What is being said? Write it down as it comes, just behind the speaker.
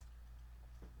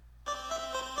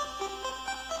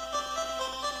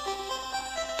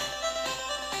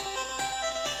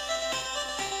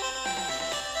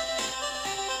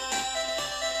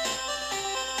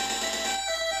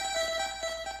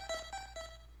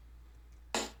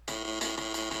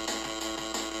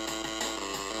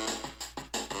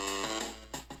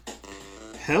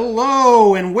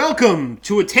Hello and welcome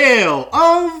to A Tale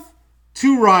of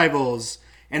Two Rivals.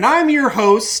 And I'm your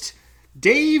host,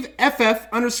 Dave FF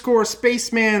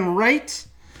Spaceman Wright.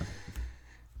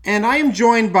 And I am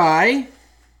joined by...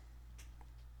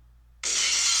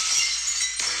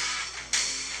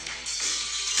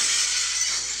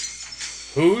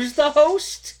 Who's the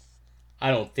host? I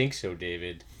don't think so,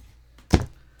 David.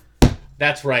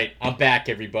 That's right. I'm back,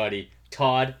 everybody.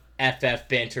 Todd FF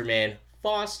Banterman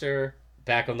Foster.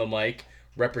 Back on the mic.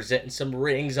 Representing some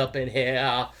rings up in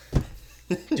here.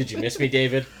 Did you miss me,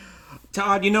 David?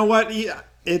 Todd, you know what?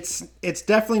 It's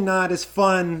definitely not as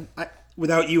fun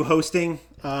without you hosting.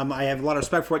 I have a lot of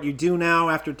respect for what you do now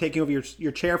after taking over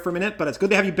your chair for a minute, but it's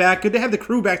good to have you back. Good to have the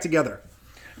crew back together.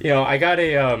 You know, I got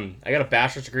a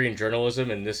bachelor's degree in journalism,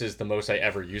 and this is the most I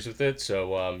ever use with it.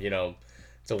 So,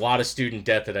 it's a lot of student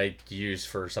debt that I use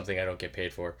for something I don't get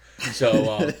paid for.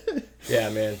 So, yeah,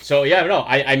 man. So, yeah, no,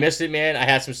 I missed it, man. I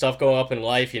had some stuff go up in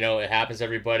life. You know, it happens to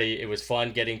everybody. It was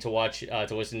fun getting to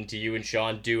listen to you and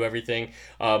Sean do everything.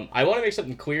 I want to make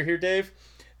something clear here, Dave,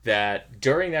 that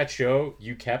during that show,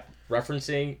 you kept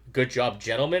referencing "Good Job,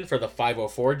 Gentlemen" for the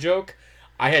 504 joke.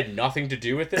 I had nothing to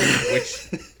do with it, which,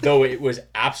 though it was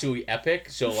absolutely epic.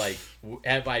 So, like,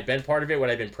 have I been part of it? Would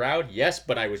I have been proud? Yes,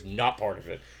 but I was not part of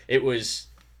it. It was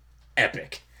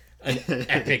epic. An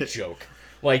epic joke.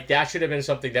 Like, that should have been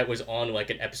something that was on,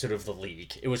 like, an episode of The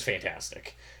League. It was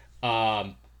fantastic.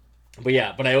 But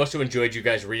I also enjoyed you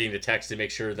guys reading the text to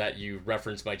make sure that you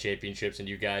referenced my championships, and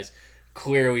you guys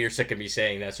clearly are sick of me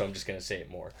saying that, so I'm just going to say it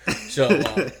more. So,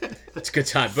 it's a good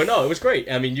time. But no, it was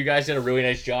great. I mean, you guys did a really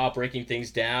nice job breaking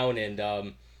things down,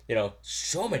 and,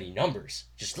 so many numbers.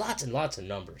 Just lots and lots of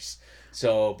numbers.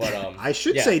 So, but, I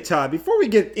should say, Todd, before we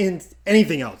get into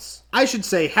anything else, I should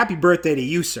say happy birthday to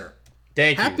you, sir.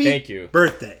 Thank you. Happy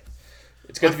birthday.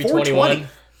 It's good to be 21.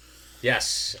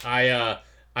 Yes.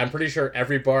 I'm pretty sure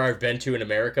every bar I've been to in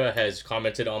America has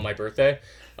commented on my birthday.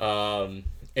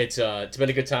 It's been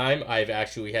a good time. I've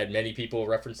actually had many people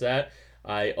reference that.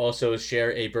 I also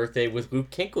share a birthday with Luke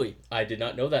Kinkley. I did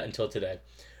not know that until today.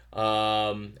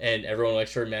 And everyone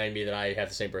likes to remind me that I have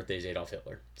the same birthday as Adolf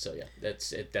Hitler. So yeah,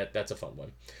 that's it. That's a fun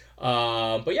one.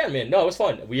 But yeah, man, no, it was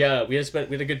fun. We had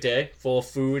a good day, full of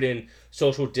food and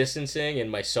social distancing,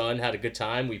 and my son had a good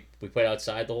time. We played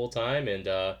outside the whole time, and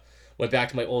went back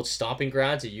to my old stomping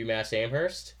grounds at UMass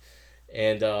Amherst.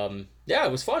 And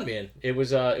it was fun, man. It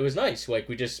was nice. Like,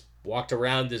 we just walked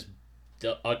around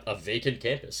a vacant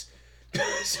campus.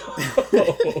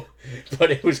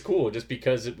 But it was cool just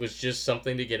because it was just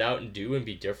something to get out and do and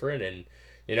be different. And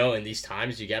in these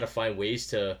times, you got to find ways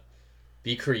to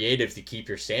be creative to keep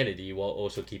your sanity while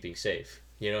also keeping safe.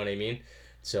 You know what I mean?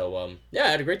 So I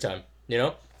had a great time.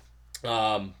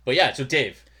 So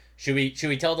Dave, should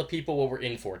we tell the people what we're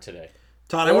in for today?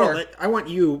 Todd, I want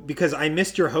you, because I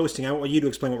missed your hosting, I want you to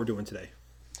explain what we're doing today.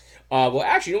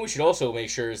 Actually, what we should also make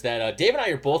sure is that Dave and I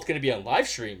are both going to be on live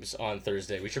streams on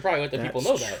Thursday. We should probably let the people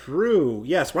know that. That's true.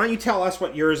 Yes. Why don't you tell us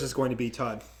what yours is going to be,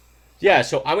 Todd? Yeah,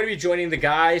 so I'm going to be joining the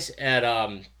guys at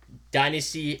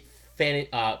Dynasty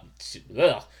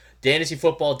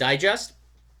Football Digest.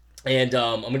 And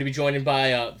I'm going to be joined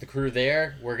by the crew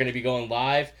there. We're going to be going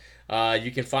live.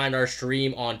 You can find our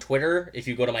stream on Twitter if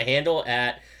you go to my handle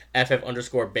at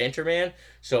FF_Banterman.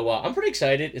 So I'm pretty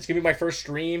excited. It's going to be my first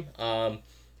stream.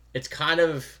 It's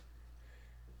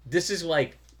this is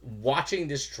like watching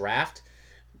this draft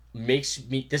this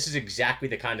is exactly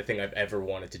the kind of thing I've ever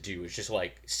wanted to do. It's just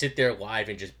like sit there live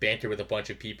and just banter with a bunch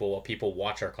of people while people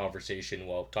watch our conversation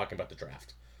while talking about the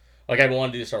draft. Like, I've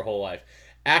wanted to do this our whole life.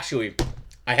 Actually,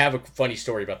 I have a funny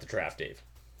story about the draft, Dave.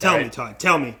 Tell me, Todd.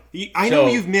 Tell me. I know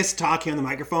you've missed talking on the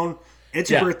microphone. It's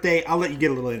your birthday. I'll let you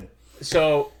get a little in.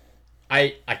 So,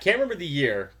 I can't remember the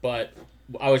year, but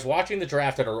I was watching the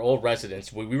draft at our old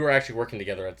residence. We were actually working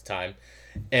together at the time,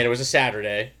 and it was a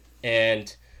Saturday,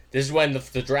 and this is when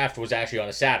the draft was actually on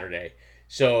a Saturday.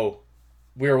 So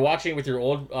we were watching with your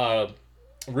old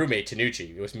roommate,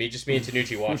 Tanucci. It was me and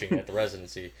Tanucci watching at the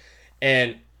residency.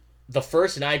 And the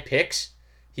first 9 picks,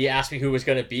 he asked me who it was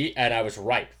going to be, and I was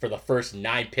right for the first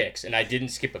 9 picks. And I didn't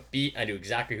skip a beat. I knew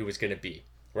exactly who it was going to be,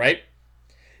 right?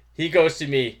 He goes to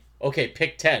me, okay,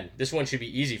 pick 10. This one should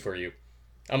be easy for you.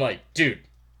 I'm like, dude,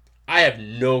 I have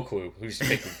no clue who's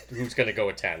going to go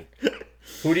at 10.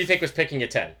 Who do you think was picking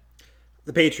at 10?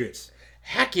 The Patriots.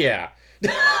 Heck yeah.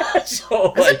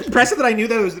 So, it's impressive that I knew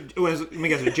that it was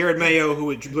Jared Mayo who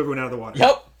would dribble everyone out of the water.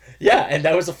 Yep. Yeah, and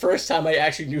that was the first time I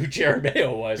actually knew who Jared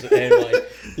Mayo was. And,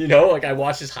 I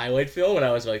watched his highlight film, and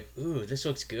I was like, ooh, this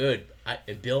looks good.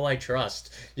 And Bill I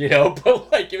trust.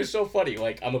 But, it was so funny.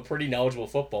 I'm a pretty knowledgeable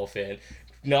football fan.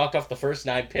 Knocked off the first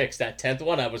 9 picks. That 10th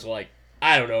one, I was like,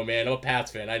 I don't know, man. I'm a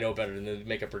Pats fan. I know better than to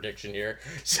make a prediction here.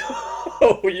 So,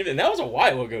 and that was a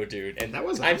while ago, dude. And That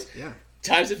was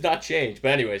times have not changed. But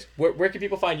anyways, where can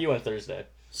people find you on Thursday?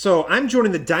 So I'm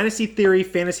joining the Dynasty Theory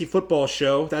Fantasy Football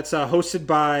Show. That's hosted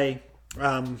by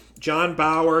John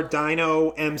Bauer,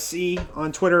 Dino MC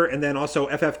on Twitter, and then also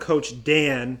FF Coach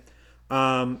Dan.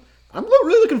 I'm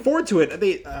really looking forward to it.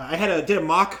 I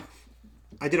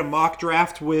did a mock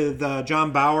draft with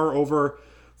John Bauer over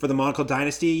for the Monaco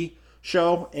Dynasty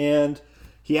show, and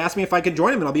he asked me if I could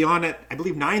join him, and I'll be on at, I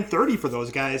believe, 9:30 for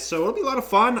those guys. So it'll be a lot of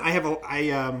fun.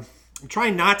 I'm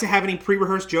trying not to have any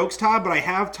pre-rehearsed jokes, Todd, but I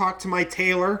have talked to my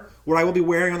tailor what I will be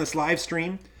wearing on this live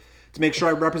stream to make sure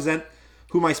I represent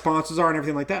who my sponsors are and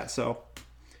everything like that. So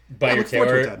by your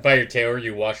tailor,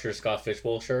 you wash your Scott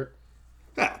Fishbowl shirt.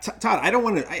 Todd, I don't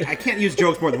want to. I can't use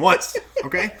jokes more than once.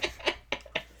 Okay.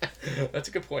 That's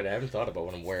a good point. I haven't thought about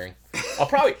what I'm wearing. I'll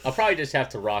probably just have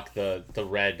to rock the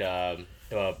red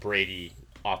Brady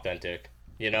authentic.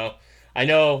 You know, I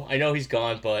know he's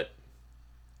gone, but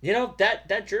you know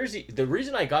that jersey. The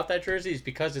reason I got that jersey is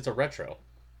because it's a retro.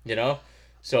 You know,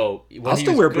 so I'll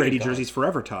still wear Brady jerseys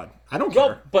forever, Todd. I don't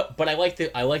care. But I like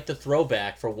the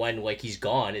throwback for when like he's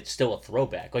gone. It's still a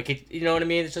throwback. Like it, you know what I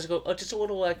mean? It's just a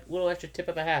little extra tip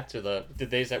of the hat to the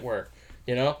days that were.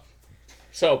 You know,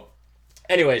 so.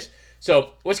 Anyways,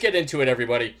 so let's get into it,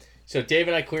 everybody. So Dave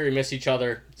and I clearly miss each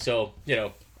other. So, you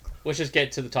know, let's just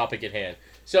get to the topic at hand.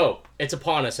 So, it's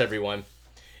upon us, everyone.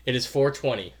 It is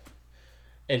 4:20.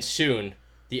 And soon,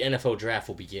 the NFL draft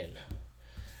will begin.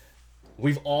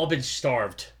 We've all been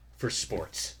starved for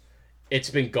sports. It's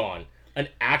been gone. An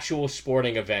actual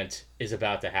sporting event is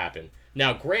about to happen.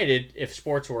 Now, granted, if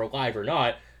sports were alive or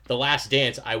not, The Last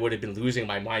Dance I would have been losing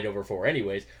my mind over for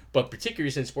anyways. But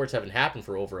particularly since sports haven't happened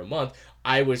for over a month,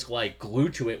 I was like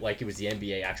glued to it like it was the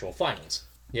NBA actual finals.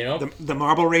 You know? The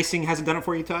marble racing hasn't done it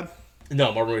for you, Todd?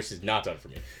 No, marble racing has not done it for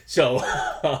me. So,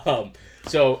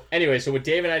 so what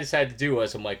Dave and I decided to do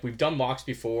was, I'm like, we've done mocks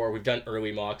before, we've done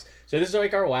early mocks. So this is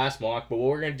like our last mock, but what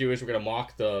we're going to do is we're going to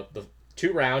mock the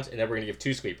 2 rounds, and then we're going to give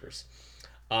 2 sleepers.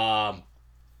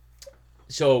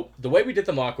 So the way we did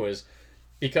the mock was,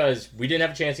 because we didn't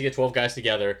have a chance to get 12 guys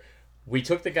together, we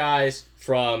took the guys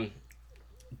from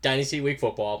Dynasty League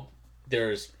Football.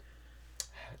 There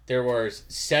was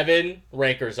 7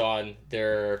 rankers on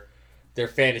their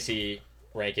fantasy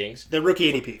rankings. The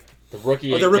rookie ADP. The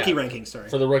rookie rankings, sorry.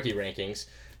 For the rookie rankings.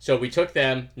 So we took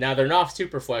them. Now they're not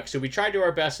Superflex, so we tried to do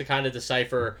our best to kind of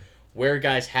decipher where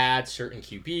guys had certain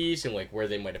QBs and like where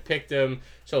they might have picked them.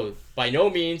 So by no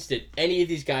means did any of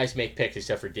these guys make picks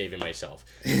except for Dave and myself.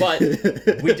 But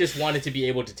we just wanted to be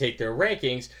able to take their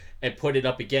rankings and put it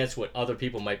up against what other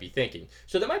people might be thinking.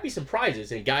 So there might be some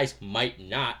prizes, and guys might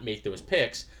not make those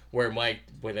picks where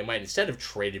they might instead have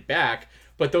traded back.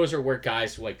 But those are where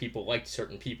guys like people liked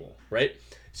certain people, right?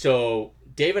 So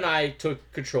Dave and I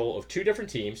took control of 2 different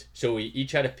teams. So we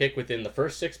each had a pick within the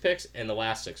first 6 picks and the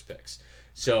last 6 picks.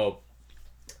 So,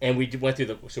 and we went through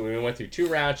 2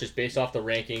 rounds just based off the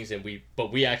rankings,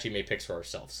 but we actually made picks for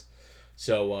ourselves.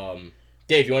 So,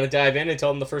 Dave, you want to dive in and tell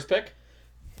them the first pick?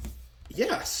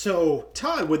 Yeah. So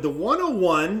Todd, with the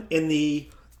 101 in the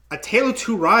A Tale of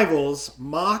Two Rivals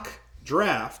mock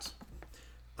draft,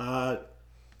 Dan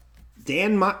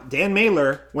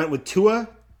Mailer went with Tua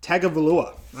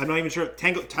Tagovailoa. I'm not even sure.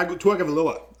 Tua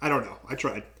Tagovailoa. I don't know. I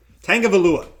tried.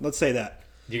 Tagovailoa. Let's say that.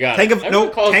 You got it.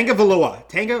 Tagovailoa.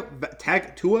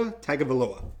 Tua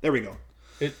Tagovailoa. There we go.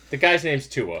 The guy's name's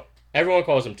Tua. Everyone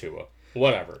calls him Tua.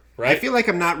 Whatever, right? I feel like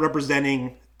I'm not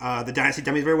representing the Dynasty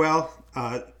Dummies very well.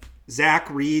 Zach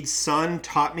Reed's son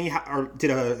taught me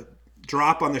did a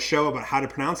drop on the show about how to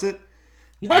pronounce it.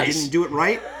 Nice. I didn't do it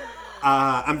right.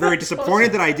 I'm very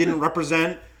disappointed that I didn't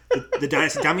represent the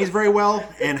Dynasty Dummies very well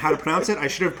and how to pronounce it. I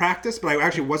should have practiced, but I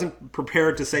actually wasn't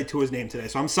prepared to say Tua's name today.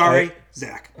 So I'm sorry,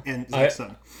 Zach and Zach's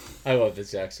son. I love that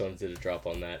Zach's son did a drop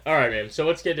on that. All right, man. So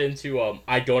let's get into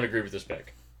I don't agree with this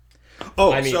pick. So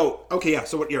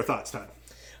what are your thoughts, Todd?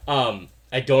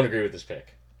 I don't agree with this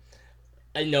pick.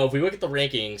 I know if we look at the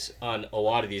rankings on a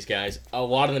lot of these guys, a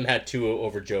lot of them had Tua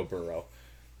over Joe Burrow.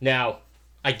 Now,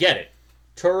 I get it.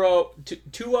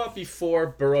 Tua before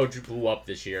Burrow blew up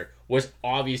this year was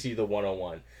obviously the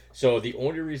 101. So the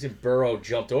only reason Burrow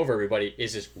jumped over everybody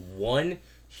is this one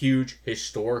huge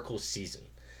historical season.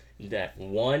 That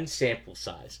one sample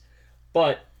size.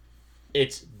 But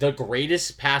it's the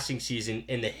greatest passing season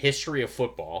in the history of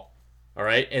football. All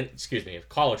right? And of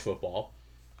college football.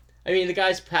 I mean, the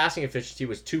guy's passing efficiency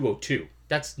was 202.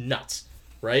 That's nuts,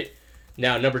 right?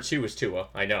 Now, number 2 is Tua,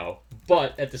 I know.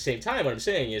 But at the same time, what I'm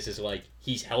saying is like,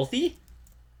 he's healthy.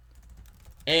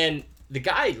 And the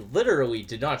guy literally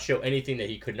did not show anything that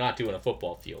he could not do on a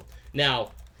football field.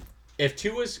 Now, if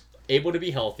Tua's able to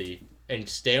be healthy and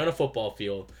stay on a football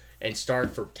field and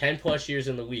start for 10 plus years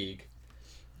in the league,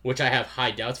 which I have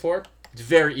high doubts for, it's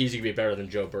very easy to be better than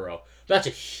Joe Burrow. That's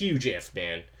a huge if,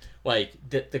 man. Like,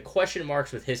 the question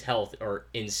marks with his health are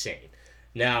insane.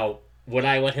 Now, would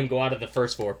I let him go out of the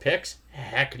first 4 picks?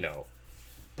 Heck no.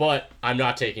 But I'm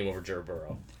not taking him over Joe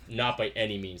Burrow. Not by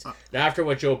any means. Now, after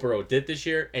what Joe Burrow did this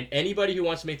year, and anybody who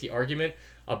wants to make the argument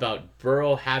about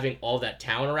Burrow having all that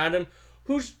talent around him,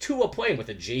 who's Tua playing with,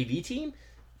 a JV team?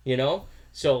 You know?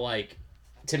 So, like,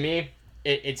 to me,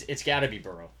 it's got to be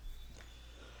Burrow.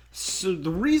 So the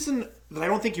reason that I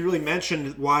don't think you really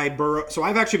mentioned why Burrow... So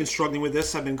I've actually been struggling with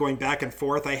this. I've been going back and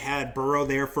forth. I had Burrow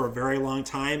there for a very long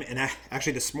time. And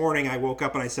actually this morning I woke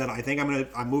up and I said, I think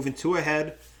I'm moving Tua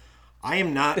ahead. I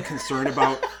am not concerned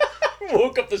about...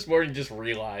 Woke up this morning and just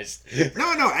realized.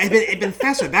 No. It'd been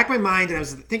festering back in my mind, and I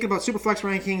was thinking about Superflex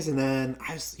rankings, and then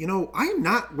I was, I'm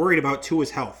not worried about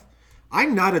Tua's health.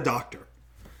 I'm not a doctor.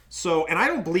 So, and I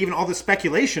don't believe in all the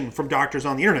speculation from doctors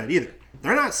on the internet either.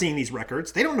 They're not seeing these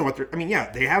records. They don't know what they're... I mean, yeah,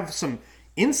 they have some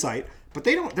insight, but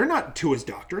they're not Tua's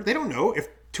doctor. They don't know. If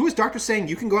Tua's doctor's saying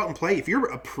you can go out and play, if you're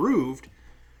approved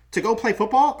to go play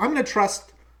football, I'm going to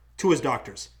trust Tua's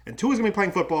doctors. And Tua's going to be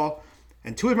playing football,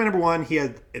 and Tua's my number one.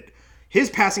 His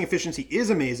passing efficiency is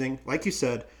amazing, like you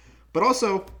said. But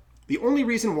also, the only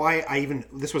reason why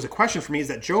this was a question for me is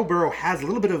that Joe Burrow has a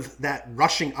little bit of that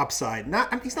rushing upside.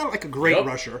 He's not like a great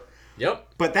rusher. Yep.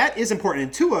 But that is important.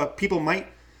 And Tua, people might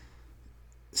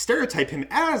stereotype him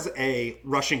as a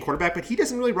rushing quarterback, but he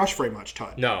doesn't really rush very much,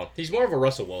 Todd. No, he's more of a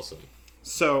Russell Wilson.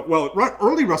 So,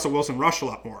 early Russell Wilson rushed a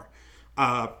lot more.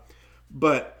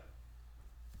 But...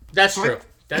 That's true.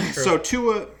 That's true. So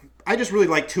Tua, I just really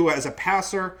like Tua as a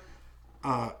passer.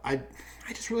 I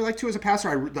just really like Tua as a passer.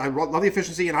 I love the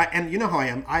efficiency, and you know how I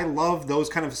am. I love those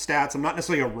kind of stats. I'm not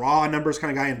necessarily a raw numbers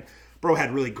kind of guy, and Burrow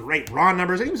had really great raw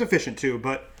numbers, and he was efficient too.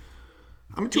 But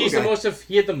I'm a Tua guy.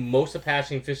 He had the most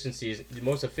passing efficiencies, the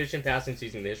most efficient passing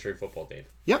season in the history of football, Dave.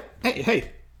 Yep.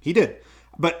 Hey, he did.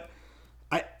 But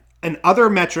and other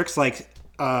metrics like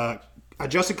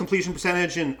adjusted completion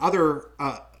percentage and other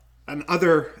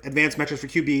advanced metrics for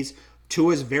QBs,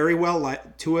 Tua is very well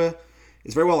liked.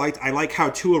 I like how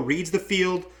Tua reads the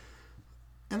field.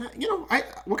 And,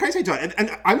 what can I say, Todd?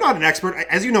 And I'm not an expert.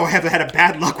 As you know, I have had a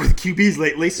bad luck with QBs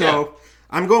lately, so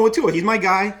I'm going with Tua. He's my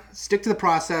guy. Stick to the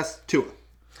process. Tua.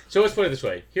 So let's put it this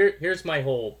way. Here's my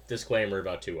whole disclaimer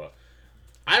about Tua.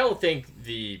 I don't think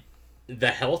the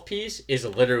health piece is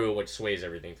literally what sways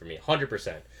everything for me,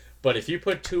 100%. But if you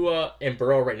put Tua and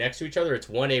Burrow right next to each other, it's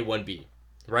 1A, 1B,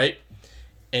 right?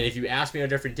 And if you ask me on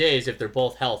different days if they're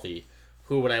both healthy,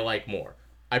 who would I like more?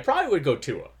 I probably would go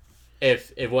Tua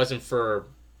if it wasn't for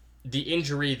the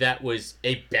injury that was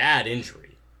a bad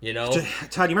injury,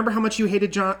 Todd, you remember how much you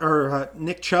hated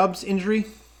Nick Chubb's injury?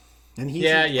 And he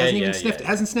hasn't even sniffed it.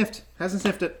 Hasn't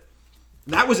sniffed it.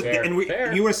 That was fair, and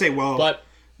you want to say, but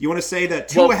you want to say that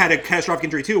Tua had a catastrophic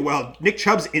injury too. Well, Nick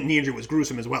Chubb's knee injury was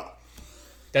gruesome as well.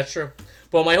 That's true.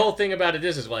 Well, my whole thing about it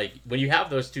is like when you have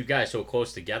those two guys so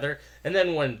close together, and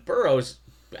then when Burrow's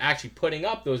actually putting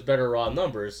up those better raw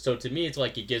numbers, so to me it's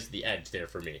like it gives the edge there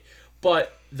for me.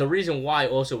 But the reason why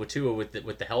also with Tua with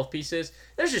the health pieces,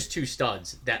 there's just two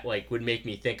studs that like would make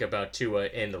me think about Tua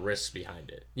and the risks behind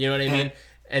it. You know what I mean?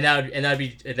 And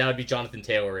that would be Jonathan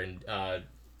Taylor and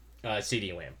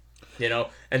CeeDee Lamb.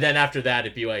 And then after that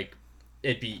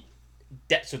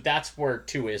so that's where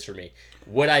Tua is for me.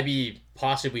 Would I be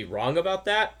possibly wrong about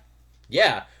that?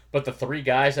 Yeah. But the three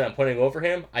guys that I'm putting over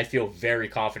him, I feel very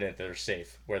confident that they're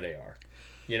safe where they are.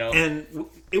 And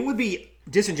it would be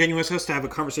disingenuous of us to have a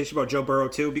conversation about Joe Burrow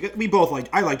too, because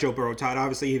I like Joe Burrow, Todd.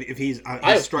 Obviously, if he's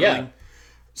struggling,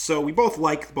 so we both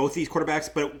like both these quarterbacks.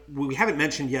 But we haven't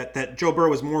mentioned yet that Joe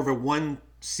Burrow is more of a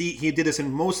he did this in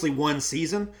mostly one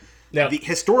season. Yeah.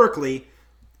 Historically,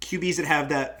 QBs that have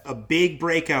a big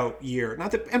breakout year,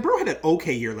 and Burrow had an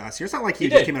okay year last year. It's not like he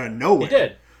just came out of nowhere. He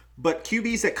did. But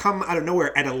QBs that come out of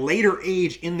nowhere at a later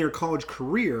age in their college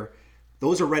career,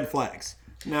 those are red flags.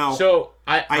 Now, so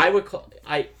go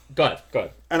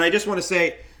ahead. And I just want to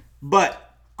say,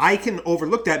 but I can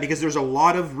overlook that because there's a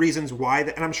lot of reasons why,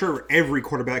 and I'm sure every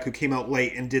quarterback who came out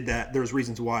late and did that, there's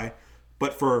reasons why.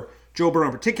 But for Joe Burrow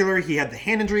in particular, he had the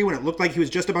hand injury when it looked like he was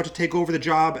just about to take over the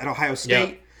job at Ohio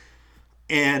State.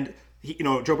 Yeah. And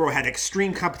Joe Burrow had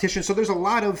extreme competition. So there's a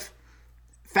lot of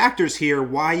factors here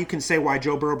why you can say why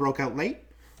Joe Burrow broke out late.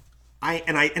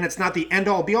 And it's not the end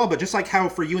all be all, but just like how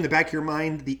for you in the back of your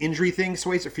mind the injury thing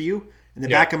sways it for you, in the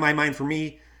back of my mind for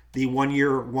me the 1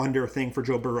 year wonder thing for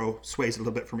Joe Burrow sways it a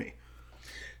little bit for me.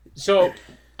 So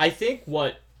I think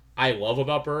what I love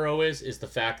about Burrow is the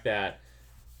fact that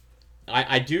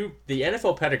I do the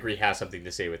NFL pedigree has something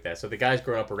to say with that. So the guy's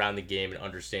grown up around the game and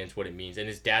understands what it means, and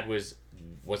his dad was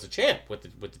a champ with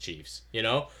the Chiefs, you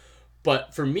know.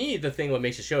 But for me, the thing what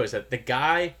makes it show is that the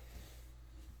guy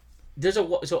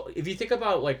so if you think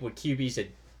about like what QB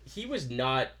said, he was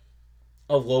not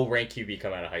a low ranked QB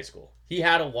coming out of high school. He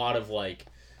had a lot of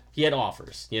he had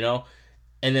offers, you know,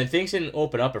 and then things didn't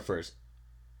open up at first.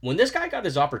 When this guy got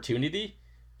his opportunity,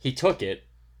 he took it,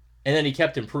 and then he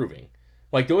kept improving.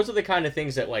 Like those are the kind of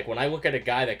things that when I look at a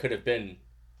guy that could have been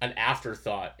an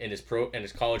afterthought in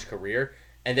his college career,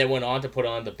 and then went on to put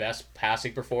on the best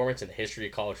passing performance in the history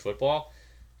of college football,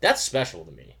 that's special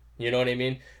to me. You know what I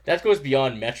mean? That goes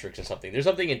beyond metrics and something. There's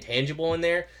something intangible in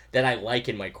there that I like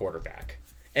in my quarterback.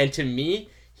 And to me,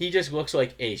 he just looks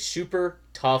like a super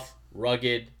tough,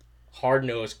 rugged,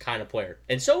 hard-nosed kind of player.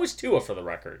 And so is Tua, for the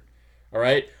record. All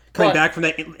right? Coming back from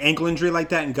that ankle injury like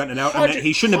that and gutting it out, I mean,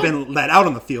 he shouldn't have been let out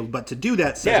on the field, but to do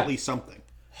that says at least something.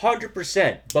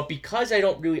 100%. But because I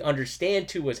don't really understand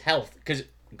Tua's health, because,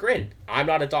 granted, I'm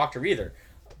not a doctor either,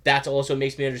 that also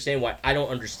makes me understand why I don't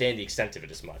understand the extent of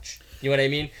it as much. You know what I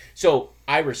mean? So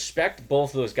I respect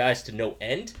both of those guys to no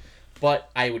end, but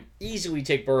I would easily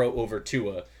take Burrow over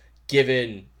Tua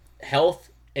given health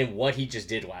and what he just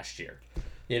did last year.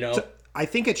 You know? So I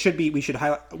think it should be, we should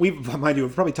highlight, we've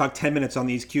probably talked 10 minutes on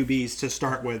these QBs to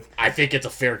start with. I think it's a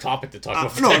fair topic to talk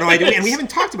about. No, I do. And we haven't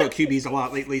talked about QBs a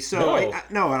lot lately. So,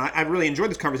 I really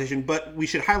enjoyed this conversation, but we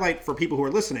should highlight for people who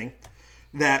are listening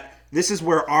that this is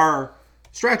where our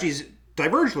strategies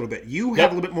diverge a little bit. You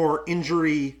have a little bit more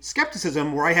injury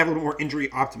skepticism, where I have a little more injury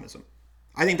optimism.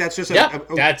 I think that's just a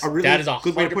really that is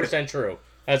good way to put it. 100% true.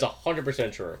 That is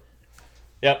 100% true.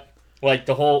 Yep. Like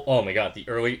the whole, oh my god, the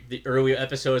early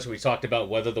episodes we talked about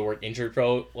whether the word injury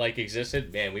pro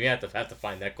existed. Man, we have to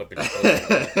find that clip.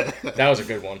 That was a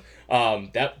good one.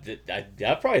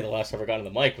 That probably the last time I got on the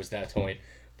mic was that point.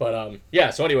 But yeah.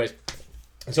 So anyways,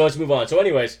 let's move on. So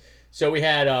we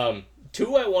had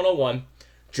 2 at 101.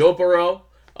 Joe Burrow.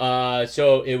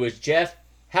 So it was Jeff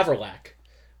Haverlack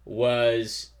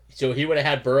so he would have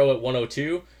had Burrow at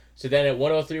 102. So then at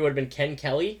 103 would have been Ken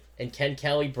Kelly, and Ken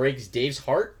Kelly breaks Dave's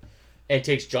heart and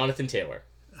takes Jonathan Taylor.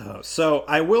 So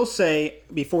I will say,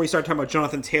 before we start talking about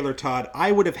Jonathan Taylor, Todd,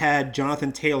 I would have had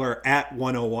Jonathan Taylor at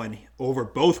 101 over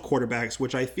both quarterbacks,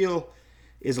 which I feel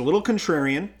is a little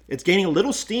contrarian. It's gaining a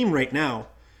little steam right now,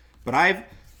 but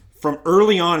from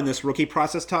early on in this rookie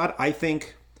process, Todd, I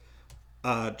think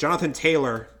Jonathan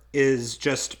Taylor is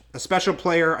just a special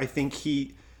player. I think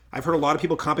I've heard a lot of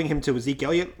people comping him to Zeke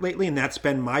Elliott lately, and that's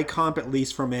been my comp, at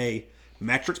least from a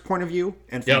metrics point of view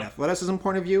and from an athleticism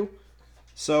point of view.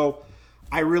 So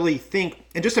I really think,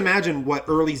 and just imagine what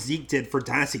early Zeke did for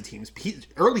dynasty teams.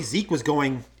 Early Zeke was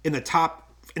going in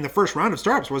the first round of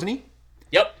startups, wasn't he?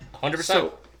 Yep, 100%.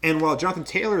 So, and while Jonathan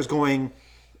Taylor is going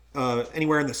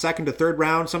anywhere in the second to third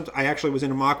round, I actually was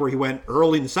in a mock where he went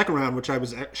early in the second round, which I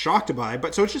was shocked by.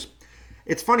 But so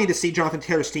it's funny to see Jonathan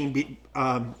Taylor's team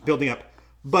building up.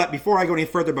 But before I go any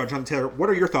further about Jonathan Taylor, what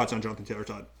are your thoughts on Jonathan Taylor,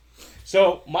 Todd?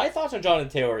 So my thoughts on Jonathan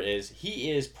Taylor is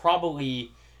he is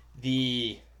probably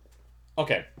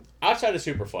outside of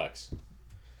Superflex,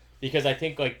 because I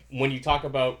think when you talk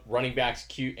about running backs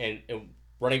and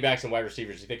running backs and wide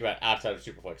receivers, you think about outside of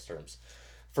Superflex terms.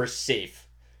 For safe,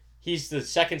 he's the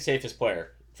second safest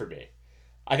player for me.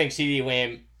 I think CeeDee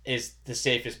Lamb is the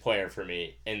safest player for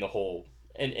me in the whole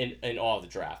in all of the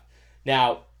draft.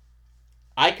 Now,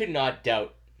 I could not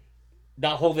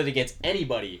hold it against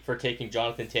anybody for taking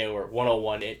Jonathan Taylor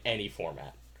 101 in any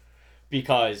format,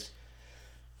 because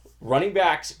running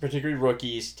backs, particularly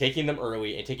rookies, taking them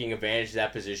early and taking advantage of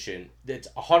that position, it's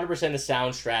 100% a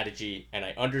sound strategy, and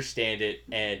I understand it,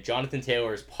 and Jonathan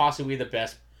Taylor is possibly the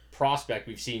best prospect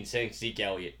we've seen since Zeke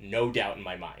Elliott, no doubt in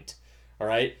my mind. All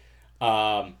right?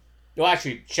 Well,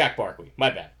 actually, Shaq Barkley. My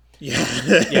bad. Yeah,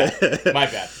 my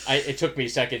bad. It took me a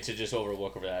second to just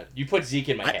overlook over that. You put Zeke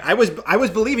in my head. I was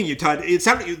believing you, Todd. It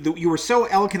sounded you were so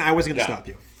eloquent. I wasn't going to stop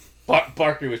you.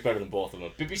 Barkley was better than both of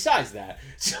them. But besides that,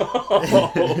 so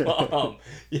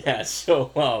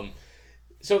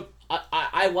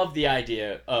I love the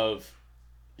idea of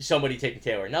somebody taking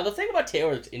Taylor. Now, the thing about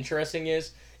Taylor that's interesting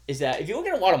is that if you look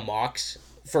at a lot of mocks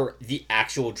for the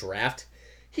actual draft,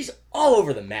 he's all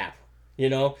over the map. You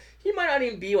know, he might not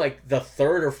even be the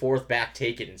third or fourth back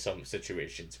taken in some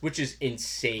situations, which is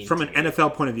insane. From an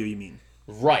NFL point of view, you mean?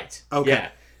 Right. Okay. Yeah.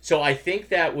 So I think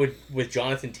that with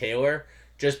Jonathan Taylor,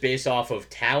 just based off of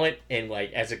talent and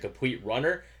as a complete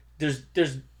runner,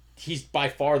 he's by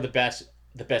far the best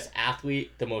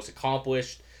athlete, the most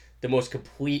accomplished, the most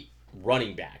complete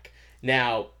running back.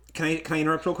 Now, Can I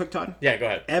interrupt real quick, Todd? Yeah, go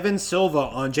ahead. Evan Silva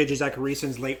on JJ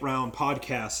Zacharyason's Late Round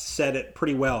podcast said it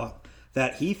pretty well,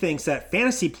 that he thinks that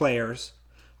fantasy players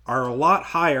are a lot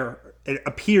higher. It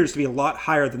appears to be a lot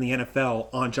higher than the NFL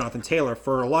on Jonathan Taylor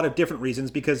for a lot of different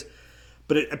reasons.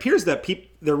 But it appears that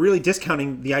they're really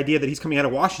discounting the idea that he's coming out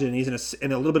of Washington and he's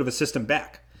in a little bit of a system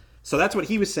back. So that's what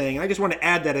he was saying. And I just want to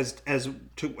add that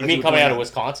You mean coming out of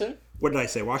Wisconsin? What did I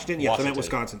say? Washington? Yes, I meant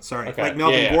Wisconsin. Sorry. Okay. Like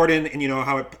Melvin Gordon, and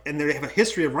how and they have a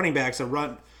history of running backs, a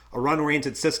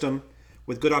run-oriented system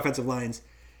with good offensive lines.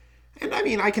 And I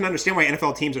mean, I can understand why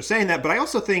NFL teams are saying that, but I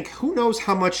also think who knows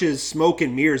how much is smoke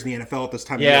and mirrors in the NFL at this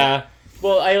time of year. Yeah.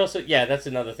 Well, that's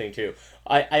another thing too.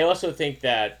 I also think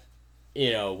that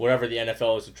whatever the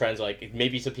NFL is, the trends, like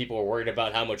maybe some people are worried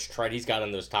about how much tread he's got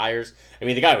on those tires. I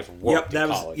mean, the guy was worked in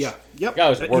college. Yep. The guy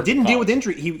was worked he didn't deal with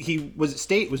injury. He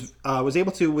was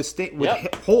able to withstand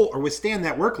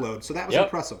that workload. So that was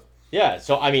impressive. Yeah.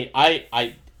 So I mean,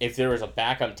 I if there was a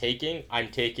back I'm taking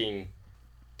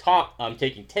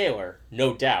Taylor,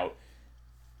 no doubt.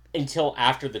 Until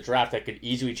after the draft, I could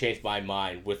easily change my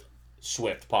mind with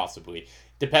Swift, possibly.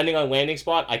 Depending on landing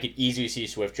spot, I could easily see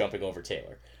Swift jumping over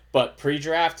Taylor. But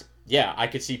pre-draft, yeah, I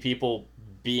could see people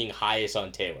being highest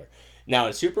on Taylor. Now,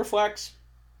 in Superflex,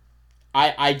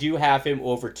 I do have him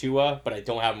over Tua, but I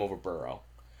don't have him over Burrow.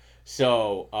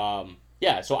 So,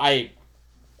 so I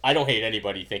don't hate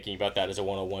anybody thinking about that as a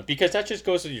 101 because that just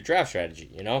goes with your draft strategy,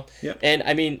 Yep. And,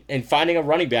 I mean, and finding a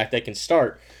running back that can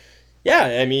start,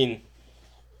 yeah, I mean,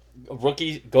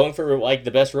 rookie going for, like,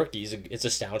 the best rookies, it's a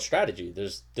sound strategy.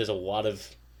 There's a lot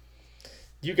of...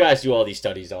 You guys do all these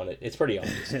studies on it. It's pretty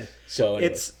obvious. So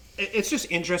anyways. It's just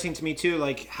interesting to me too,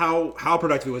 like how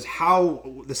productive it was,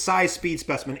 how the size, speed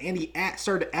specimen, and he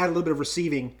started to add a little bit of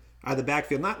receiving out of the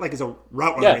backfield, not like as a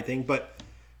route runner or anything, but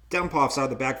dump offs out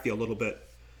of the backfield a little bit.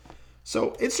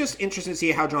 So it's just interesting to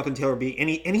see how Jonathan Taylor be,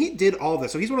 and he did all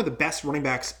this. So he's one of the best running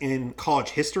backs in college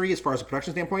history as far as a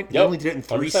production standpoint. He only did it in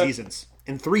 3 seasons.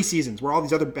 In 3 seasons, where all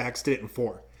these other backs did it in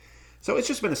 4. So it's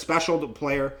just been a special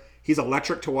player. He's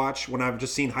electric to watch when I've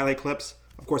just seen highlight clips.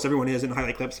 Of course, everyone is in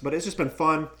highlight clips, but it's just been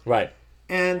fun. Right.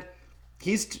 And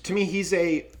he could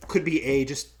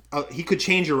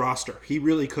change your roster. He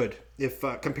really could. If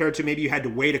compared to maybe you had to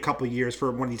wait a couple of years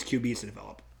for one of these QBs to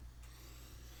develop.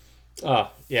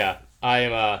 Yeah. I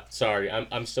am sorry.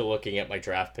 I'm still looking at my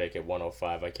draft pick at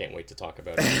 105. I can't wait to talk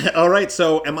about it. All right.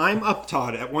 So am I up,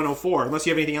 Todd, at 104? Unless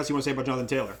you have anything else you want to say about Jonathan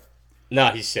Taylor. No,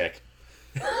 he's sick.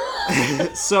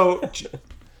 So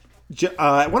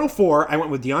at 104, I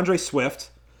went with DeAndre Swift.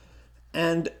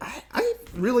 And I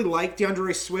really like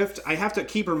DeAndre Swift. I have to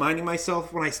keep reminding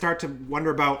myself when I start to wonder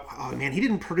about, oh man, he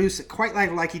didn't produce it quite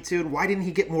like he did. Why didn't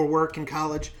he get more work in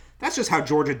college? That's just how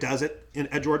Georgia does it.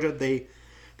 At Georgia, they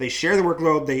share the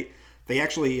workload. They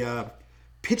actually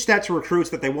pitch that to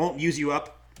recruits that they won't use you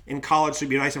up in college to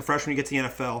be nice and fresh when you get to the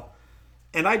NFL.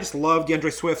 And I just love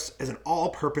DeAndre Swift as an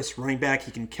all-purpose running back.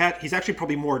 He can catch. He's actually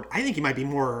probably more. I think he might be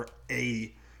more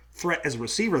a threat as a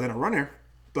receiver than a runner.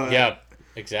 But yeah.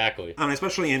 Exactly.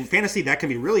 Especially in fantasy, that can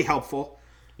be really helpful.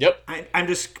 Yep. I'm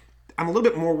a little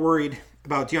bit more worried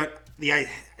about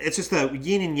it's just the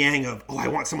yin and yang of, I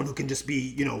want someone who can just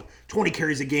be, 20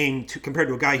 carries a game compared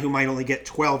to a guy who might only get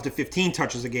 12 to 15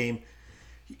 touches a game.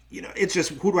 It's just,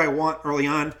 who do I want early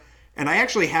on? And I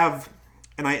actually have,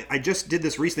 and I just did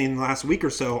this recently in the last week or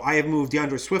so, I have moved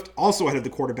DeAndre Swift also ahead of the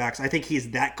quarterbacks. I think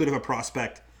he's that good of a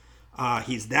prospect.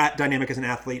 He's that dynamic as an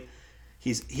athlete.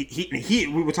 We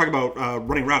were talking about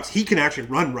running routes. He can actually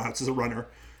run routes as a runner.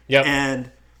 Yeah.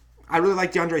 And I really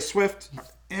like DeAndre Swift.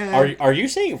 And are you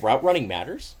saying route running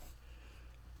matters?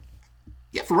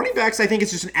 Yeah, for running backs, I think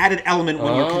it's just an added element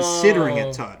when you're considering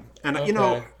it, Todd. And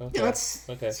that's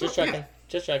okay.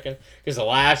 Just checking. Because the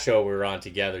last show we were on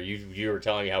together, you were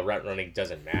telling me how route running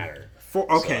doesn't matter.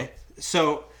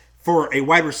 So for a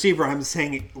wide receiver, I'm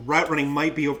saying route running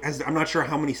might be, as I'm not sure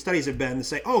how many studies have been to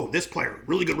say, this player,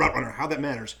 really good route runner, how that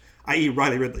matters, i.e.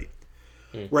 Riley Ridley.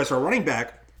 Whereas for a running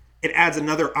back, it adds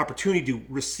another opportunity to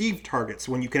receive targets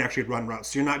when you can actually run routes.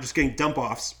 So you're not just getting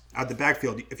dump-offs out the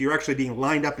backfield. If you're actually being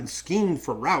lined up and schemed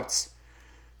for routes,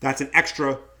 that's an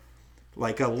extra,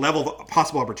 like a level of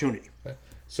possible opportunity.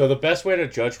 So the best way to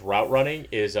judge route running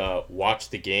is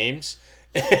watch the games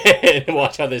and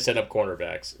watch how they set up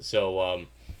cornerbacks. So,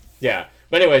 yeah.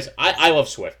 But anyways, I love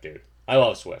Swift, dude. I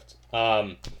love Swift.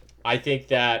 I think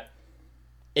that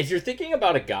if you're thinking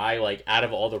about a guy, like, out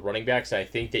of all the running backs, I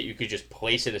think that you could just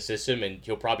place in a system and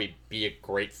he'll probably be a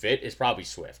great fit, is probably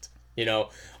Swift.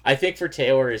 I think for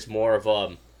Taylor is more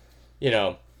of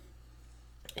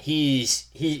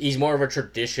he's more of a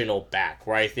traditional back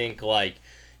where I think, like,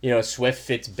 Swift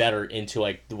fits better into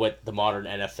like what the modern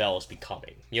NFL is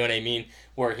becoming. You know what I mean?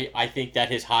 Where I think that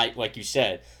his high, like you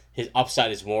said, his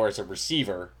upside is more as a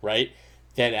receiver, right,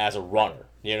 than as a runner.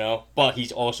 But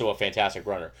he's also a fantastic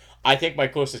runner. I think my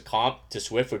closest comp to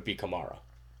Swift would be Kamara.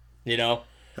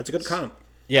 That's a good comp.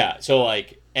 Yeah. So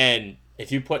like, and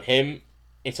if you put him,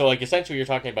 and so like essentially you're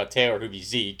talking about Taylor who'd be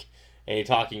Zeke, and you're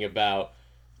talking about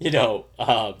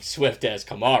Swift as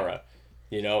Kamara.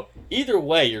 Either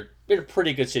way, you're in a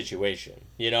pretty good situation.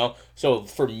 So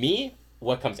for me,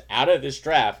 what comes out of this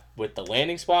draft with the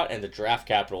landing spot and the draft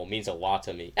capital means a lot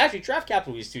to me. Actually, draft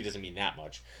capital these two doesn't mean that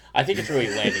much. I think it's really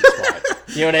landing spot.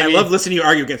 You know what I mean? I love listening to you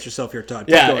argue against yourself here, Todd.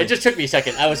 Yeah, it just took me a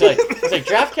second. I was like,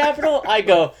 draft capital? I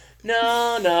go,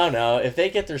 no. If they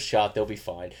get their shot, they'll be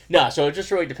fine. No, so it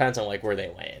just really depends on like where they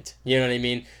land. You know what I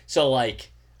mean? So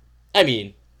like,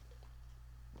 actually,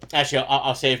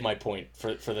 I'll save my point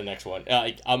for the next one.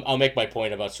 I'll make my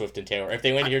point about Swift and Taylor. If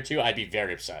they went here too, I'd be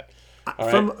very upset.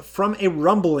 From a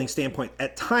rumbling standpoint,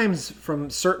 at times from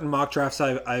certain mock drafts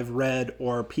I've read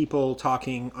or people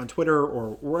talking on Twitter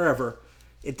or wherever,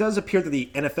 it does appear that the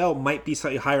NFL might be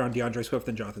slightly higher on DeAndre Swift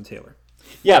than Jonathan Taylor.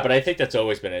 Yeah, but I think that's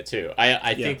always been it too.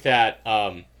 I think that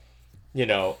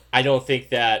I don't think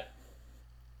that.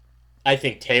 I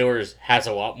think Taylor's has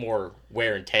a lot more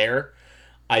wear and tear.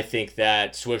 I think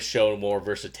that Swift showed more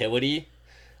versatility.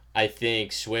 I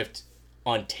think Swift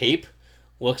on tape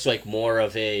looks like more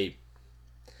of a.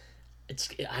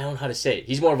 I don't know how to say it.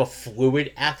 He's more of a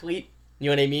fluid athlete. You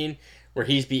know what I mean? Where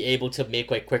he's be able to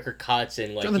make like quicker cuts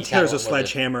and like. Jonathan Taylor's a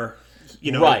sledgehammer.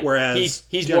 Right. Whereas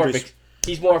he's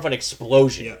more of an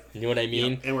explosion. Yeah. You know what I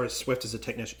mean? Yeah. And whereas Swift is a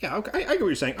technician. Yeah, okay, I get what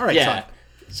you're saying. All right, yeah.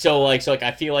 So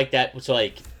I feel like that was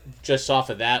like just off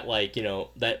of that, like,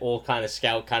 that old kind of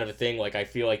scout kind of a thing, like I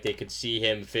feel like they could see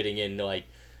him fitting in like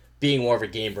being more of a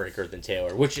game breaker than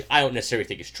Taylor, which I don't necessarily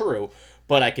think is true,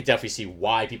 but I could definitely see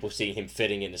why people see him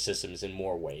fitting into systems in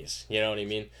more ways. You know what I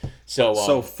mean?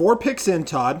 So 4 picks in,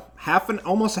 Todd,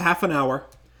 almost a half an hour.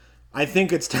 I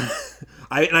think it's time.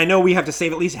 I know we have to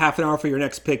save at least half an hour for your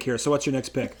next pick here. So what's your next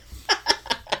pick?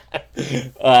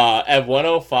 At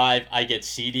 105, I get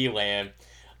CeeDee Lamb,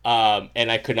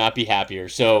 and I could not be happier.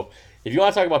 So if you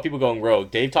want to talk about people going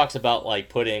rogue, Dave talks about like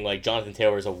putting like Jonathan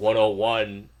Taylor as a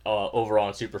 101 overall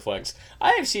in Superflex.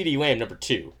 I have CeeDee Lamb number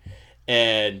 2,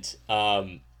 and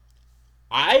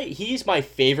he's my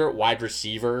favorite wide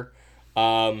receiver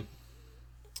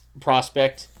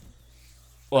prospect,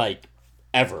 like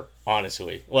ever.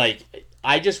 Honestly, like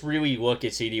I just really look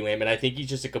at CeeDee Lamb, and I think he's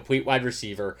just a complete wide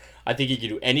receiver. I think he can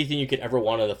do anything you could ever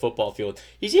want on the football field.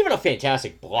 He's even a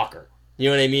fantastic blocker. You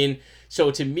know what I mean? So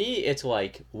to me, it's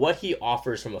like what he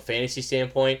offers from a fantasy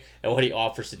standpoint and what he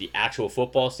offers to the actual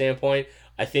football standpoint.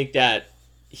 I think that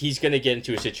he's going to get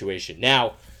into a situation.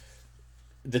 Now,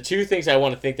 the two things I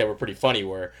want to think that were pretty funny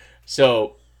were,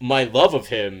 so my love of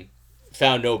him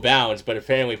found no bounds, but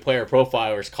apparently player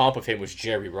profiler's comp of him was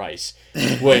Jerry Rice,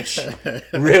 which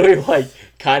really like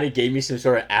kind of gave me some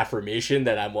sort of affirmation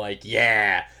that I'm like,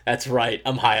 yeah, that's right,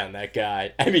 I'm high on that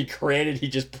guy. I mean, granted, he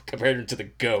just compared him to the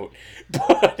GOAT,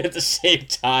 but at the same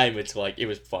time, it's like, it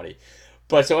was funny.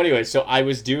 But so anyway, so I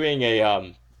was doing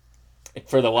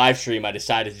for the live stream, I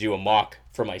decided to do a mock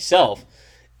for myself,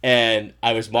 and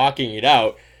I was mocking it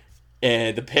out,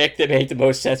 and the pick that made the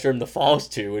most sense for him to fall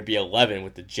to would be 11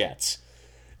 with the Jets.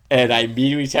 And I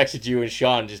immediately texted you and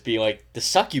Sean just being like, the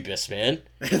succubus, man.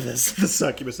 the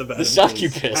succubus of Adam. The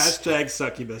succubus. Hashtag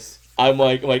succubus. I'm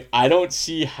like, I don't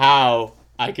see how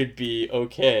I could be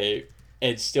okay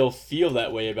and still feel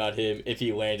that way about him if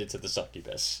he landed to the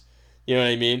succubus. You know what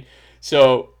I mean?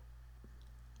 So,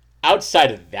 outside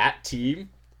of that team,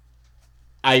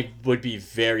 I would be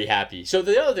very happy. So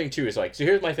the other thing too is like, so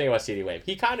here's my thing about CeeDee Lamb.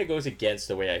 He kind of goes against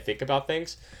the way I think about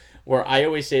things, where I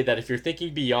always say that if you're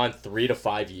thinking beyond 3 to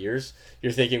 5 years,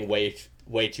 you're thinking way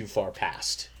too far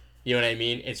past. You know what I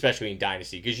mean? Especially in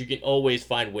Dynasty, because you can always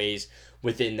find ways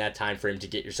within that time frame to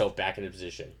get yourself back in a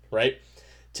position, right?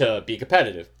 To be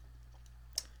competitive.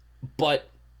 But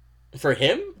for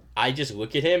him, I just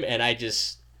look at him and I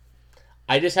just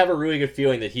have a really good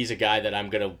feeling that he's a guy that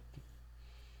I'm gonna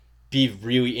be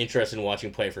really interested in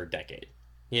watching play for a decade,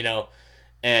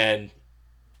 and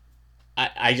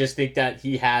I just think that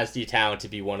he has the talent to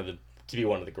be one of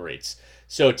the greats.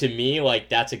 So to me, like,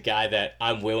 that's a guy that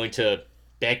I'm willing to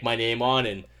bank my name on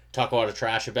and talk a lot of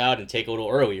trash about and take a little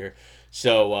earlier.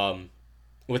 So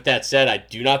with that said, I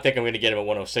do not think I'm going to get him at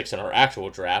 106 in our actual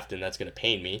draft, and that's going to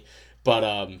pain me.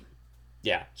 But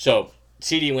yeah, so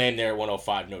CeeDee Lamb there at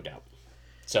 105, no doubt.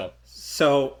 So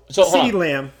CeeDee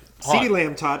Lamb,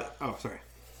 Todd. Oh, sorry.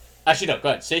 Actually, no, go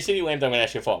ahead. Say CeeDee Lamb, then I'm going to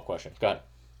ask you a follow-up question. Go ahead.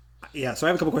 Yeah, so I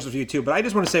have a couple questions for you too, but I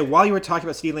just want to say, while you were talking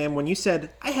about CeeDee Lamb, when you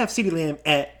said, I have CeeDee Lamb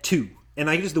at 2, and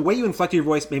the way you inflected your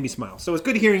voice made me smile. So it's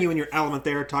good hearing you in your element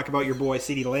there, talk about your boy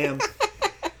CeeDee Lamb.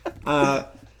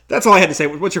 That's all I had to say.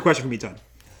 What's your question for me, Todd?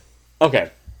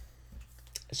 Okay.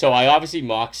 So I obviously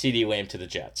mocked CeeDee Lamb to the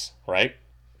Jets, right?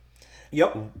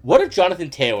 Yep. What if Jonathan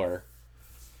Taylor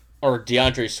or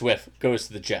DeAndre Swift goes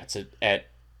to the Jets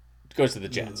goes to the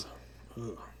Jets?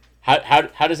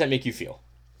 How does that make you feel?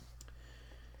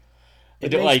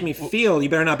 It makes me feel you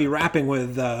better not be rapping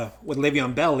with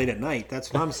Le'Veon Bell late at night.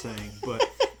 That's what I'm saying. But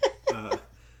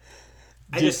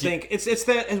I just think it's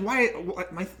that. And why?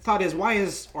 My thought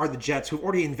is, are the Jets, who've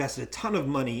already invested a ton of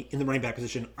money in the running back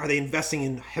position, are they investing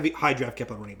in high draft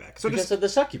capital running back? So because of the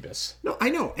succubus. No, I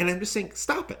know, and I'm just saying,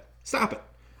 stop it.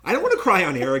 I don't want to cry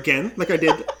on air again like I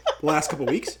did the last couple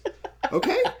weeks.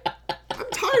 Okay. I'm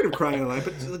tired of crying on air,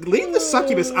 but leave the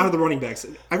succubus out of the running backs.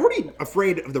 I'm already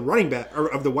afraid of the running back or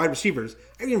of the wide receivers.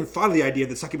 I didn't even thought of the idea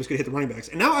that succubus could hit the running backs,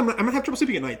 and now I'm gonna have trouble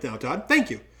sleeping at night. Now, Todd,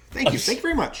 thank you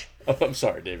very much. I'm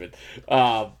sorry, David.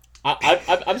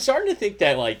 I'm starting to think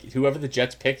that like whoever the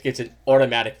Jets picked gets an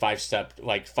automatic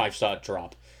 5-star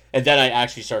drop, and then I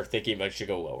actually start thinking I should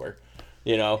go lower.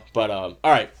 But all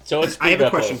right. So let's. I have a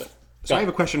question. I have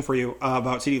a question for you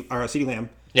about CeeDee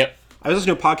Lamb. Yep. I was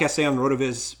listening to a podcast today on the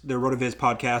RotoViz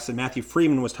podcast, and Matthew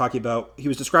Freeman was talking about. He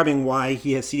was describing why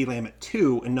he has CeeDee Lamb at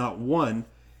 2 and not 1,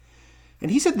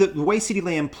 and he said that the way CeeDee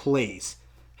Lamb plays,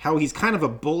 how he's kind of a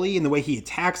bully in the way he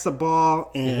attacks the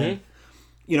ball, and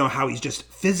how he's just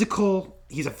physical.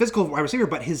 He's a physical wide receiver,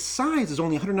 but his size is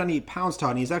only 198 pounds,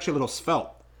 Todd, and he's actually a little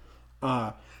svelte.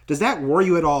 Does that worry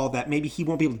you at all that maybe he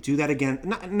won't be able to do that again?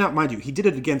 Not mind you, he did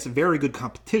it against very good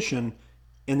competition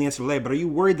in the NCAA, but are you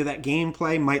worried that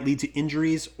gameplay might lead to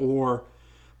injuries or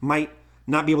might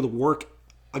not be able to work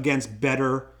against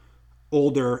better,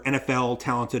 older, NFL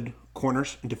talented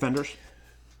corners and defenders?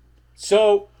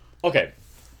 So, okay.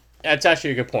 That's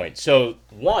actually a good point. So,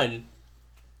 one,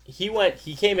 he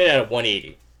came in at a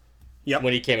 180. Yep.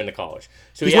 When he came into college.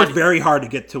 So he's worked very hard to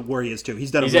get to where he is, too. He's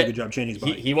done a really good job changing his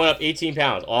body. He went up 18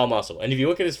 pounds, all muscle. And if you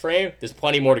look at his frame, there's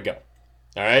plenty more to go.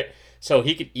 All right? So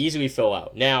he could easily fill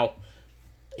out. Now,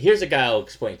 here's a guy I'll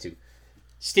explain to.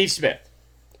 Steve Smith.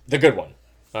 The good one.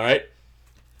 All right?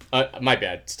 My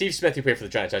bad. Steve Smith, who played for the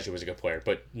Giants, actually was a good player,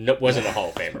 but wasn't a Hall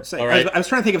of Famer. All right? I was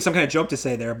trying to think of some kind of joke to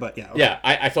say there, but yeah. Okay. Yeah,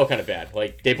 I felt kind of bad.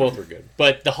 Like, they both were good.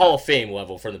 But the Hall of Fame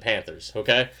level from the Panthers,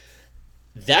 okay?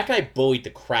 That guy bullied the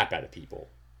crap out of people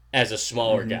as a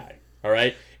smaller guy, all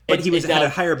right? But he had a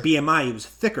higher BMI. He was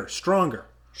thicker, stronger.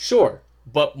 Sure.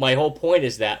 But my whole point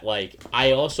is that, like,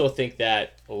 I also think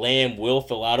that Lamb will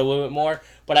fill out a little bit more,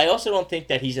 but I also don't think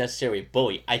that he's necessarily a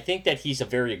bully. I think that he's a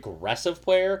very aggressive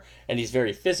player, and he's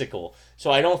very physical.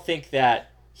 So I don't think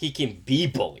that he can be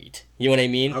bullied. You know what I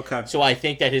mean? Okay. So I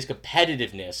think that his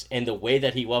competitiveness and the way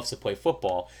that he loves to play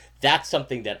football, that's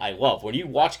something that I love. When you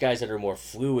watch guys that are more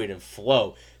fluid and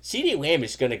flow, CeeDee Lamb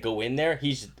is going to go in there.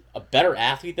 He's a better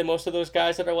athlete than most of those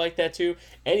guys that are like that too,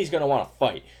 and he's going to want to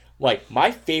fight. Like, my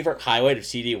favorite highlight of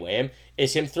CeeDee Lamb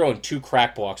is him throwing 2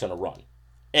 crack blocks on a run.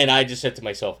 And I just said to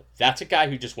myself, that's a guy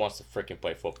who just wants to freaking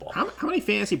play football. How many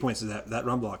fantasy points is that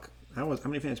run block? How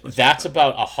many fantasy points? That's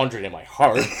about 100 in my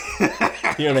heart.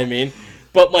 You know what I mean?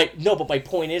 But my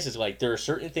point is like, there are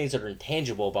certain things that are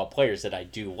intangible about players that I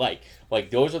do like.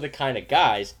 Like, those are the kind of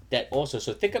guys that also,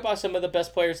 so think about some of the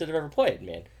best players that have ever played,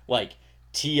 man. Like,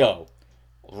 T.O.,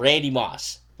 Randy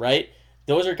Moss, right?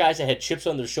 Those are guys that had chips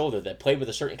on their shoulder that played with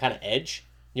a certain kind of edge.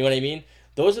 You know what I mean?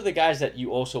 Those are the guys that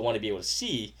you also want to be able to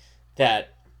see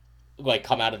that, like,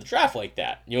 come out of the draft like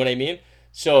that. You know what I mean?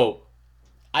 So,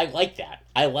 I like that.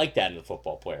 I like that in a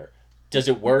football player. Does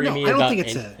it worry me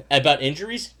about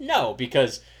injuries? No,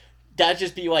 because that'd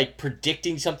just be like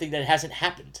predicting something that hasn't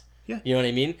happened. Yeah. You know what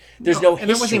I mean? There's no history.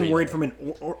 And I wasn't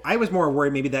worried I was more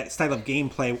worried maybe that style of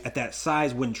gameplay at that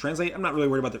size wouldn't translate. I'm not really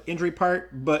worried about the injury part,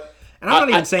 but and I'm not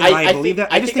even saying I believe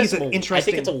that. I just think it's an interesting. I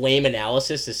think it's a lame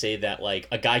analysis to say that like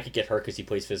a guy could get hurt because he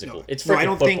plays physical. No, it's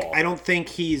freaking football. I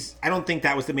don't think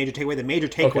that was the major takeaway. The major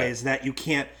takeaway is that you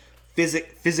can't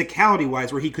physicality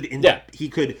wise, where he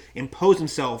could impose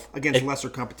himself against lesser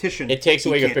competition. It takes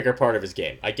away a bigger part of his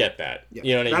game. I get that. Yeah,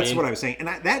 you know what I mean? That's what I was saying, and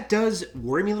that does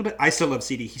worry me a little bit. I still love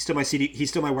CD. He's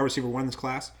still my wide receiver 1 in this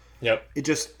class. Yep. It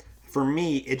just, for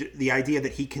me, the idea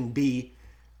that he can be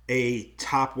a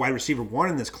top wide receiver 1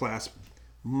 in this class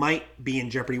might be in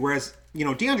jeopardy. Whereas,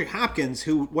 DeAndre Hopkins,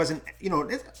 who wasn't, I don't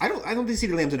think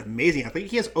CeeDee Lamb's an amazing athlete.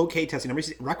 He has okay testing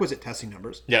numbers, requisite testing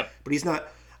numbers. Yep. But he's not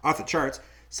off the charts.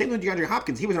 Same with DeAndre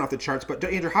Hopkins. He wasn't off the charts, but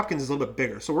DeAndre Hopkins is a little bit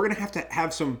bigger. So we're going to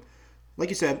have some like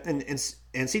you said,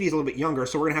 and CD's a little bit younger,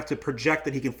 so we're gonna have to project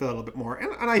that he can fill it a little bit more,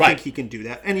 and I Right. think he can do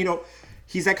that. And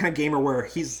he's that kind of gamer where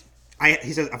he says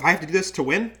if I have to do this to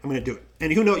win, I'm gonna do it.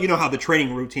 And you know how the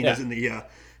training routine is in the if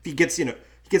he gets he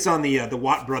gets on the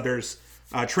Watt brothers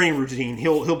training routine,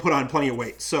 he'll put on plenty of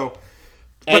weight. So.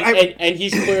 And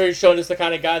he's clearly shown us the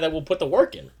kind of guy that will put the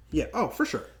work in. Yeah, oh, for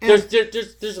sure. And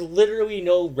There's literally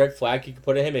no red flag you can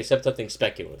put at him except something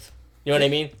speculative. You know what I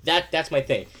mean? That's my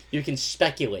thing. You can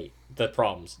speculate the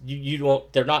problems. You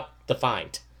don't. They're not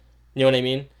defined. You know what I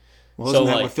mean? Well, isn't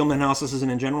that what film analysis isn't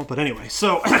in general? But anyway,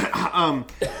 so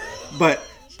but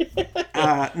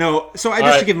no. So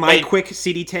to give my quick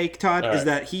CD take, Todd, is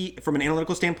that he, from an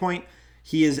analytical standpoint,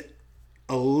 he is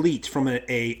elite from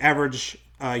a average.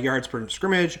 Yards per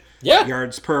scrimmage,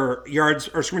 scrimmage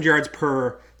yards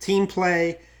per team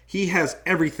play. He has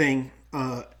everything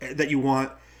that you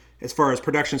want as far as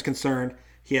production is concerned.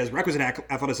 He has requisite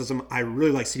athleticism. I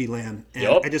really like CeeDee Lamb.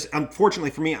 And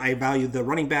unfortunately for me, I value the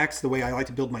running backs the way I like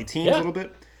to build my teams a little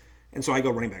bit. And so I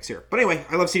go running backs here. But anyway,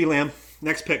 I love CeeDee Lamb.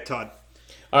 Next pick, Todd.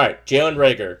 All right, Jalen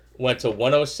Reagor went to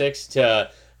 106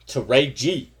 to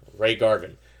Ray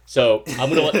Garvin. So I'm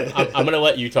gonna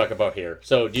let you talk about here.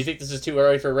 So do you think this is too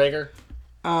early for Reagor?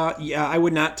 Yeah, I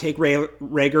would not take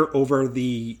Reagor over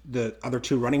the other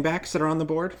two running backs that are on the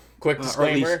board. Quick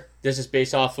disclaimer: this is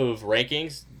based off of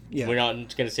rankings. Yeah. We're not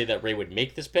going to say that Ray would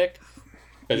make this pick.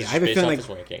 But I have a feeling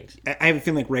rankings. I have a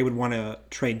feeling like Ray would want to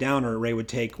trade down, or Ray would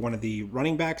take one of the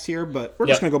running backs here. But we're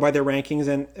just going to go by their rankings.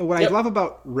 And what I love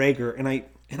about Reagor,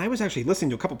 and I was actually listening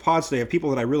to a couple pods today of people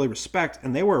that I really respect,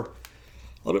 and they were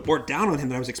a little bit more down on him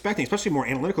than I was expecting, especially more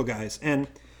analytical guys. And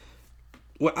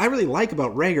what I really like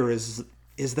about Reagor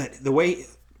is that the way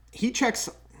he checks,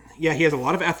 he has a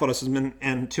lot of athleticism,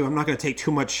 and too, I'm not going to take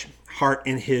too much heart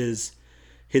in his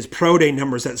pro day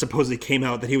numbers that supposedly came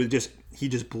out that he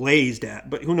just blazed at.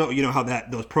 But who knows, how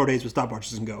those pro days with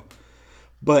stopwatches can go.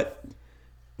 But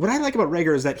what I like about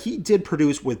Reagor is that he did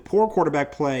produce with poor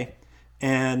quarterback play,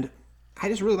 and I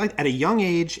just really like at a young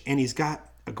age, and he's got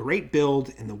a great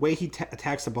build, and the way he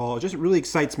attacks the ball, it just really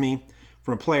excites me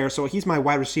from a player. So he's my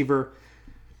wide receiver.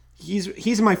 He's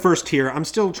in my first tier. I'm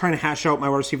still trying to hash out my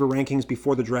wide receiver rankings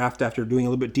before the draft after doing a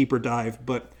little bit deeper dive,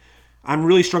 but I'm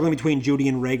really struggling between Jeudy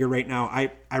and Reagor right now.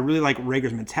 I really like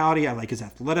Rager's mentality. I like his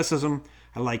athleticism.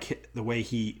 I like the way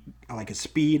I like his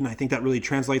speed, and I think that really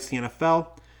translates to the NFL.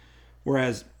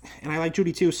 And I like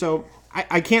Jeudy too, so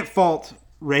I can't fault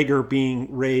Reagor being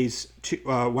Ray's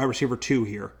wide receiver 2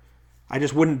 here. I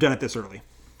just wouldn't have done it this early.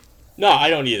 No, I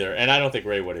don't either, and I don't think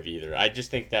Ray would have either. I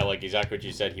just think that, like exactly what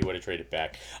you said, he would have traded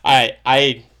back.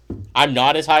 I'm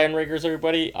not as high on Reagor as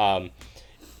everybody.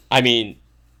 I mean,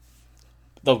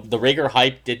 the Reagor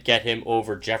hype did get him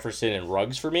over Jefferson and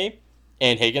Ruggs for me,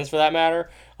 and Higgins for that matter.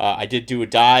 I did do a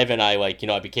dive, and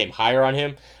I became higher on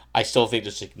him. I still think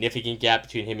there's a significant gap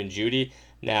between him and Jeudy.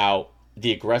 Now,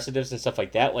 the aggressiveness and stuff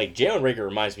like that, like Jalen Reagor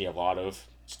reminds me a lot of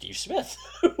Steve Smith,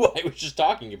 who I was just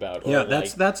talking about. Yeah,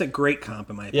 that's a great comp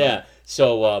in my opinion. Yeah,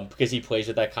 so because he plays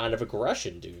with that kind of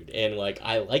aggression, dude, and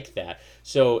I like that.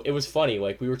 So it was funny,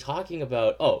 we were talking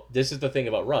about. Oh, this is the thing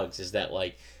about Ruggs is that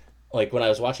like when I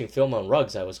was watching film on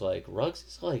Ruggs, I was like, Ruggs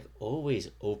is always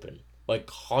open,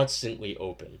 constantly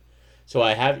open. So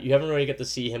you haven't really get to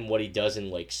see him what he does in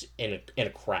a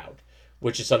crowd,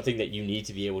 which is something that you need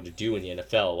to be able to do in the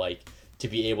NFL, to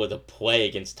be able to play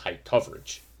against tight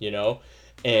coverage,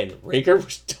 And Reagor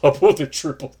was double the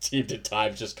triple teamed at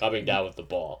times just coming down with the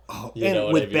ball. Oh,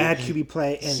 with bad QB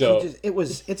play, and so,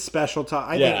 it's special.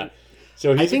 I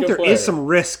think there is some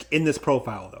risk in this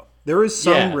profile, though. There is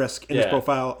some risk in this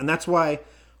profile, and that's why,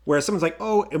 where someone's like,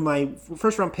 "Oh, in my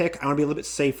first round pick, I want to be a little bit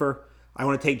safer. I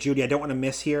want to take Jeudy. I don't want to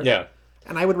miss here." Yeah.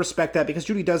 And I would respect that because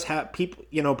Jeudy does have people.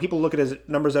 People look at his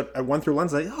numbers at 1 through 1,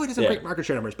 and he doesn't have great market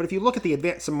share numbers. But if you look at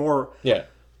the some more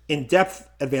in-depth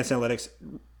advanced analytics,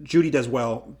 Jeudy does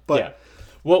well. But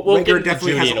we'll Reagor get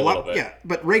definitely has a lot. Yeah,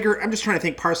 but Reagor, I'm just trying to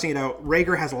think, parsing it out.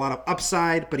 Reagor has a lot of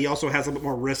upside, but he also has a little bit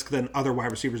more risk than other wide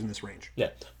receivers in this range. Yeah,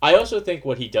 I also think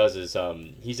what he does is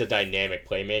he's a dynamic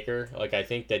playmaker. I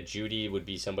think that Jeudy would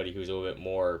be somebody who's a little bit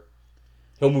more.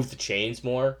 He'll move the chains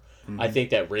more. Mm-hmm. I think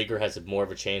that Reagor has more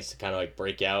of a chance to kind of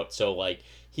break out. So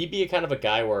he'd be a kind of a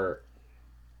guy where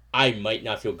I might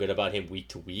not feel good about him week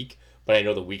to week, but I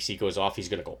know the weeks he goes off, he's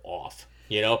going to go off.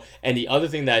 And the other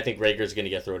thing that I think Reagor is going to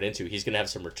get thrown into, he's going to have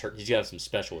some return. He's going to have some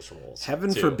specialist roles.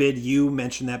 Heaven forbid you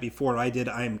mentioned that before I did.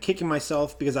 I'm kicking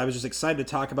myself because I was just excited to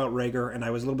talk about Reagor, and I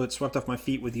was a little bit swept off my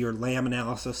feet with your Lamb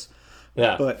analysis.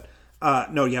 Yeah, but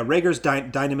Reagor's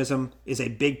dynamism is a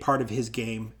big part of his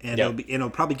game, and it'll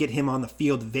probably get him on the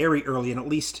field very early, and at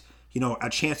least a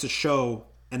chance to show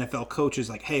NFL coaches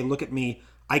hey, look at me.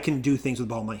 I can do things with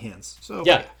the ball in my hands. So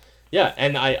yeah,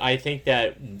 and I think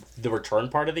that the return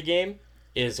part of the game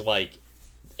is like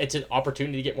it's an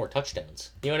opportunity to get more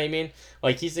touchdowns. You know what I mean?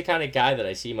 Like he's the kind of guy that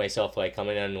I see myself like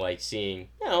coming in and like seeing,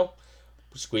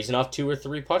 squeezing off 2 or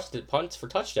 3 punts for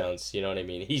touchdowns. You know what I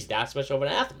mean? He's that much of an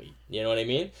athlete. You know what I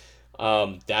mean?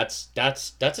 That's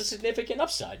a significant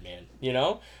upside, man.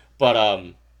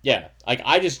 But yeah, like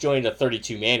I just joined a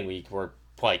 32-man week where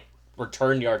like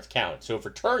return yards count. So if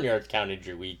return yards counted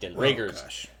your week, then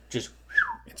Rager's just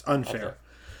it's unfair.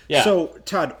 Yeah. So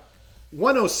Todd,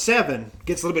 107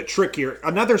 gets a little bit trickier.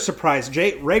 Another surprise.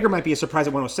 Rager might be a surprise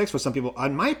at 106 for some people.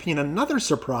 In my opinion, another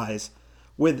surprise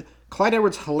with Clyde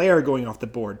Edwards-Helaire going off the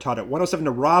board. Todd, at 107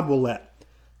 to Rob Willett.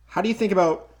 How do you think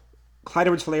about Clyde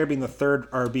Edwards-Helaire being the third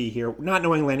RB here? Not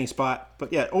knowing landing spot,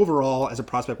 but yeah, overall, as a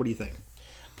prospect, what do you think?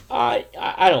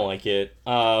 I don't like it.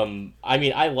 I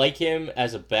mean, I like him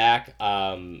as a back.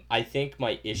 I think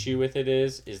my issue with it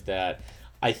is that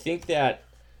I think that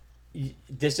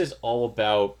this is all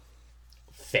about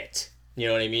fit. You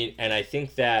know what I mean? And I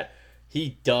think that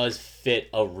he does fit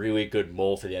a really good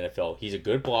mold for the NFL. He's a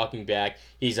good blocking back.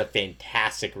 He's a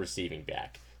fantastic receiving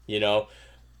back,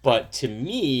 But to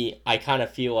me, I kind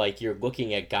of feel like you're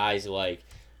looking at guys like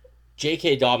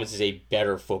J.K. Dobbins is a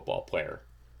better football player.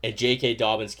 And J.K.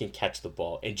 Dobbins can catch the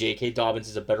ball. And J.K. Dobbins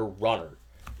is a better runner,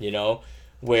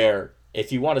 Where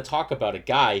if you want to talk about a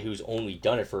guy who's only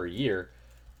done it for a year,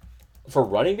 for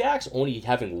running backs, only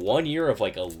having 1 year of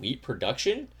like elite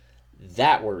production,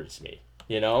 that worries me,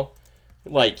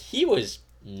 Like he was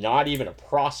not even a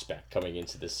prospect coming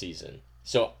into the season.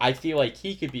 So I feel like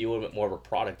he could be a little bit more of a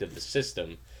product of the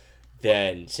system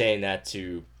than saying that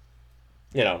to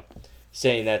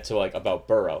like about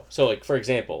Burrow. So like, for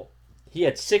example, he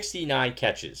had 69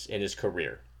 catches in his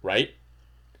career, right?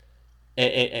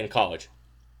 In college.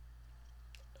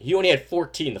 He only had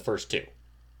 14 the first 2.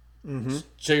 Mm-hmm.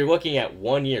 So you're looking at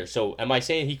 1 year. So am I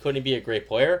saying he couldn't be a great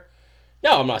player?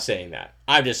 No, I'm not saying that.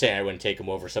 I'm just saying I wouldn't take him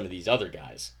over some of these other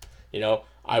guys.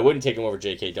 I wouldn't take him over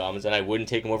J.K. Dobbins, and I wouldn't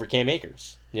take him over Cam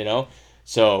Akers.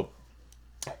 So,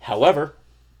 however,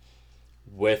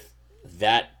 with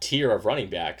that tier of running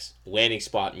backs, landing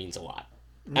spot means a lot.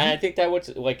 Mm-hmm. And I think that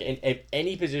would, like, in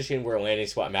any position where a landing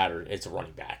spot matters, it's a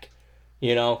running back.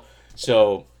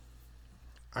 So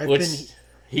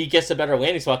he gets a better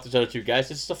landing spot than the other two guys.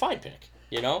 This is a fine pick,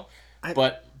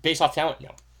 but based off talent, no.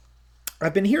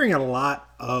 I've been hearing a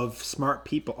lot of smart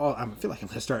people. I feel like I'm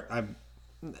going to start. I'm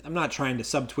not trying to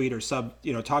subtweet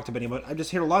or talk to anyone, but I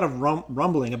just hear a lot of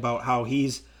rumbling about how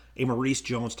he's a Maurice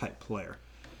Jones type player.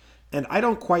 And I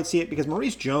don't quite see it because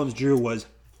Maurice Jones, Drew, was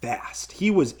fast.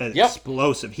 He was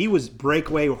explosive. He was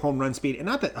breakaway home run speed. And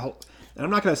not that, and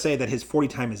I'm not going to say that his 40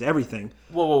 time is everything.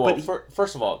 Whoa. But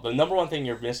first of all, the number one thing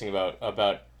you're missing about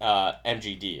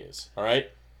MGD is, all right?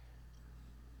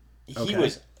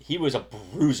 He was a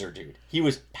bruiser, dude. He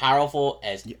was powerful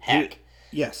as heck.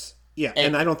 Yes. Yeah,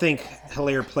 and I don't think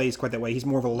Helaire plays quite that way. He's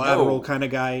more of a lateral kind of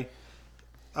guy.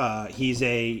 He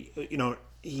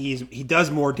does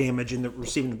more damage in the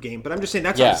receiving game. But I'm just saying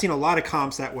that's why I've seen a lot of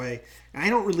comps that way. And I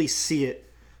don't really see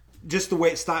it. Just the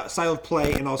way style of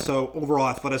play and also overall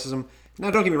athleticism.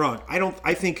 Now, don't get me wrong.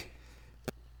 I think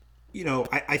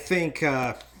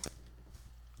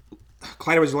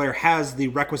Clyde Edwards-Helaire has the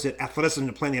requisite athleticism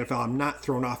to play in the NFL. I'm not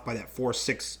thrown off by that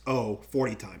 4.60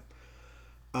 40 time.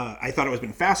 I thought it was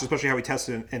been fast, especially how he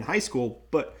tested in high school.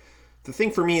 But the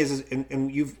thing for me is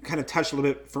and you've kind of touched a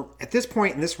little bit, at this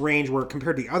point in this range where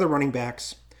compared to the other running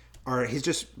backs,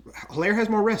 Helaire has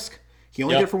more risk. He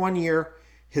only did it for 1 year.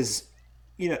 His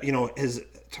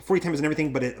 40 time isn't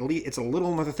everything, but it's a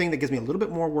little another thing that gets me a little bit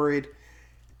more worried.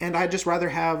 And I'd just rather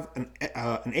have an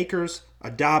Akers, a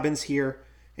Dobbins here,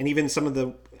 and even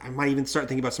I might even start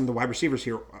thinking about some of the wide receivers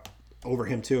here over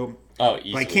him too. Oh,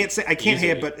 easily. But I can't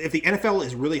hate it. But if the NFL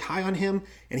is really high on him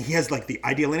and he has like the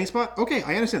ideal landing spot, okay,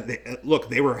 I understand.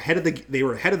 They were ahead of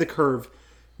the curve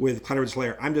with Clyde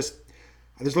Edwards-Helaire. There's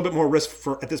a little bit more risk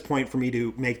at this point for me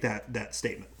to make that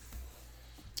statement.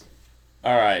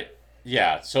 All right,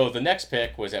 yeah. So the next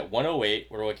pick was at 108.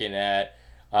 We're looking at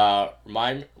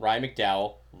Ryan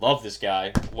McDowell. Love this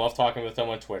guy. Love talking with him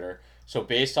on Twitter. So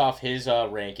based off his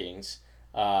rankings,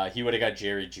 he would have got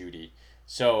Jerry Jeudy.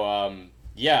 So,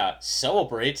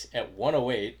 celebrate at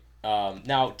 108.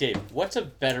 Now, Dave, what's a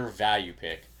better value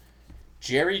pick?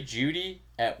 Jerry Jeudy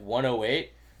at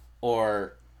 108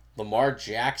 or Lamar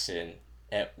Jackson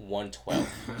at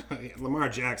 112? Lamar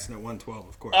Jackson at 112,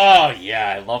 of course. Oh,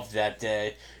 yeah, I loved that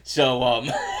day. So, I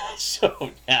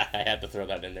had to throw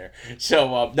that in there.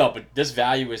 So, no, but this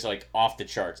value is, like, off the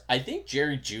charts. I think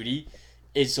Jerry Jeudy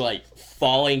is, like,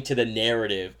 falling to the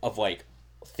narrative of, like,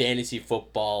 fantasy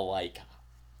football, like,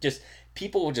 just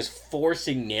people just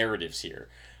forcing narratives here.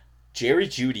 Jerry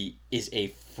Jeudy is a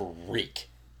freak.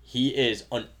 He is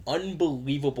an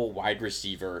unbelievable wide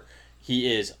receiver.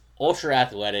 He is ultra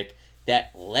athletic.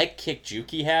 That leg kick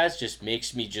juke he has just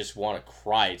makes me just want to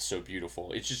cry. It's so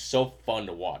beautiful. It's just so fun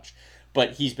to watch.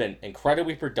 But he's been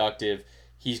incredibly productive.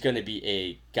 He's going to be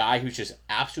a guy who's just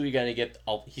absolutely going to get.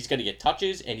 He's going to get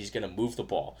touches and he's going to move the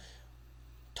ball,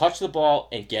 touch the ball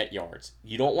and get yards.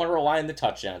 You don't want to rely on the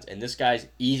touchdowns. And this guy's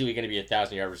easily going to be a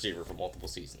 1,000-yard receiver for multiple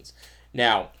seasons.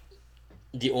 Now,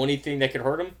 the only thing that could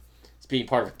hurt him is being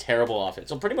part of a terrible offense.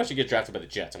 So pretty much you get drafted by the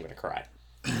Jets, I'm going to cry.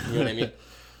 You know what I mean?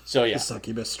 So yeah. The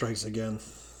succubus strikes again.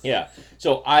 Yeah.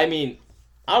 So I mean,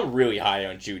 I'm really high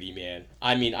on Jeudy, man.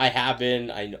 I mean, I have been.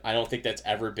 I don't think that's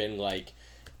ever been like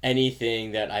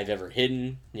anything that I've ever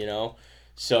hidden, you know?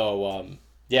 So,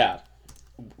 yeah.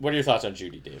 What are your thoughts on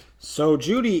Jeudy, Dave? So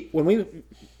Jeudy, when we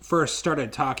first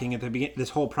started talking at the beginning, this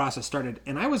whole process started,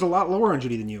 and I was a lot lower on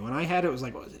Jeudy than you. And I had, it was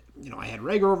like, what was it? You know, I had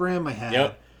Rager over him. I had,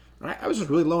 Yep. I was just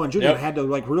really low on Jeudy. Yep. I had to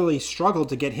like really struggle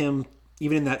to get him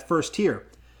even in that first tier.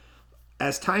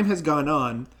 As time has gone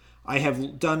on, I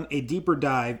have done a deeper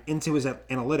dive into his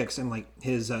analytics, and like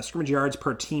his scrimmage yards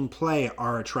per team play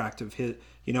are attractive. His,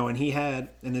 you know, and he had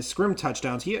in his scrim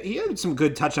touchdowns, he had some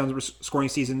good touchdowns scoring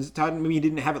seasons. Todd, maybe he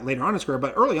didn't have it later on in his career,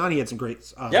 but early on he had some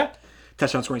great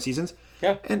touchdown scoring seasons.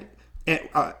 Yeah,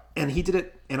 and he did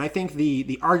it. And I think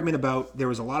the argument about there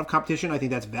was a lot of competition, I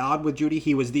think that's valid with Jeudy.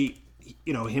 He was the,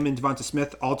 you know, him and Devonta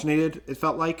Smith alternated. It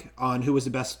felt like on who was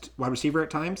the best wide receiver at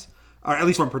times, or at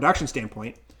least from a production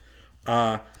standpoint.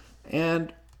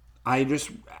 And I'm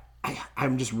just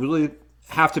really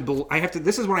have to.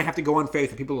 This is when I have to go on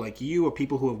faith with people like you or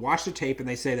people who have watched the tape and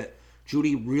they say that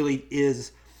Jeudy really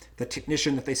is the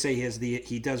technician that they say he is.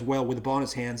 He does well with the ball in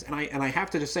his hands, and I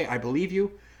have to just say I believe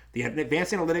you. The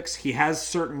advanced analytics, he hits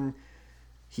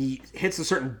a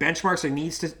certain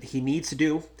benchmarks he needs to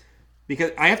do.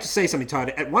 Because I have to say something, Todd.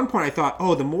 At one point, I thought,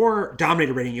 oh, the more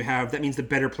dominator rating you have, that means the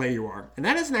better player you are, and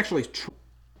that isn't actually true.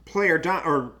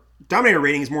 Dominator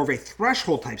rating is more of a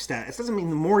threshold type stat. It doesn't mean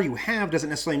the more you have doesn't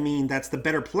necessarily mean that's the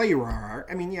better player you are.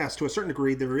 I mean, yes, to a certain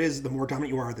degree, there is the more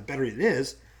dominant you are, the better it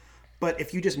is. But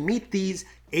if you just meet these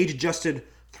age-adjusted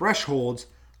thresholds,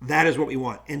 that is what we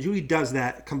want. And Jeudy does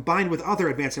that, combined with other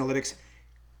advanced analytics.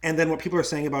 And then what people are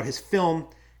saying about his film,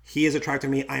 he is attracted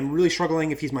to me. I'm really struggling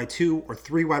if he's my 2 or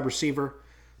 3 wide receiver.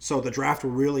 So the draft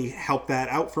will really help that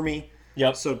out for me.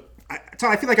 Yep. So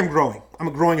I feel like I'm growing.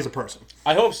 I'm growing as a person.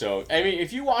 I hope so. I mean,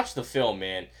 if you watch the film,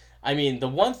 man, I mean, the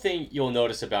one thing you'll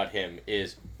notice about him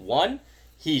is, one,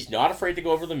 he's not afraid to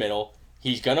go over the middle.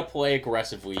 He's going to play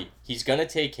aggressively. He's going to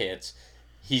take hits.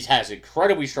 He has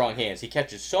incredibly strong hands. He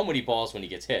catches so many balls when he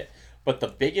gets hit. But the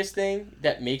biggest thing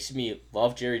that makes me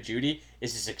love Jerry Jeudy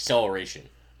is his acceleration.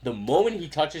 The moment he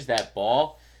touches that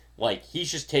ball, like,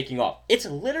 he's just taking off. It's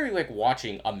literally like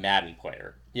watching a Madden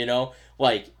player, you know?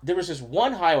 Like, there was this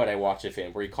one highlight I watched of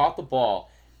him where he caught the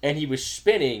ball and he was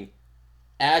spinning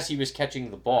as he was catching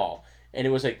the ball. And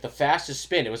it was like the fastest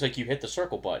spin. It was like you hit the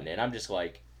circle button. And I'm just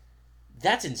like,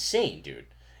 that's insane, dude.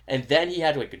 And then he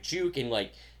had like a juke and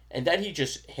then he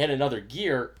just hit another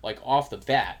gear like off the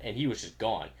bat and he was just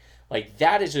gone. Like,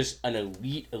 that is just an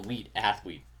elite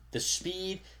athlete. The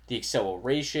speed, the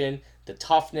acceleration, the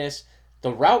toughness.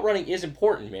 The route running is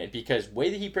important, man, because the way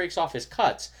that he breaks off his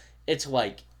cuts, it's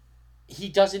like he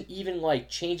doesn't even like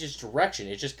change his direction.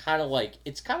 It's just kind of like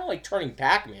turning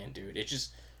Pac-Man, dude. It's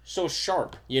just so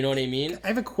sharp. You know what I mean?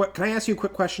 Can I ask you a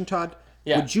quick question, Todd?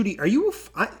 Yeah. With Jeudy, are you?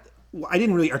 I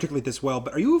didn't really articulate this well,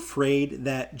 but are you afraid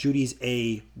that Judy's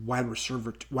a wide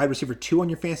receiver 2 on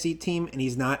your fantasy team, and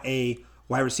he's not a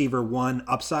wide receiver 1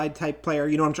 upside type player?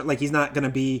 You know what I'm trying? Like, he's not going to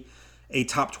be a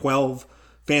top 12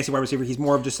 fantasy wide receiver. He's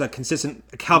more of just a consistent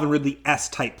Calvin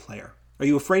Ridley-esque type player. Are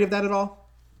you afraid of that at all?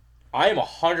 I am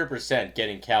 100%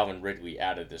 getting Calvin Ridley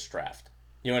out of this draft.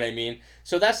 You know what I mean?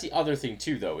 So that's the other thing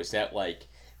too, though, is that like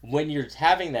when you're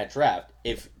having that draft,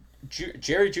 if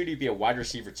Jerry Jeudy be a wide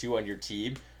receiver 2 on your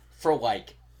team for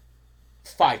like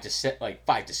 5 to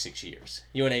 6 years,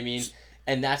 you know what I mean?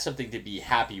 And that's something to be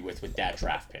happy with that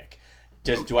draft pick.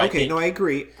 I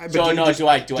agree. Do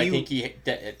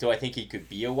I think he could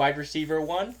be a wide receiver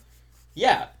 1?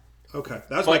 Yeah. Okay,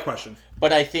 that's my question.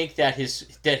 But I think that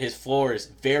his floor is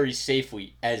very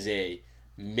safely as a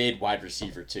mid wide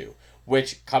receiver 2,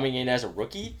 which coming in as a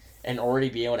rookie and already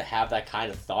being able to have that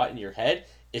kind of thought in your head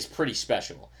is pretty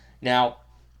special. Now,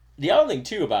 the other thing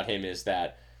too about him is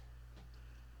that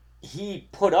he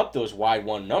put up those wide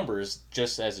 1 numbers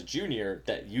just as a junior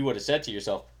that you would have said to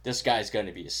yourself, this guy's going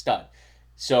to be a stud.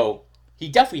 So he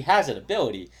definitely has an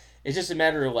ability. It's just a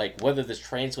matter of like whether this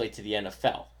translates to the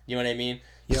NFL. You know what I mean?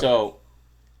 Yep. So,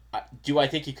 do I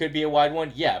think he could be a wide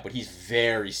one? Yeah, but he's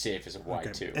very safe as a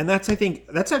wide two. And I think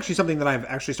that's actually something that I've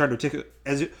actually started to take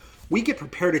as we get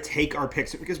prepared to take our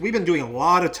picks, because we've been doing a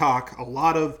lot of talk, a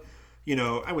lot of,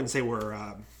 I wouldn't say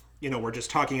we're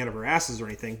just talking out of our asses or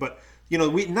anything, but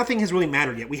nothing has really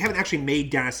mattered yet. We haven't actually made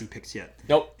dynasty picks yet.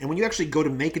 Nope. And when you actually go to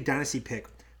make a dynasty pick,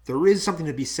 there is something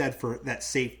to be said for that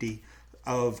safety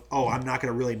of, I'm not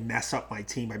going to really mess up my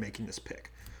team by making this pick.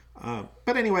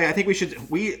 But anyway, I think we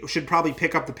should probably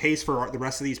pick up the pace for the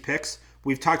rest of these picks.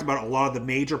 We've talked about a lot of the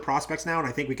major prospects now, and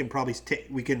I think we can probably take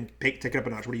it up a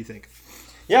notch. What do you think?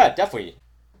 Yeah, definitely.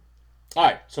 All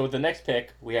right, so with the next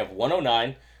pick, we have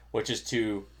 109, which is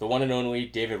to the one and only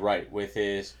David Wright with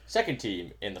his second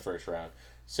team in the first round.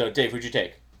 So, Dave, who'd you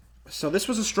take? So this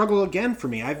was a struggle again for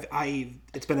me.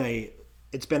 It's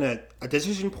been a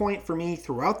decision point for me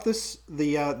throughout this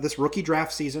rookie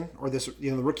draft season, or this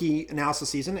the rookie analysis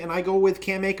season, and I go with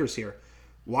Cam Akers here.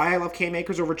 Why I love Cam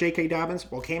Akers over J.K. Dobbins?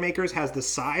 Well, Cam Akers has the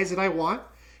size that I want.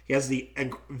 He has the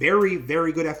very,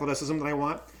 very good athleticism that I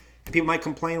want. And people might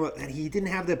complain that he didn't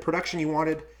have the production he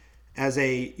wanted as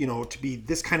to be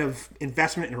this kind of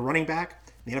investment in a running back.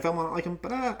 The NFL might not like him,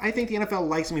 but I think the NFL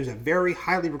likes him. He was a very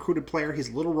highly recruited player. He's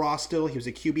a little raw still. He was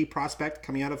a QB prospect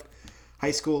coming out of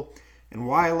high school. And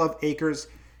why I love Akers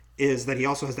is that he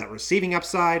also has that receiving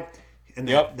upside, and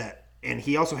and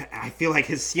he also, I feel like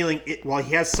his ceiling, while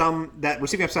he has that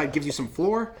receiving upside gives you some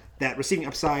floor, that receiving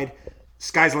upside,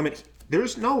 sky's the limit.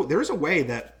 There's a way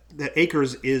that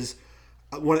Akers is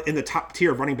one in the top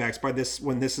tier of running backs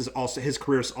when this is also his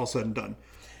career is all said and done,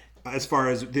 as far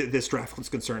as this draft is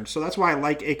concerned. So that's why I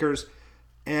like Akers,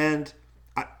 and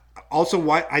also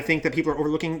why I think that people are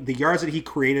overlooking the yards that he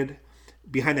created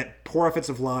behind that poor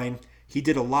offensive line. He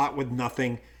did a lot with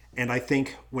nothing, and I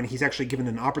think when he's actually given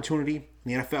an opportunity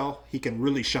in the NFL, he can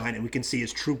really shine, and we can see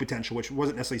his true potential, which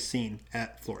wasn't necessarily seen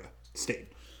at Florida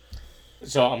State.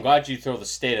 So I'm glad you throw the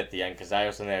State at the end, because I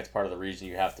also think that's part of the reason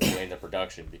you have to blame the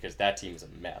production, because that team is a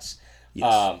mess.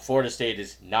 Yes. Florida State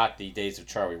is not the days of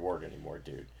Charlie Ward anymore,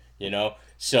 dude.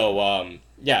 So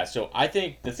so I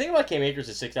think the thing about Cam Akers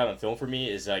that sticks out on film for me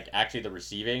is like actually the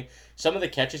receiving. Some of the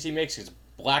catches he makes, because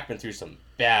Blackman threw some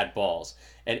bad balls,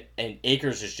 and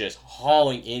Akers is just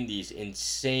hauling in these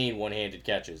insane one-handed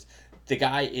catches. The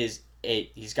guy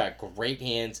he's got great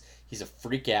hands. He's a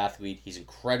freak athlete. He's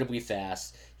incredibly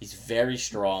fast. He's very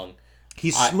strong.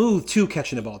 He's smooth too,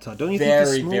 catching the ball, Todd. Don't you think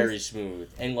he's smooth? Very smooth.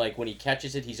 And like when he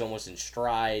catches it, he's almost in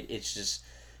stride. It's just,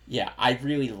 I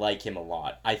really like him a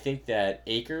lot. I think that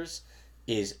Akers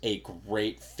is a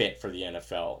great fit for the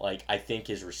NFL. Like, I think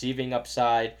his receiving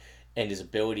upside and his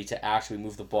ability to actually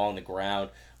move the ball on the ground,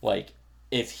 like,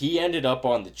 if he ended up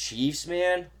on the Chiefs,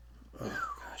 man,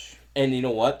 and you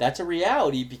know what? That's a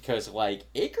reality, because like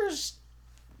Akers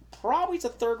probably is a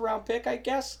third-round pick, I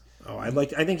guess. Oh, I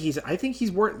think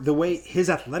he's worth the way his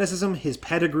athleticism, his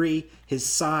pedigree, his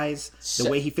size, the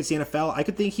way he fits the NFL. I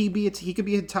could think he could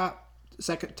be a top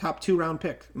 2-round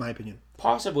pick, in my opinion.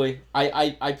 Possibly.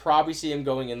 I probably see him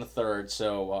going in the third.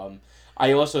 So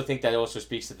I also think that also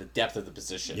speaks to the depth of the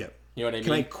position. Yep. You know what I mean?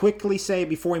 Can I quickly say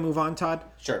before we move on, Todd?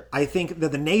 Sure. I think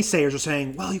that the naysayers are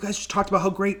saying, well, you guys just talked about how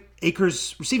great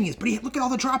Akers' receiving is, but look at all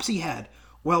the drops he had.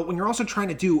 Well, when you're also trying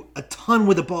to do a ton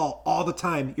with the ball all the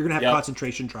time, you're going to have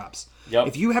concentration drops. Yep.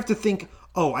 If you have to think,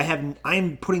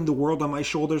 I'm putting the world on my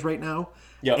shoulders right now,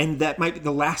 and that might be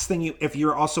the last thing if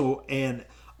you're also an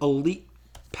elite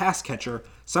pass catcher,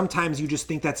 sometimes you just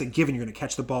think that's a given. You're going to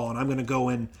catch the ball, and I'm going to go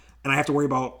in, and I have to worry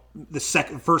about the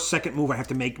second move I have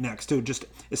to make next to just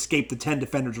escape the 10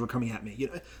 defenders who are coming at me.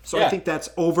 So I think that's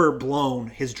overblown,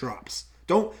 his drops.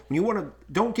 Don't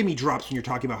give me drops when you're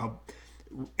talking about how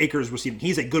Akers receiving.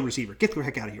 He's a good receiver. Get the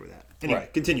heck out of here with that. Anyway,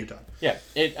 Continue, Todd. Yeah,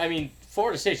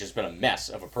 Florida State's just been a mess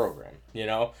of a program,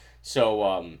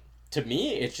 So to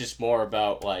me, it's just more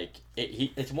about like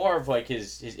it's more of like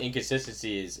his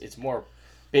inconsistency it's more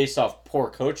based off poor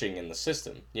coaching in the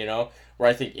system, where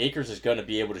I think Akers is going to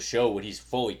be able to show what he's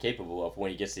fully capable of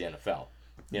when he gets to the NFL.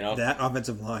 That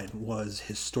offensive line was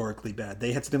historically bad.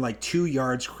 They had something like 2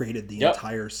 yards created the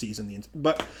entire season.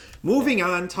 But moving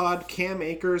on, Todd, Cam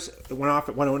Akers went off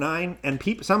at 109,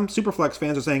 and some Superflex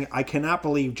fans are saying, I cannot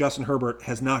believe Justin Herbert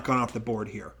has not gone off the board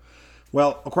here.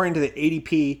 Well, according to the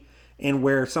ADP and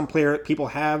where some people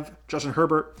have Justin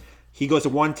Herbert, he goes to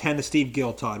 110 to Steve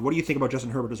Gill, Todd. What do you think about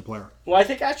Justin Herbert as a player? Well, I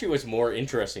think actually what's more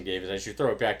interesting, Dave, is I should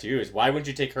throw it back to you, is why wouldn't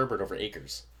you take Herbert over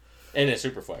Akers in a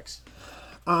Superflex?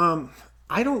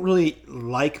 I don't really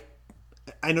like...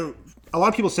 I know a lot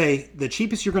of people say the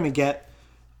cheapest you're going to get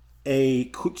a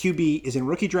QB is in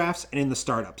rookie drafts and in the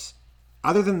startups.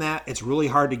 other than that, it's really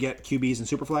hard to get QBs in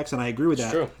Superflex, and I agree with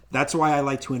that. True. That's why I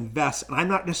like to invest, and I'm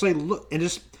not necessarily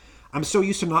I'm so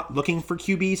used to not looking for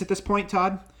QBs at this point,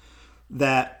 Todd,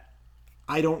 that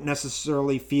I don't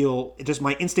necessarily feel. It just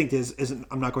my instinct isn't.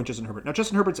 I'm not going Justin Herbert. Now,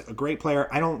 Justin Herbert's a great player.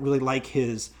 I don't really like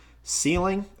his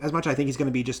ceiling as much. I think he's going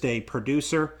to be just a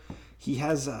producer. He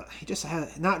just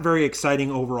has not very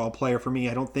exciting overall player for me.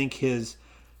 I don't think his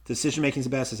decision making is the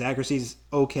best. His accuracy is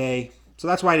okay, so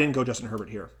that's why I didn't go Justin Herbert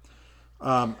here.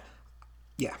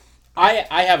 Yeah.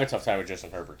 I have a tough time with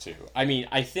Justin Herbert too. I mean,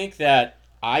 I think that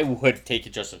I would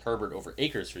take Justin Herbert over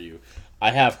Akers for you. I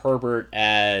have Herbert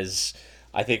as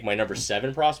I think my number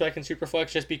 7 prospect in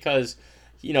Superflex just because,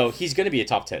 he's going to be a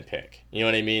top 10 pick. You know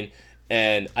what I mean?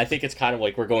 And I think it's kind of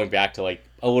like we're going back to like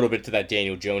a little bit to that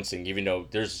Daniel Jones thing, even though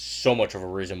there's so much of a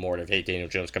reason more to hate Daniel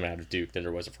Jones coming out of Duke than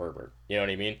there was of Herbert. You know what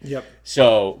I mean? Yep.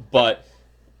 So, but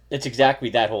it's exactly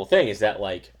that whole thing is that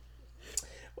like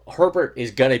Herbert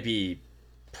is going to be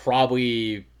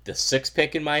probably the 6th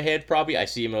pick in my head, probably. I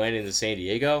see him landing in San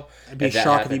Diego. I'd be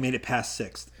shocked if he made it past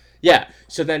 6th. Yeah.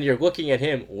 So then you're looking at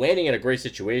him landing in a great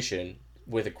situation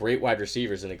with a great wide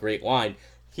receivers and a great line.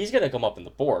 He's going to come up in the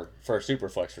board for a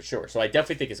Superflex for sure. So I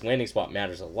definitely think his landing spot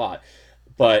matters a lot.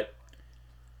 But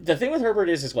the thing with Herbert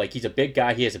is like he's a big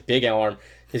guy. He has a big arm.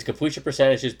 His completion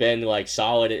percentage has been like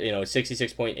solid at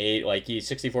 66.8. Like he's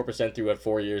 64% through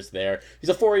 4 years there. He's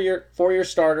a 4-year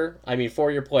starter. I mean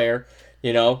 4-year player.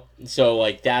 So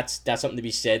like that's something to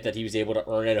be said that he was able to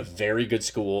earn at a very good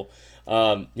school.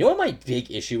 What my big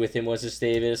issue with him was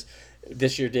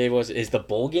this year, Dave, is the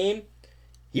bowl game.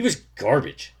 He was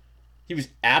garbage. He was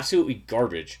absolutely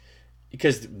garbage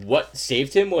because what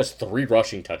saved him was 3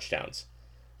 rushing touchdowns.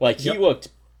 Like he looked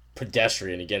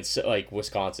pedestrian against like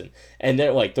Wisconsin, and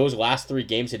then like those last 3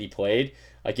 games that he played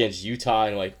against Utah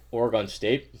and like Oregon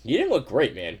State, he didn't look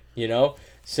great, man.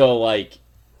 So like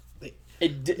he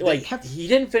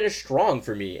didn't finish strong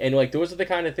for me, and like those are the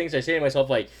kind of things I say to myself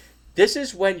like, this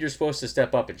is when you're supposed to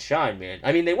step up and shine, man.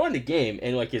 I mean, they won the game,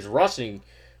 and like his rushing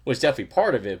was definitely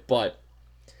part of it, but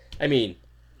I mean,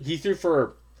 he threw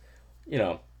for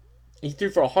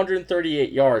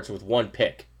 138 yards with 1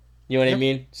 pick. You know what I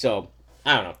mean? So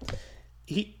I don't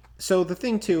know. So the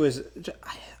thing too is,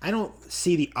 I don't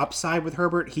see the upside with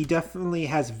Herbert. He definitely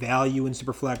has value in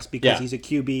Superflex because he's a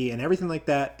QB and everything like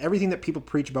that. Everything that people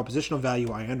preach about positional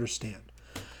value, I understand.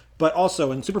 But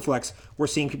also in Superflex, we're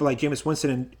seeing people like Jameis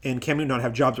Winston and Cam Newton not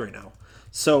have jobs right now.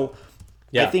 So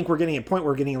I think we're getting a point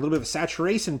where we're getting a little bit of a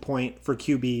saturation point for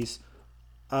QBs.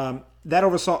 That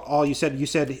oversaw all you said. You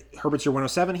said Herbert's your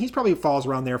 107. He's probably falls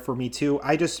around there for me too.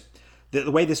 The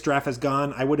way this draft has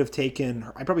gone, I probably would have taken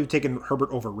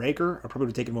Herbert over Rager. I probably would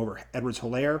have taken him over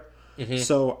Edwards-Helaire. Mm-hmm.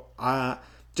 So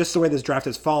just the way this draft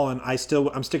has fallen,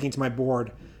 I'm sticking to my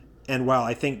board. And while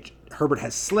I think Herbert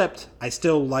has slipped, I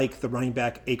still like the running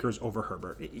back Akers over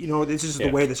Herbert. This is the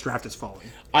way this draft is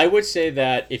falling. I would say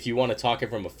that if you want to talk it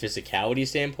from a physicality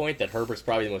standpoint, that Herbert's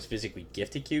probably the most physically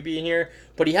gifted QB in here.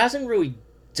 But he hasn't really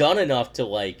done enough to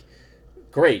like,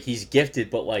 great, he's gifted,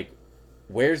 but like,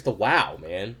 where's the wow,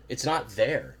 man? It's not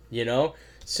there,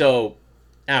 So,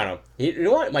 I don't know. You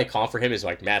know what might comp for him is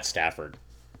like Matt Stafford.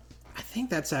 I think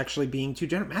that's actually being too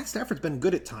generous. Matt Stafford's been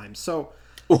good at times, so...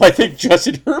 Well, I think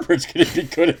Justin Herbert's going to be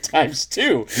good at times,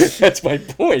 too. That's my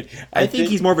point. I think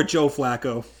he's more of a Joe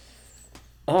Flacco.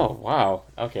 Oh, wow.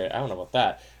 Okay, I don't know about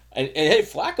that. And hey,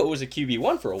 Flacco was a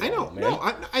QB1 for a while, I know. man. No,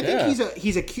 I think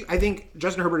I think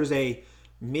Justin Herbert is a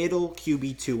middle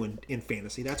QB2 in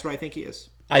fantasy. That's what I think he is.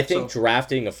 I think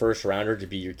drafting a first rounder to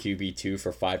be your QB2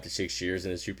 for 5 to 6 years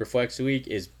in a Superflex league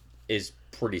is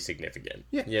pretty significant.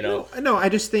 Yeah, No, I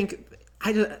just think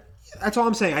that's all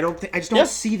I'm saying. I just don't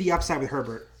see the upside with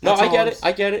Herbert. That's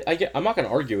I get it. I'm not going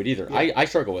to argue it either. Yeah. I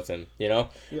struggle with him. Yeah. All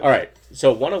right.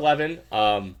 So 111.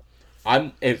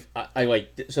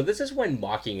 So this is when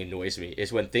mocking annoys me,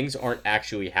 is when things aren't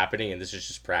actually happening and this is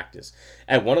just practice.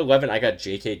 At 111, I got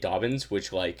J.K. Dobbins,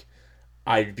 which like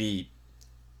I'd be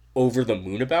over the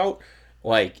moon about.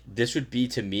 Like this would be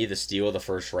to me the steal of the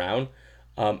first round.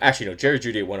 Actually no, Jerry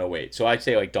Jeudy at 108. So I'd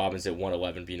say like Dobbins at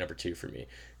 111 be number 2 for me.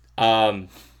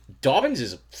 Dobbins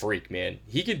is a freak, man.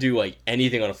 He can do like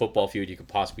anything on a football field you could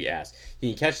possibly ask.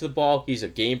 He can catch the ball. He's a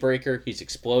game breaker. He's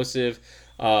explosive.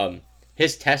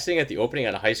 His testing at the opening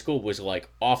out of high school was like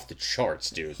off the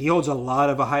dude. He holds a lot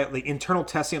of internal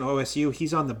testing at OSU.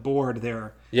 He's on the board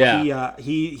there. Yeah.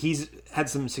 He's had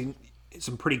some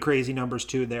pretty crazy numbers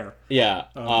too there. Yeah.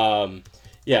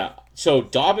 Yeah. So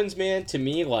Dobbins, man, to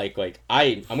me, like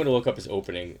I'm gonna look up his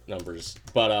opening numbers,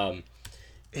 but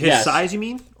his size, you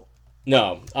mean?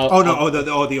 No.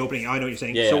 The opening. I know what you're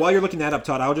saying. Yeah, so while you're looking that up,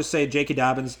 Todd, I'll just say J.K.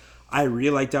 Dobbins. I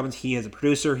really like Dobbins. He is a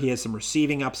producer. He has some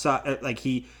receiving upside. Like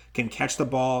he can catch the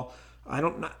ball.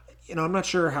 I'm not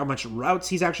sure how much routes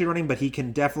he's actually running, but he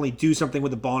can definitely do something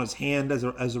with the ball in his hand as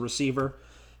a receiver.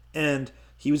 And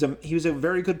he was a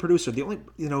very good producer. The only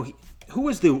who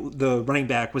was the running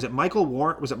back? Was it Michael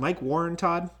Warren? Was it Mike Warren?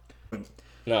 Todd?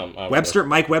 No, Webster.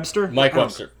 Mike Webster. Mike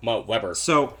Webster. Weber.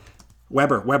 So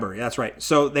Weber. Yeah, that's right.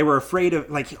 So they were afraid of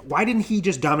why didn't he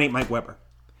just dominate Mike Weber?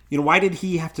 Why did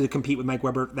he have to compete with Mike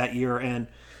Weber that year? And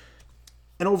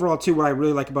overall, too, what I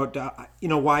really like about,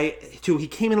 why, too, he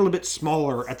came in a little bit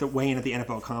smaller at the weigh-in at the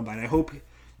NFL Combine. I hope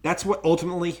that's what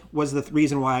ultimately was the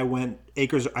reason why I went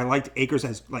Akers. I liked Akers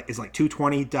is like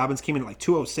 220. Dobbins came in at like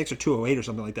 206 or 208 or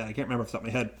something like that. I can't remember off the top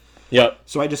of my head. Yep.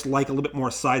 So I just like a little bit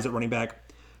more size at running back.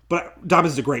 But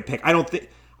Dobbins is a great pick.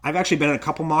 I've actually been in a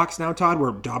couple mocks now, Todd,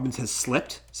 where Dobbins has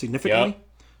slipped significantly.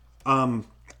 Yep.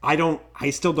 I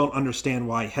still don't understand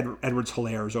why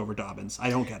Edwards-Helaire is over Dobbins. I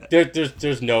don't get it.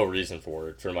 There's no reason for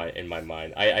it in my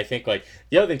mind. I think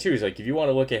the other thing too is if you want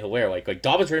to look at Helaire, like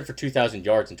Dobbins ran for 2,000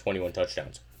 yards and 21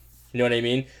 touchdowns. You know what I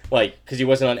mean? Because he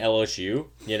wasn't on LSU.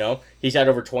 He's had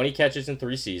over 20 catches in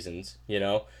 3 seasons. He's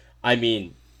had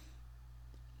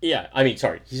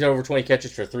over 20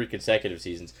 catches for 3 consecutive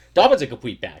seasons. Dobbins a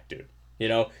complete back, dude.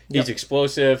 He's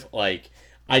explosive.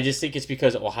 I just think it's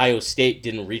because Ohio State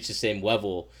didn't reach the same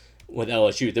level with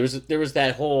LSU. There was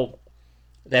that whole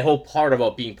part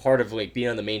about being part of being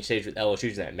on the main stage with LSU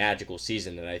in that magical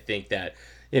season, and I think that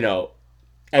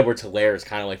Edwards-Helaire is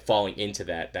kind of falling into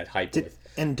that hype with.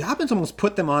 And Dobbins almost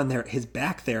put them on his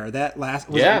back there. That last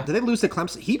did they lose to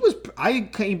Clemson? I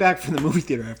came back from the movie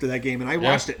theater after that game and I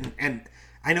watched it and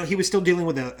I know he was still dealing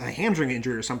with a hamstring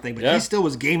injury or something, but he still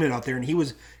was gaming it out there and he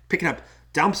was picking up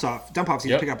dump offs.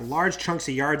 He was picking up large chunks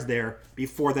of yards there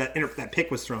before that pick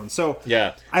was thrown. So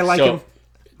I like him.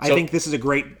 I think this is a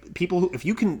great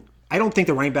I don't think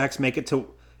the running backs make it to.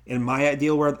 In my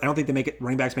ideal world, I don't think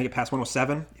running backs make it past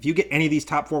 107. If you get any of these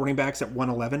top 4 running backs at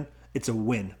 111, it's a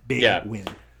win. Big win.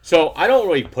 So I don't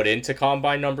really put into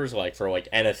combine numbers for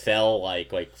NFL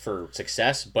like for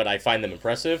success, but I find them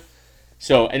impressive.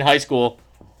 So in high school,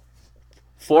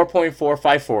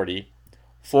 4.45 40,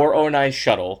 409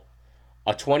 shuttle,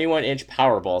 a 21-inch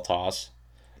Powerball toss,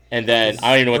 and then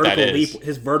I don't even know what that is.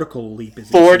 His vertical leap is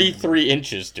 43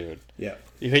 inches, dude. Yeah.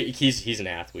 He's an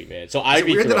athlete, man. So it's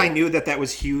weird that I knew that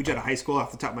was huge at a high school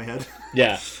off the top of my head.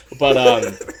 Yeah, but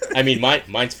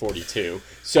mine's 42.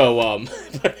 So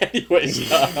but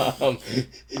anyways,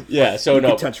 yeah. So you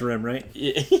can touch rim, right?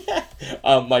 Yeah.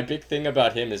 My big thing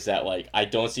about him is that I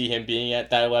don't see him being at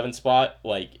that 11 spot.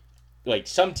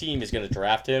 Some team is going to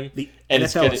draft him. The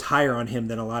NFL is higher on him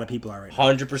than a lot of people are right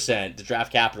now. 100%. The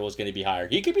draft capital is going to be higher.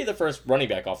 He could be the first running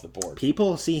back off the board.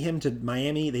 People see him to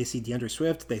Miami. They see DeAndre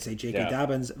Swift. They say J.K.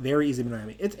 Dobbins. Very easy to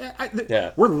Miami.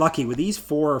 We're lucky. With these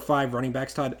 4 or 5 running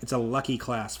backs, Todd, it's a lucky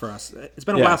class for us. It's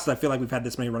been a while since I feel like we've had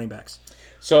this many running backs.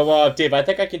 So, Dave, I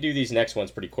think I can do these next ones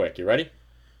pretty quick. You ready?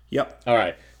 Yep. All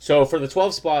right. So, for the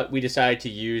 12th spot, we decided to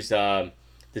use the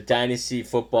Dynasty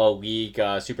Football League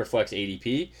Superflex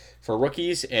ADP for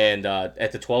rookies, and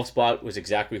at the 12th spot was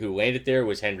exactly who landed there,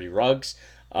 was Henry Ruggs.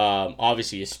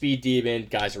 Obviously a speed demon.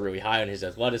 Guys are really high on his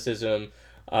athleticism.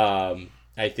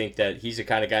 I think that he's the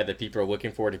kind of guy that people are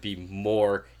looking for to be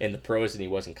more in the pros than he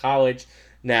was in college.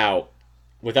 Now,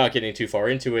 without getting too far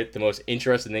into it, the most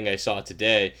interesting thing I saw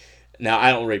today, now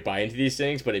I don't really buy into these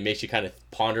things, but it makes you kind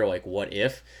of ponder, what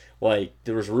if?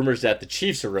 There was rumors that the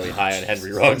Chiefs are really high on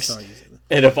Henry Ruggs.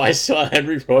 And if I saw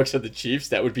Henry Ruggs on the Chiefs,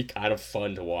 that would be kind of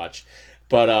fun to watch.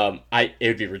 But it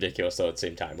would be ridiculous, though, at the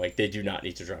same time. They do not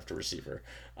need to draft a receiver.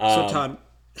 So, Todd,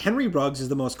 Henry Ruggs is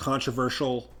the most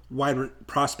controversial wide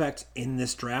prospect in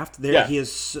this draft.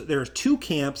 There's 2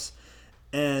 camps,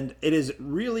 and it is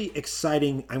really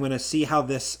exciting. I'm going to see how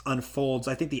this unfolds.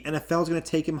 I think the NFL is going to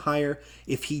take him higher.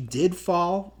 If he did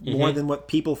fall more than what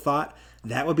people thought,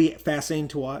 that would be fascinating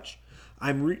to watch.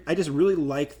 I just really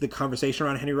like the conversation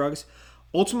around Henry Ruggs.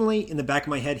 Ultimately, in the back of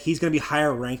my head, he's going to be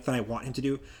higher ranked than I want him to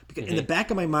do. Because in the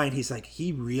back of my mind,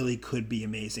 he really could be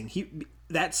amazing.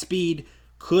 That speed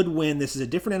could win. This is a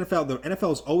different NFL. The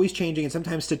NFL is always changing, and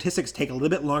sometimes statistics take a little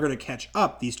bit longer to catch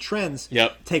up. These trends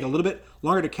take a little bit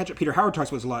longer to catch up. Peter Howard talks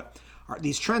about this a lot.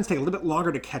 These trends take a little bit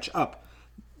longer to catch up.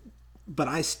 But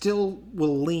I still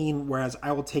will lean, whereas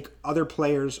I will take other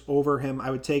players over him.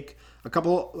 I would take a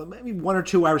couple, maybe 1 or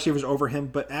 2 wide receivers over him.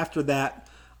 But after that,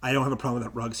 I don't have a problem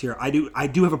with that Ruggs here. I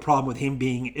do have a problem with him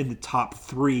being in the top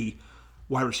 3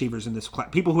 wide receivers in this class.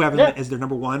 People who have him as their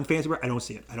number 1 fantasy, I don't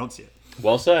see it.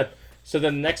 Well said. So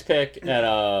the next pick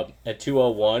at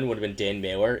 201 would have been Dan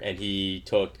Mailer, and he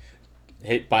took,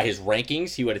 by his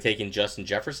rankings, he would have taken Justin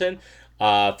Jefferson.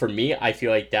 For me, I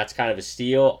feel like that's kind of a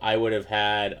steal. I would have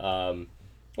had, well,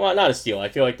 not a steal. I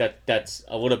feel like that's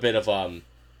a little bit of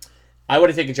I would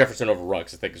have taken Jefferson over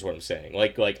Ruggs, I think is what I'm saying.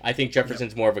 Like I think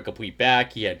Jefferson's more of a complete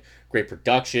back. He had great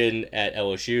production at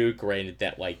LSU. Granted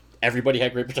that like everybody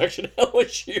had great production at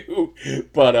LSU,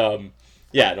 but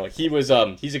yeah, no, he's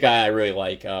a guy I really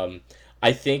like.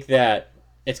 I think that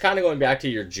it's kind of going back to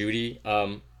your Judy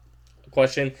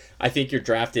question. I think you're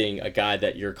drafting a guy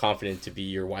that you're confident to be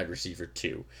your wide receiver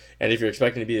 2, and if you're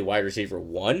expecting to be the wide receiver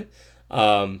 1,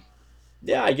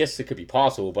 yeah, I guess it could be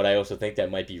possible, but I also think that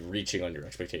might be reaching on your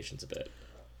expectations a bit.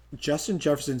 Justin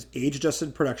Jefferson's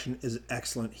age-adjusted production is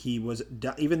excellent. He was,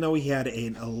 even though he had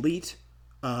an elite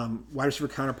wide receiver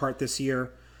counterpart this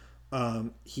year,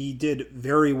 he did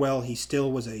very well. He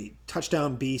still was a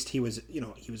touchdown beast. He was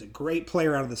a great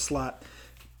player out of the slot.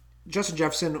 Justin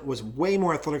Jefferson was way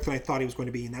more athletic than I thought he was going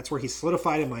to be, and that's where he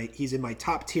solidified he's in my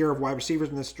top tier of wide receivers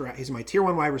in this draft. He's in my tier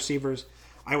 1 wide receivers.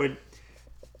 I would,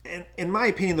 and in my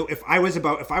opinion, though, if I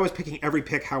was picking every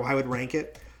pick how I would rank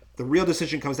it, the real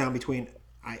decision comes down between,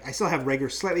 I still have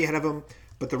Rager slightly ahead of him,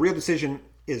 but the real decision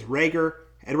is Rager,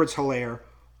 Edwards-Helaire,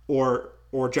 or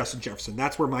Justin Jefferson.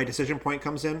 That's where my decision point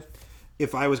comes in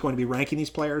if I was going to be ranking these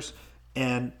players.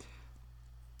 And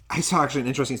I saw actually an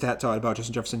interesting stat, Todd, about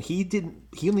Justin Jefferson. He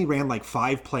only ran like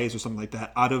 5 plays or something like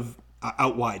that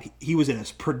out wide. He was in a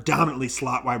predominantly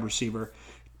slot wide receiver.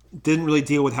 Didn't really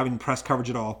deal with having press coverage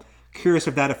at all. Curious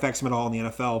if that affects him at all in the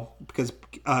NFL, because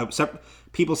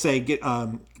people say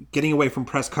getting away from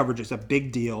press coverage is a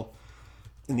big deal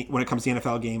when it comes to the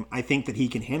NFL game. I think that he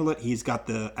can handle it. He's got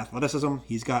the athleticism.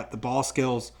 He's got the ball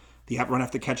skills, the run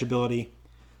after catch ability.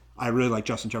 I really like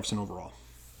Justin Jefferson overall.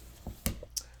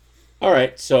 All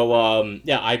right, so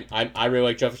yeah, I really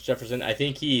like Jefferson. I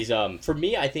think he's for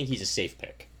me, I think he's a safe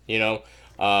pick.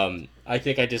 I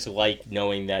think I just like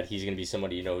knowing that he's going to be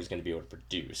somebody who's going to be able to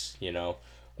produce.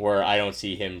 Where I don't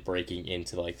see him breaking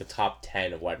into like the top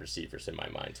 10 of wide receivers in my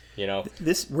mind.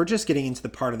 We're just getting into the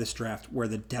part of this draft where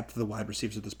the depth of the wide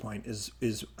receivers at this point is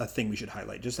a thing we should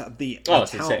highlight. Just the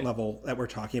talent level that we're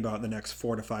talking about in the next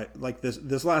 4 to 5, like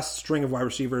this last string of wide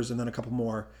receivers and then a couple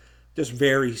more, just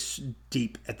very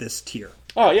deep at this tier.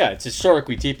 Oh yeah, it's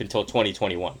historically deep until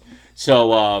 2021.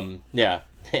 So yeah,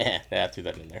 I threw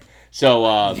that in there. So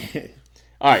all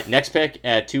right, next pick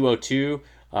at 202,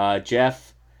 Jeff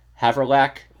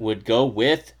Haverlack would go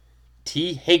with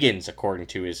T. Higgins according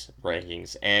to his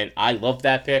rankings, and I love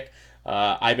that pick.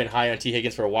 I've been high on T.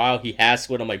 Higgins for a while. He has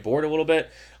slid on my board a little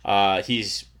bit.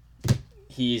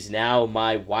 He's now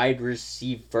my wide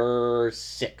receiver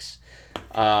 6.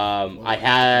 I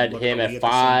had him at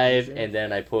 5, and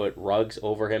then I put Ruggs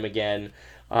over him again.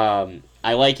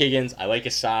 I like Higgins. I like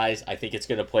his size. I think it's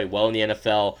going to play well in the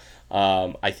NFL.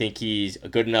 I think he's a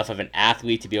good enough of an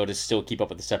athlete to be able to still keep up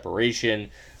with the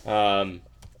separation.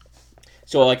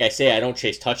 So like I say, I don't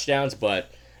chase touchdowns,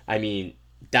 but I mean,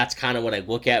 that's kind of what I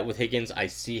look at with Higgins. I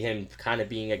see him kind of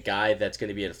being a guy that's going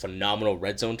to be a phenomenal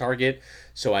red zone target.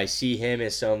 So I see him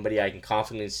as somebody I can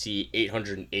confidently see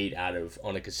 808 out of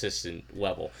on a consistent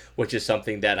level, which is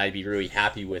something that I'd be really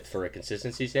happy with for a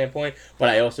consistency standpoint. But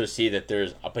I also see that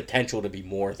there's a potential to be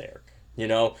more there,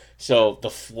 So the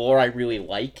floor I really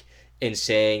like in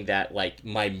saying that like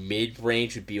my mid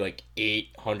range would be like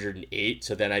 808.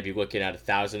 So then I'd be looking at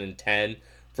 1,010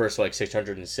 versus like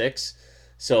 606.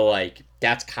 So, like,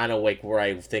 that's kind of like where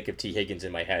I think of T. Higgins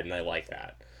in my head, and I like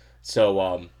that.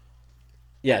 So,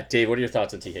 yeah, Dave, what are your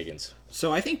thoughts on T. Higgins?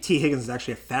 So I think T. Higgins is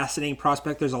actually a fascinating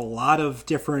prospect. There's a lot of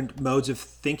different modes of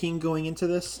thinking going into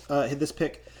this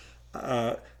pick.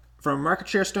 From a market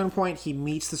share standpoint, he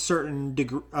meets the certain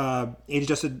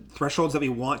age-adjusted thresholds that we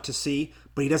want to see,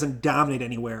 but he doesn't dominate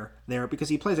anywhere there because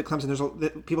he plays at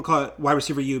Clemson. People call it wide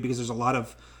receiver U because there's a lot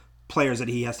of players that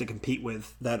he has to compete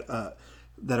with that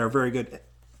are very good.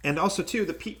 And also, too,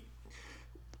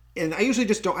 and I usually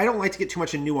I don't like to get too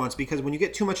much in nuance, because when you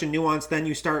get too much in nuance, then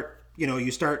you start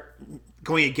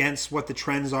going against what the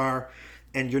trends are,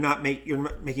 and you're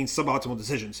making suboptimal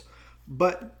decisions.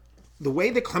 But the way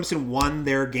that Clemson won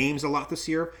their games a lot this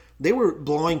year, they were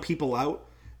blowing people out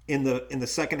in the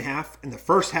second half, in the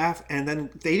first half, and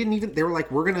then they were like,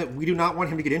 we do not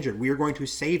want him to get injured. We are going to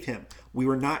save him.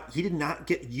 He did not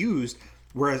get used,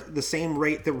 whereas the same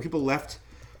rate that people left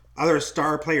other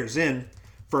star players in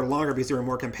for longer because they were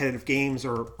more competitive games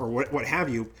or what have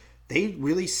you. They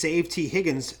really saved T.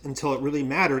 Higgins until it really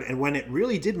mattered, and when it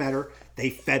really did matter, they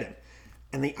fed him.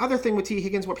 And the other thing with T.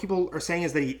 Higgins, what people are saying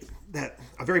is that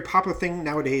a very popular thing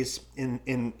nowadays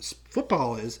in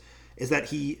football is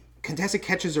that contested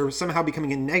catches are somehow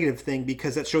becoming a negative thing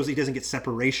because that shows he doesn't get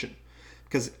separation.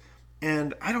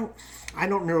 And I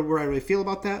don't know where I really feel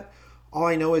about that. All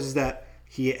I know is that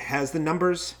he has the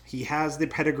numbers, he has the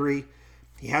pedigree,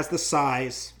 he has the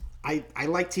size. I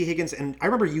like T. Higgins, and I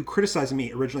remember you criticizing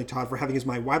me originally, Todd, for having him as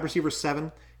my wide receiver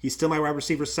 7. He's still my wide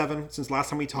receiver 7 since last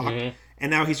time we talked,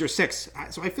 and now he's your 6.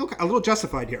 So I feel a little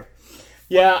justified here.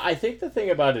 Yeah, I think the thing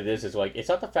about it is like it's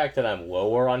not the fact that I'm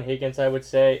lower on Higgins. I would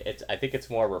say I think it's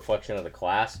more a reflection of the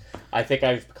class. I think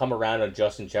I've come around on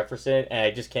Justin Jefferson, and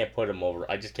I just can't put him over.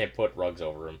 I just can't put Ruggs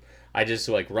over him. I just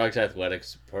like Ruggs'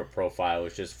 athletics profile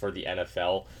is just for the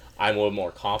NFL. I'm a little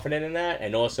more confident in that,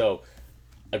 and also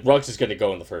Ruggs is going to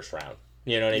go in the first round.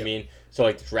 You know what I mean? So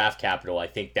like the draft capital, I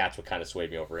think that's what kind of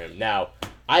swayed me over him. Now,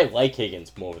 I like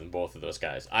Higgins more than both of those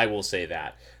guys. I will say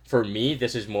that. For me,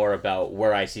 this is more about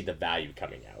where I see the value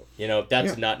coming out.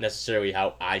 That's not necessarily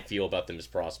how I feel about them as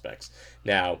prospects.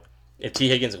 Now, if T.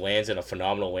 Higgins lands in a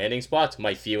phenomenal landing spot,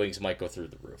 my feelings might go through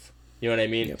the roof. You know what I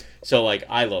mean? Yep. So, like,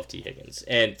 I love T. Higgins.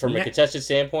 And from a contested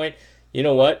standpoint, you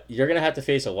know what? You're going to have to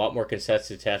face a lot more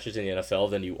contested catches in the NFL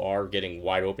than you are getting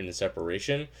wide open in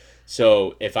separation.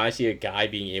 So, if I see a guy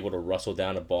being able to rustle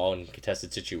down a ball in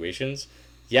contested situations,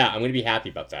 yeah, I'm going to be happy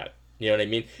about that. You know what I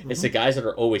mean? Mm-hmm. It's the guys that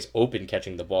are always open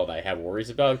catching the ball that I have worries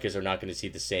about because they're not going to see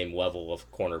the same level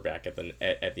of cornerback at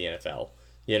the NFL.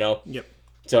 Yep.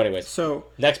 So, anyways.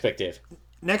 Next pick, Dave.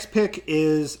 Next pick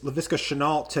is Laviska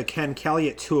Shenault to Ken Kelly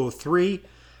at 203.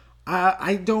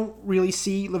 I don't really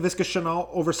see Laviska Shenault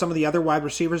over some of the other wide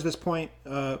receivers at this point.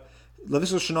 Laviska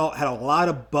Shenault had a lot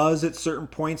of buzz at certain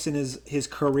points in his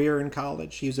career in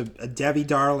college. He was a Devi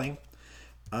darling.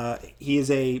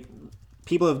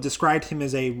 People have described him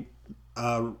as a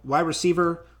wide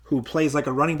receiver who plays like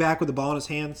a running back with the ball in his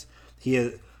hands.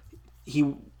 His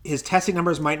testing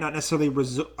numbers might not necessarily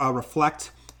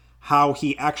reflect how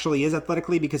he actually is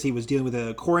athletically because he was dealing with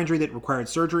a core injury that required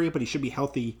surgery, but he should be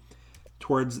healthy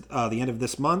towards the end of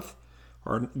this month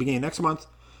or beginning of next month.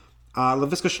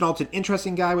 Laviska Shenault's an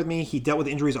interesting guy with me. He dealt with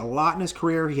injuries a lot in his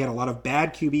career. He had a lot of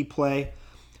bad QB play.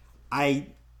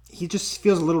 He just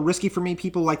feels a little risky for me.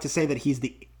 People like to say that he's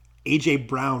the A.J.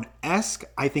 Brown-esque.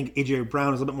 I think A.J.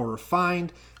 Brown is a little bit more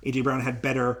refined. A.J. Brown had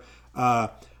better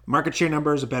market share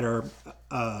numbers, better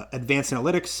advanced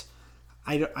analytics.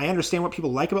 I understand what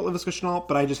people like about Laviska Shenault,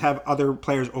 but I just have other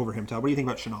players over him. Todd, what do you think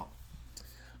about Shenault?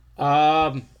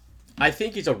 I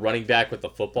think he's a running back with the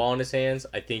football in his hands.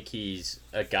 I think he's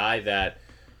a guy that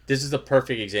this is the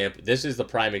perfect example. This is the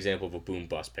prime example of a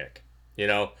boom-bust pick.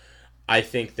 I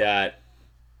think that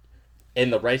in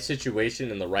the right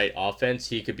situation, in the right offense,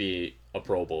 he could be a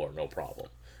Pro Bowler, no problem.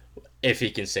 If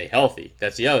he can stay healthy.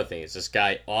 That's the other thing. Is this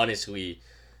guy honestly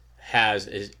has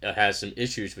some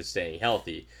issues with staying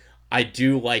healthy. I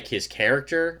do like his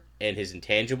character and his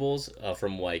intangibles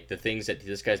from like the things that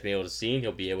this guy's been able to see.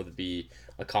 He'll be able to be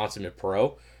a consummate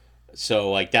pro.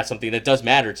 So like that's something that does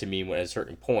matter to me at a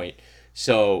certain point.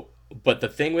 So, but the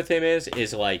thing with him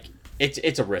is like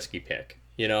it's a risky pick,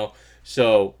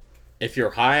 So if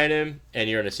you're high on him and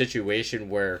you're in a situation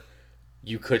where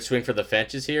you could swing for the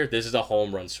fences here, this is a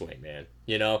home run swing, man.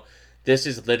 This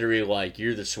is literally like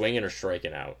you're either swinging or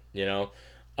striking out.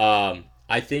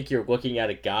 I think you're looking at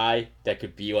a guy that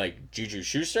could be like Juju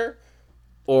Schuster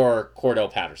or Cordell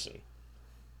Patterson.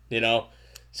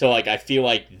 So like I feel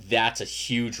like that's a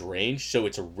huge range, so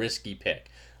it's a risky pick.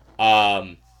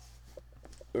 For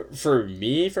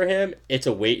him, it's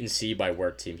a wait and see by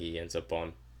where team he ends up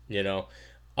on.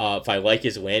 If I like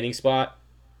his landing spot,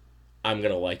 I'm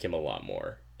gonna like him a lot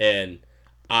more. And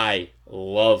I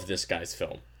love this guy's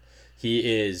film.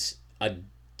 He is a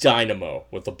dynamo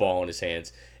with the ball in his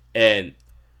hands, and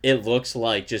it looks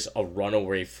like just a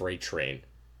runaway freight train,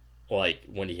 like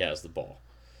when he has the ball.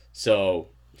 So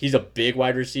he's a big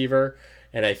wide receiver,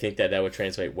 and I think that would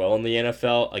translate well in the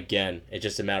NFL. Again, it's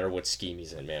just a matter of what scheme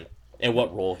he's in, man, and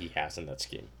what role he has in that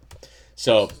scheme.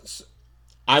 So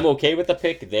I'm okay with the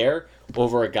pick there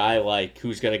over a guy like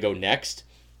who's going to go next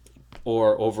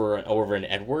or over an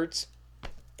Edwards.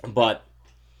 But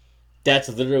that's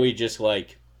literally just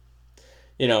like,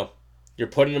 you're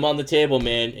putting him on the table,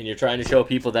 man, and you're trying to show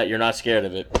people that you're not scared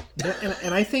of it.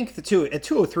 And I think, too, at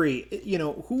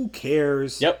 203, who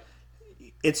cares? Yep.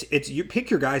 It's you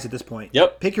pick your guys at this point.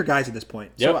 Yep. Pick your guys at this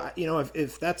point. Yep. So,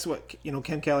 if that's what,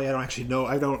 Ken Kelly, I don't actually know.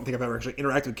 I don't think I've ever actually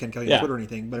interacted with Ken Kelly on Twitter or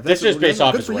anything. But if this is based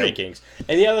off his you. rankings.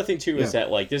 And the other thing, too, is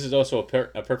that, like, this is also a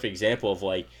perfect example of,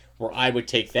 like, where I would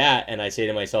take that and I say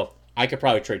to myself, I could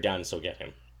probably trade down and still get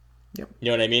him. Yep. You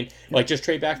know what I mean? Yep. Like, just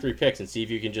trade back 3 picks and see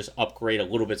if you can just upgrade a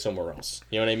little bit somewhere else.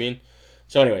 You know what I mean?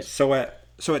 So, anyways. So at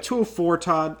 204,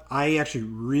 Todd, I actually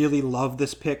really love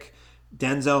this pick.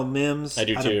 Denzel Mims I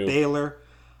do out too. of Baylor.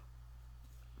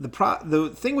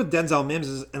 the thing with Denzel Mims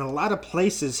is in a lot of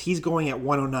places he's going at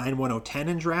 109, 110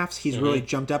 in drafts. He's really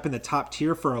jumped up in the top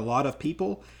tier for a lot of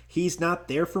people. He's not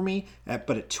there for me,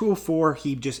 but at 204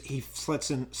 he slots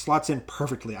in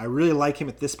perfectly. I really like him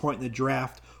at this point in the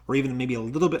draft, or even maybe a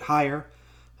little bit higher.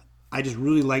 I just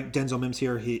really like Denzel Mims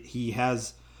here. He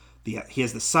has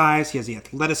the size, he has the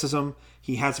athleticism,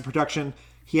 he has the production.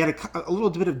 He had a little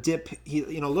bit of dip. He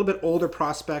a little bit older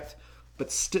prospect,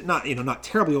 but not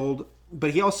terribly old.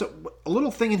 But he also, a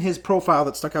little thing in his profile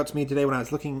that stuck out to me today when I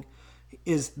was looking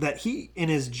is that he, in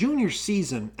his junior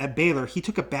season at Baylor, he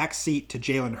took a back seat to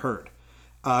Jalen Hurd,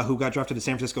 who got drafted to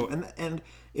San Francisco. And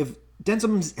if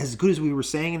Denson's as good as we were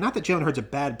saying, and not that Jalen Hurd's a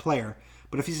bad player,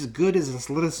 but if he's as good as his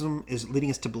athleticism is leading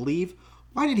us to believe,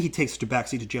 why did he take such a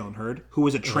backseat to Jalen Hurd, who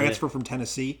was a transfer from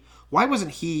Tennessee? Why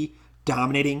wasn't he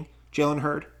dominating Jalen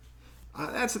Hurd?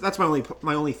 That's my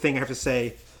only thing I have to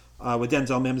say with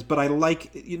Denzel Mims. But I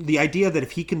like the idea that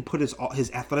if he can put his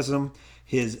athleticism,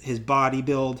 his body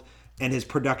build, and his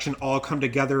production all come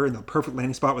together in the perfect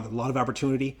landing spot with a lot of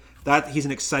opportunity, that he's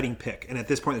an exciting pick. And at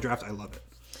this point in the draft, I love it.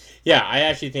 Yeah, I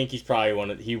actually think he's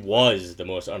probably he was the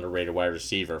most underrated wide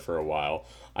receiver for a while.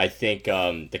 I think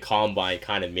the combine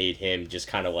kind of made him just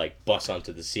kind of like bust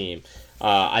onto the scene.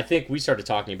 I think we started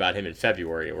talking about him in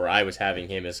February, where I was having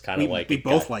him as kind of like we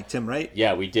both liked him, right?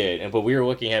 Yeah, we did, but we were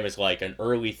looking at him as like an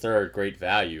early third, great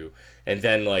value, and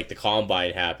then like the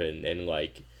combine happened, and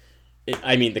like,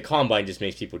 the combine just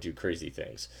makes people do crazy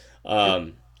things.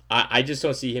 I just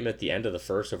don't see him at the end of the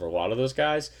first over a lot of those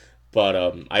guys. But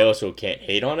I also can't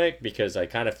hate on it because I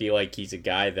kind of feel like he's a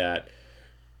guy that,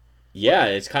 yeah,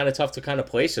 it's kind of tough to kind of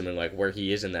place him in like where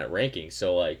he is in that ranking.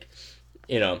 So like,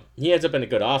 he ends up in a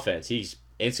good offense. He's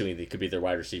instantly could be their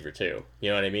wide receiver too.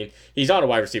 You know what I mean? He's not a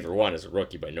wide receiver one as a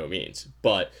rookie by no means.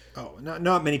 But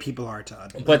not many people are,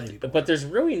 Todd. But there's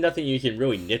really nothing you can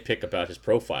really nitpick about his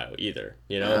profile either.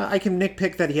 I can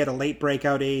nitpick that he had a late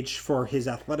breakout age for his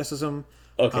athleticism.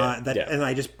 Okay. And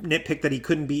I just nitpicked that he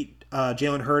couldn't beat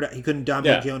Jalen Hurd. He couldn't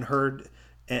dominate Jalen Hurd,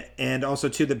 and also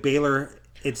too the Baylor.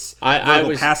 It's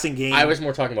passing game. I was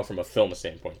more talking about from a film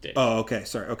standpoint, Dave. Oh, okay.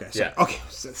 Sorry. Okay. Yeah. Okay.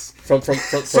 From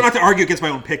so not to argue against my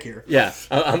own pick here. Yeah.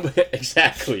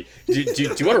 Exactly. Do you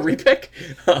want to repick?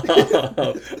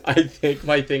 I think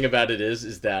my thing about it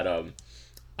is that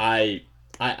I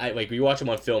like we watch him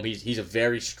on film. He's a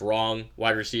very strong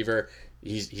wide receiver.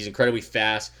 He's incredibly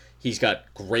fast. He's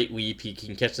got great leap. He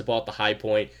can catch the ball at the high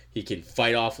point. He can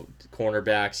fight off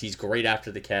cornerbacks. He's great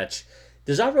after the catch.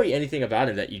 There's not really anything about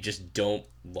him that you just don't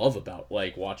love about,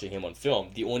 like, watching him on film.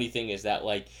 The only thing is that,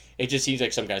 like, it just seems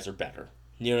like some guys are better.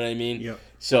 You know what I mean? Yep.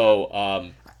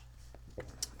 So,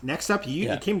 next up,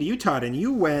 it came to you, Todd, and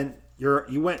you went your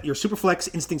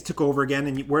Superflex instincts took over again,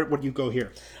 and where would you go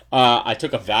here? I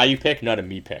took a value pick, not a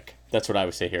me pick. That's what I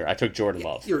would say here. I took Jordan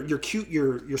Love. Your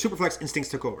Superflex instincts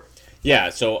took over.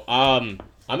 Yeah, so I'm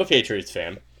a Patriots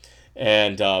fan,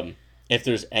 and if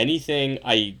there's anything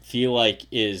I feel like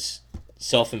is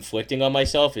self-inflicting on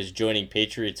myself is joining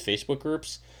Patriots Facebook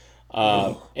groups.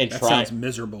 Sounds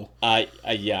miserable. I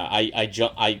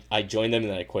join them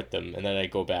and then I quit them and then I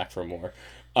go back for more.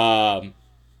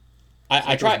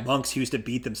 I try. Monks used to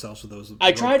beat themselves with those.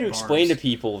 I try to explain to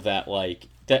people that like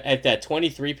that at that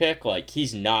 23 pick, like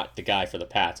he's not the guy for the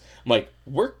Pats. I'm like,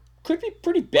 could be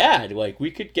pretty bad. Like we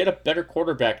could get a better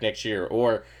quarterback next year,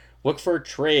 or look for a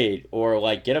trade, or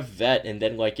like get a vet, and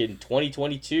then like in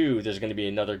 2022 there's going to be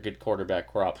another good quarterback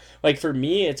crop. Like for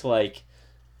me, it's like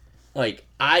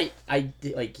I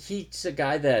he's a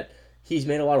guy that he's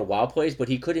made a lot of wild plays, but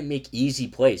he couldn't make easy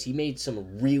plays. He made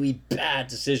some really bad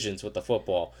decisions with the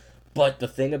football. But the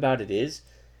thing about it is,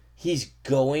 he's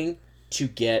going to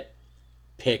get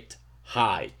picked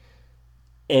high.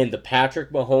 And the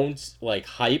Patrick Mahomes like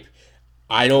hype,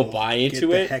 I don't buy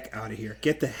into it. Get the heck out of here.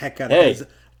 Get the heck out of here. It's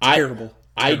terrible.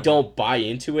 I don't buy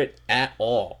into it at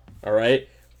all. All right?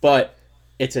 But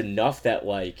it's enough that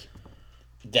like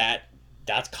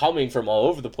that's coming from all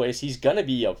over the place. He's going to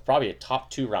be probably a top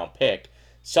 2 round pick.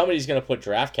 Somebody's going to put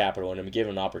draft capital in him and give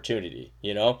him an opportunity,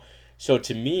 you know? So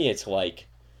to me, it's like...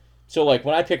 So, like,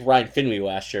 when I picked Ryan Finley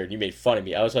last year and you made fun of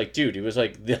me, I was like, dude, it was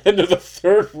like the end of the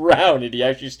 3rd round and he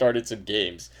actually started some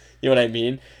games. You know what I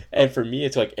mean? And for me,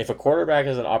 it's like, if a quarterback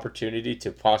has an opportunity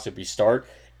to possibly start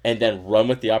and then run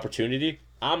with the opportunity,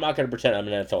 I'm not going to pretend I'm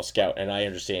an NFL scout and I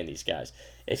understand these guys.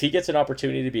 If he gets an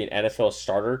opportunity to be an NFL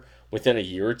starter within a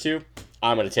year or two,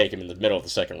 I'm going to take him in the middle of the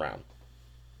 2nd round.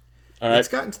 All right? It's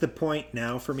gotten to the point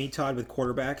now for me, Todd, with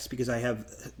quarterbacks, because I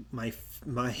have my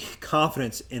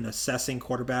confidence in assessing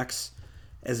quarterbacks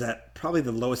is at probably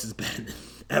the lowest it's been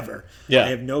ever. Yeah. I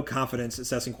have no confidence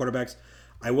assessing quarterbacks.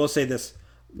 I will say this.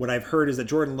 what I've heard is that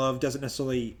Jordan Love doesn't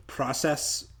necessarily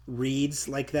process reads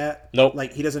like that. Nope.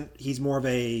 Like he doesn't. He's more of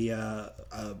a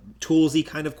toolsy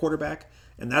kind of quarterback,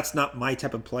 and that's not my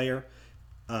type of player.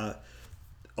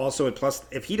 Also, plus,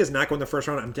 if he does not go in the first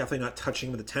round, I'm definitely not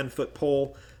touching with a 10-foot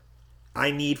pole.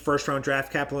 I need first round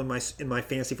draft capital in my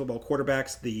fantasy football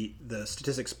quarterbacks. The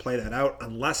statistics play that out.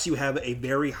 Unless you have a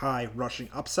very high rushing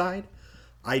upside,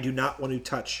 I do not want to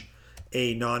touch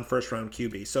a non first round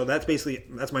QB. So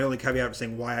that's my only caveat of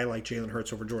saying why I like Jalen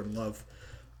Hurts over Jordan Love.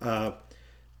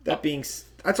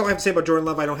 That's all I have to say about Jordan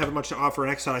Love. I don't have much to offer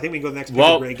next time. I think we can go to the next pick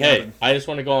with Ray Gavin. I just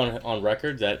want to go on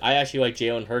record that I actually like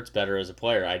Jalen Hurts better as a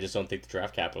player. I just don't think the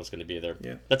draft capital is going to be there.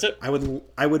 Yeah. That's it. I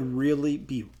would really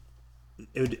be.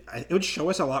 It would show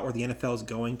us a lot where the NFL is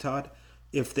going, Todd,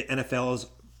 if the NFL is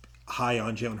high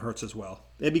on Jalen Hurts as well.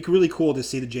 It'd be really cool to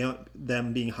see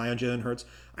them being high on Jalen Hurts.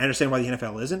 I understand why the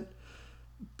NFL isn't,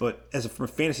 but from a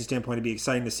fantasy standpoint, it'd be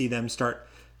exciting to see them start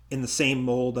in the same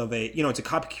mold of it's a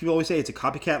copy. People always say it's a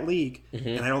copycat league,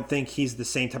 and I don't think he's the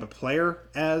same type of player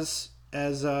as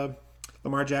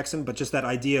Lamar Jackson, but just that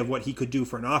idea of what he could do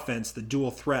for an offense, the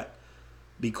dual threat,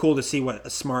 be cool to see what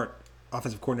a smart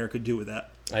offensive coordinator could do with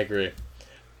that. I agree.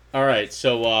 All right,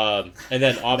 so and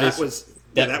then obviously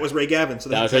that was Ray Gavin. So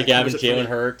that was Ray Gavin, Jalen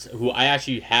Hurts, who I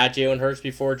actually had Jalen Hurts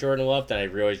before Jordan Love. Then I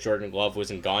realized Jordan Love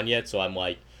wasn't gone yet, so I'm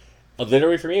like,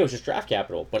 literally for me it was just draft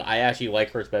capital. But I actually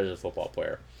like Hurts better as a football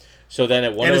player. So then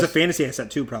at one and as a fantasy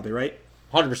asset too, probably, right?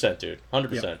 100%, dude,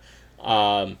 100%.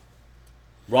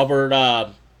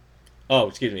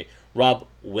 Rob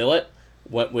Willett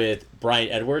went with Brian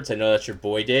Edwards. I know that's your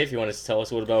boy, Dave. You want to tell us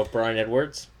what about Brian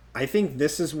Edwards? I think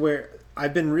this is where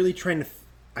I've been really trying to.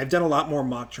 I've done a lot more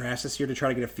mock drafts this year to try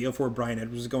to get a feel for where Brian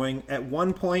Edwards is going. At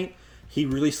one point, he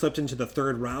really slipped into the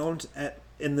third round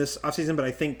in this offseason, but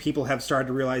I think people have started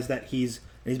to realize that he's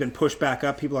been pushed back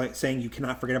up. People are saying you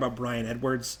cannot forget about Brian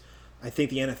Edwards. I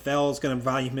think the NFL is going to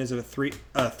value him as a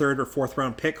third or fourth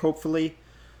round pick, hopefully.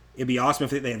 It'd be awesome if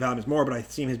they value him as more, but I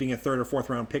see him as being a third or fourth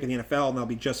round pick in the NFL, and they'll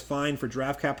be just fine for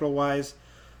draft capital wise.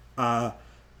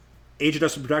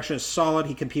 Age-adjusted production is solid.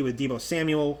 He competed with Deebo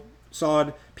Samuel,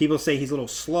 solid. People say he's a little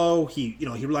slow. He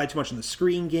relied too much on the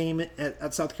screen game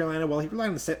at South Carolina. Well, he relied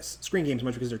on the screen game so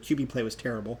much because their QB play was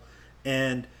terrible.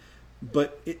 He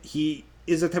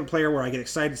is a type of player where I get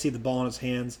excited to see the ball in his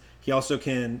hands. He also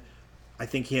can. I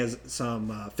think he has some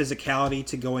physicality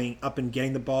to going up and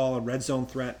getting the ball, a red zone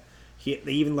threat. They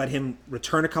even let him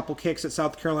return a couple kicks at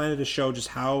South Carolina to show just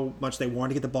how much they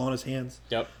want to get the ball in his hands.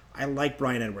 Yep. I like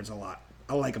Brian Edwards a lot.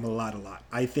 I like him a lot.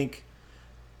 I think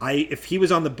if he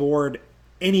was on the board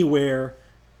anywhere,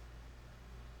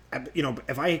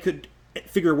 if I could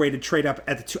figure a way to trade up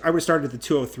at the two, I would have started at the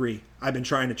 203. I've been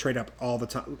trying to trade up all the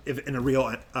time in a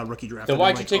real rookie draft. Then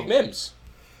why'd you take Mims?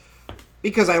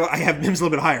 Because I have Mims a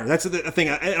little bit higher. That's the thing.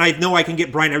 And I know I can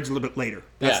get Brian Edwards a little bit later.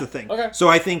 That's the thing. Okay. So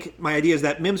I think my idea is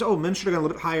that Mims should have gone a little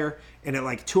bit higher. And at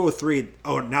like 203,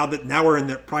 now we're in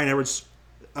the Brian Edwards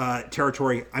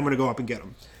territory, I'm going to go up and get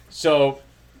him. So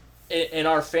in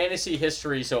our fantasy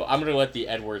history, so I'm going to let the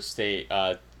Edwards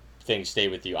thing stay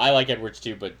with you. I like Edwards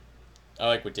too, but I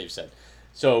like what Dave said.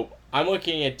 So I'm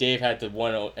looking at Dave had the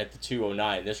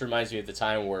 209. This reminds me of the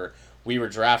time where we were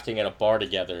drafting at a bar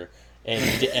together.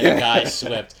 And a guy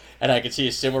slipped, and I could see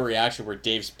a similar reaction where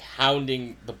Dave's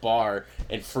pounding the bar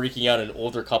and freaking out an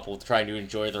older couple trying to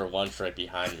enjoy their lunch right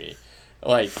behind me.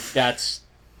 Like, that's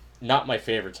not my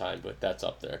favorite time, but that's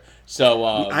up there.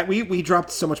 So we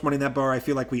dropped so much money in that bar. I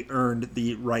feel like we earned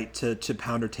the right to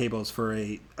pound our tables for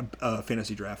a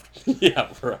fantasy draft.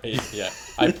 Yeah, right. Yeah,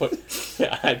 I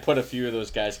put a few of those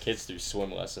guys' kids through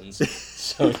swim lessons.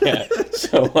 So yeah,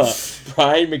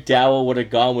 Brian McDowell would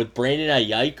have gone with Brandon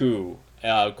Ayaiku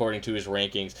according to his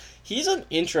rankings. He's an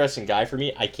interesting guy for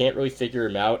me. I can't really figure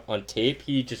him out on tape.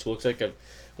 He just looks like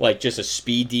just a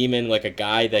speed demon, like a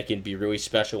guy that can be really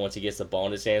special once he gets the ball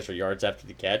in his hands for yards after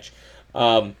the catch.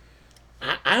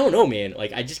 I don't know, man.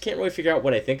 Like, I just can't really figure out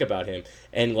what I think about him.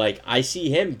 And, like, I see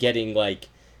him getting, like,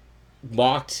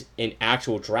 mocked in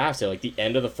actual drafts at, like, the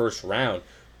end of the first round,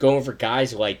 going over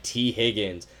guys like T.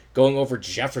 Higgins, going over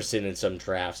Jefferson in some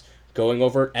drafts, going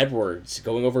over Edwards,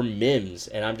 going over Mims,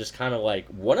 and I'm just kind of like,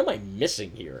 what am I missing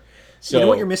here? So, you know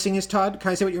what you're missing is, Todd? Can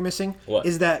I say what you're missing? What?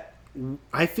 Is that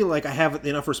I feel like I have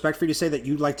enough respect for you to say that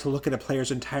you'd like to look at a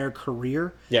player's entire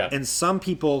career. Yeah. And some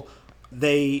people,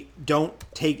 they don't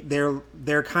take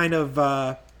they're kind of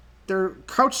they're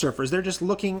couch surfers. They're just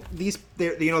looking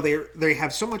they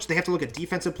have so much. They have to look at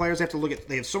defensive players.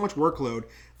 They have so much workload.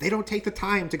 They don't take the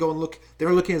time to go and look.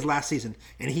 They're looking at his last season,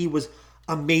 and he was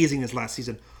amazing his last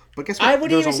season. But guess what? I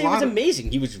wouldn't even say he was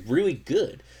amazing. He was really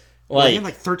good. Well, he had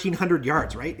like 1,300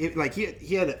 yards, right?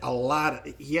 He had a lot.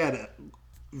 He had a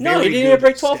no, he didn't even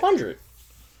break 1,200.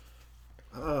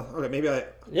 Okay, maybe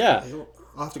Yeah.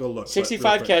 I'll have to go look.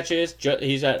 65 catches.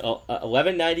 He's at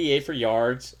 1198 for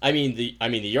yards. I mean the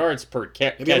yards per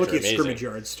catch. Maybe I'm looking at scrimmage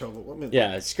yards total.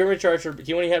 Yeah, scrimmage yards.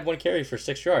 He only had one carry for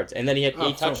 6 yards, and then he had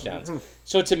 8 touchdowns.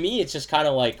 So to me, it's just kind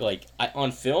of like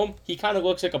on film, he kind of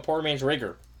looks like a poor man's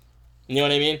Rigger. You know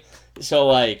what I mean? So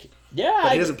But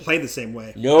he doesn't play the same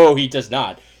way. No, he does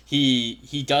not.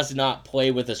 He does not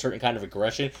play with a certain kind of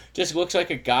aggression. Just looks like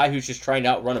a guy who's just trying to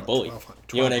outrun a bully.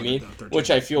 You know what I mean? Which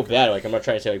I feel bad. I'm not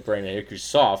trying to say Brandon Ayuk's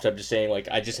soft. I'm just saying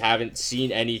I just haven't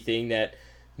seen anything that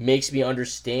makes me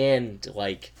understand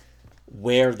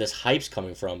where this hype's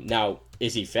coming from. Now,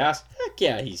 is he fast? Heck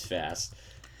yeah, he's fast.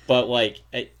 But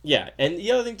yeah. And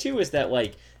the other thing too is that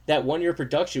that 1 year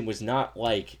production was not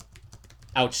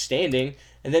outstanding,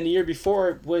 and then the year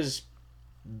before was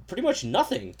pretty much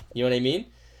nothing. You know what I mean?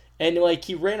 And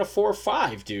he ran a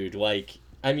 4.5, dude.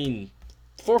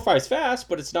 4.5 is fast,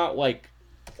 but it's not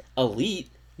elite,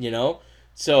 you know.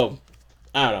 So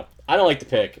I don't know. I don't like the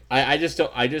pick. I just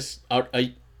don't.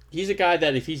 He's a guy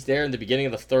that if he's there in the beginning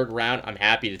of the 3rd round, I'm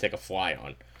happy to take a fly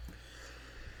on.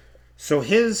 So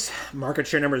his market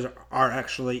share numbers are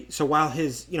actually while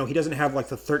his he doesn't have the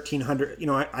 1,300.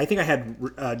 I think I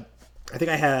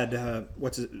had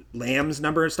what's it, Lamb's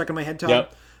number stuck in my head, Todd.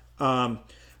 Yep.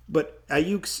 But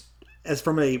Ayuk's, as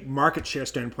from a market share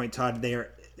standpoint, Todd, it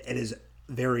is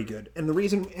very good. And the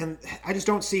reason, and I just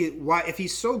don't see why, if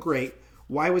he's so great,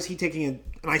 why was he taking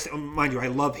mind you, I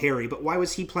love Harry, but why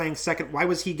was he playing second? Why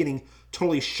was he getting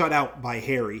totally shut out by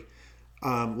Harry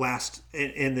last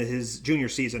in his junior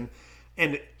season?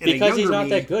 And because he's not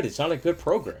that good. It's not a good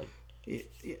program.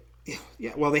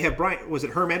 Yeah, well, they have Brian. Was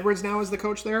it Herm Edwards now as the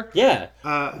coach there? Yeah.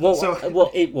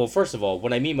 First of all,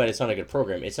 what I mean by it's not a good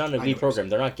program, it's not an elite program.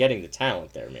 They're not getting the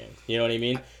talent there, man. You know what I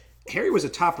mean? Harry was a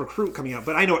top recruit coming out,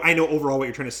 but I know overall what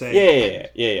you're trying to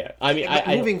say.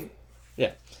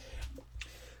 Yeah.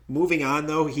 Moving on,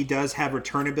 though, he does have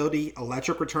returnability,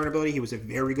 electric returnability. He was a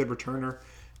very good returner,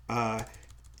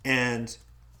 and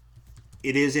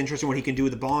it is interesting what he can do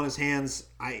with the ball in his hands.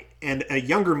 And a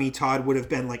younger me, Todd, would have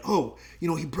been like, "Oh,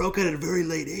 he broke out at a very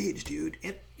late age, dude."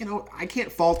 And I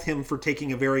can't fault him for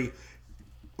taking a very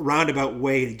roundabout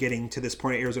way to getting to this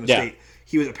point at Arizona State.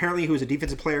 He was a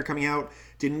defensive player coming out,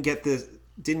 didn't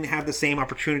have the same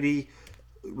opportunity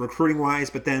recruiting wise,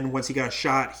 but then once he got a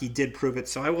shot, he did prove it.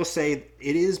 So I will say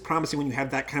it is promising when you have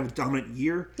that kind of dominant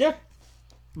year. Yeah,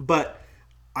 but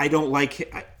I don't like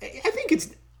it. I think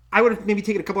it's. I would have maybe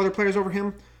taken a couple other players over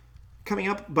him coming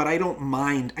up, but I don't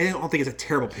mind. I don't think it's a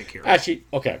terrible pick here. Actually,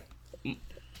 okay.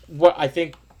 What I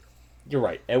think you're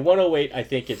right. At 108, I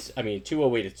think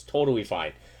 208, it's totally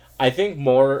fine. I think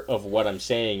more of what I'm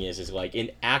saying is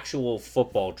in actual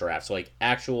football drafts, the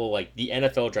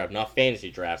NFL draft, not fantasy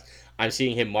drafts, I'm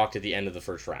seeing him mocked at the end of the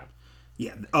 1st round.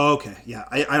 Yeah. Oh, okay. Yeah.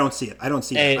 I don't see it. I don't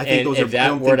see it. I think those are.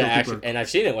 And I've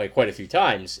seen it quite a few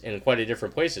times in quite a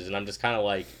different places, and I'm just kind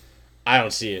of I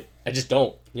don't see it. I just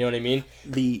don't. You know what I mean?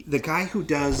 The guy who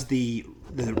does the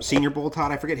Senior Bowl,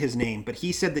 Todd, I forget his name, but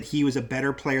he said that he was a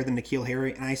better player than N'Keal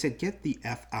Harry, and I said, get the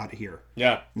F out of here.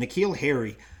 Yeah. N'Keal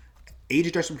Harry,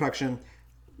 age-adjusted production,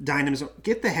 dynamism,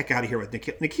 get the heck out of here with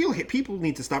N'Keal. People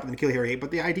need to stop with N'Keal Harry, but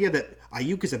the idea that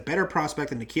Ayuk is a better prospect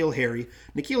than N'Keal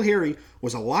Harry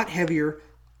was a lot heavier,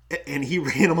 and he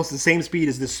ran almost the same speed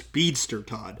as the speedster,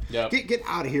 Todd. Yep. Get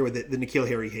out of here with the N'Keal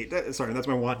Harry hate. That's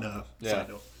my one side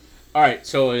note. All right,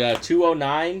 so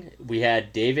 209, we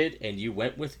had David, and you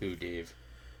went with who, Dave?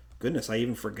 Goodness, I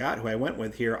even forgot who I went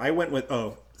with here. I went with,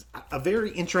 a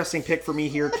very interesting pick for me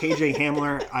here, KJ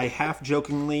Hamler. I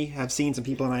half-jokingly have seen some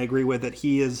people, and I agree with, that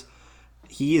he's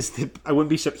the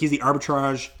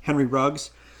arbitrage Henry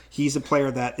Ruggs. He's a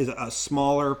player that is a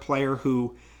smaller player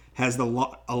who has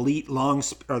the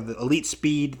elite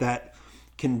speed that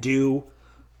can do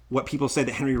what people say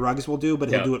that Henry Ruggs will do, but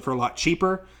he'll do it for a lot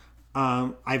cheaper.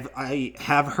 I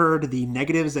have heard the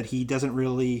negatives that he doesn't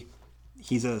really.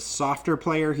 He's a softer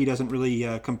player. He doesn't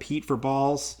really compete for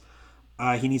balls.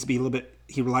 He needs to be a little bit.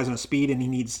 He relies on his speed, and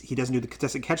he doesn't do the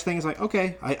contested catch thing. It's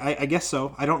okay, I guess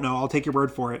so. I don't know. I'll take your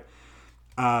word for it.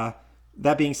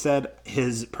 That being said,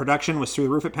 his production was through the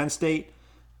roof at Penn State,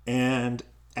 and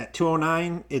at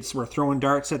 209, we're throwing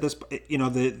darts at this.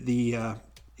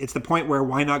 It's the point where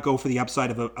why not go for the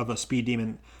upside of a speed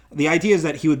demon? The idea is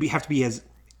that he would have to be as.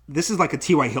 This is like a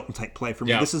T.Y. Hilton type play for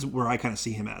me. Yeah. This is where I kind of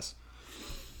see him as.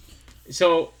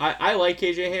 So I like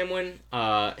KJ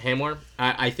Hamler.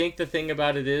 I think the thing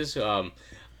about it is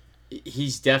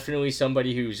he's definitely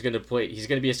somebody who's going to play. He's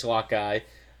going to be a slot guy.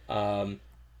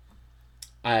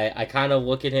 I kind of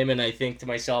look at him and I think to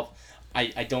myself,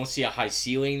 I don't see a high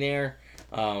ceiling there.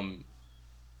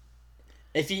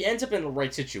 If he ends up in the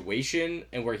right situation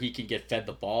and where he can get fed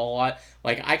the ball a lot,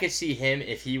 like I could see him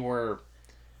if he were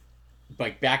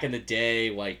like back in the day,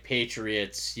 like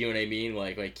Patriots, you know what I mean?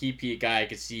 Like he'd be a guy I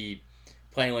could see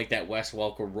playing like that Wes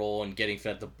Welker role and getting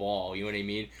fed the ball, you know what I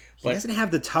mean? He doesn't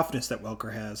have the toughness that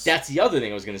Welker has. That's the other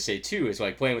thing I was gonna say too, is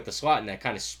like playing with the slot and that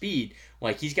kind of speed,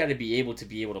 like he's gotta be able to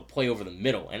play over the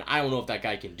middle. And I don't know if that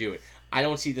guy can do it. I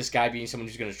don't see this guy being someone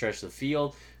who's gonna stretch the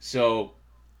field. So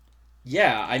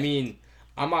yeah, I mean,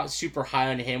 I'm not super high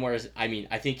on him. Whereas, I mean,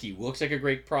 I think he looks like a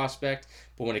great prospect,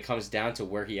 but when it comes down to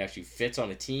where he actually fits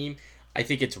on a team, I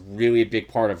think it's really a big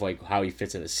part of like how he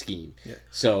fits in a scheme. Yeah.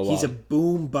 So he's a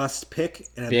boom bust pick,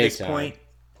 and at this point,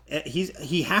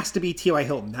 he has to be T.Y.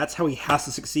 Hilton. That's how he has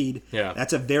to succeed. Yeah,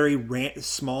 that's a very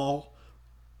small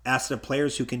asset of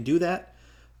players who can do that,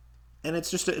 and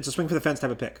it's a swing for the fence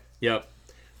type of pick. Yep.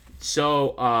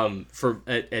 So, for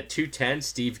at 210,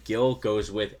 Steve Gill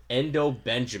goes with Endo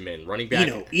Benjamin, running back.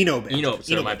 My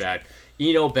bad.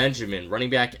 Eno Benjamin, running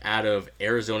back out of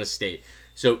Arizona State.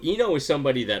 So Eno is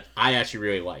somebody that I actually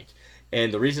really like,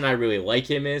 and the reason I really like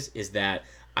him is that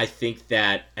I think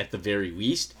that at the very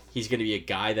least he's going to be a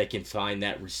guy that can find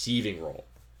that receiving role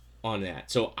on that.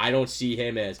 So I don't see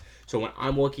him as when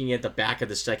I'm looking at the back of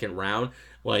the second round,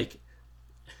 like,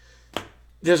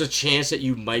 there's a chance that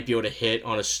you might be able to hit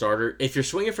on a starter. If you're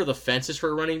swinging for the fences for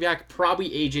a running back,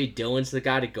 probably A.J. Dillon's the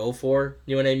guy to go for.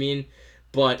 You know what I mean?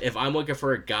 But if I'm looking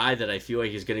for a guy that I feel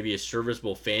like is going to be a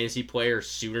serviceable fantasy player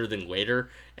sooner than later,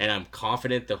 and I'm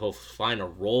confident that he'll find a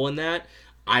role in that,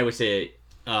 I would say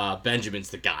Benjamin's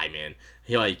the guy, man.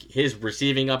 His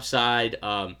receiving upside,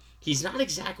 he's not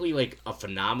exactly like a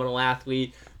phenomenal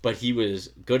athlete, but he was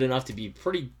good enough to be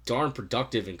pretty darn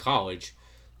productive in college,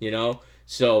 you know?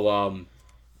 So,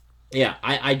 yeah,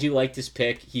 I do like this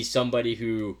pick. He's somebody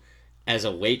who, as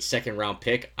a late second round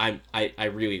pick, I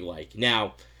really like.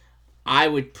 Now, I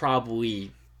would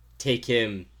probably take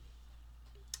him.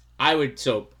 I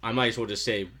might as well just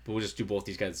say we'll just do both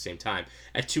these guys at the same time.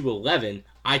 At 211,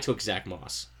 I took Zach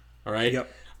Moss. All right.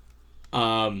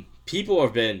 Yep. People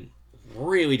have been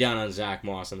really down on Zach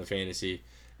Moss in the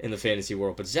fantasy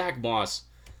world, but Zach Moss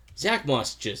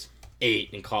just ate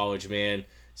in college, man.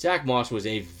 Zach Moss was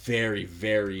a very,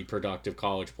 very productive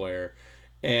college player.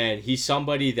 And he's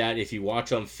somebody that if you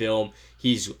watch on film,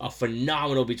 he's a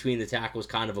phenomenal between the tackles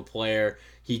kind of a player.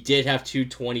 He did have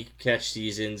 220 catch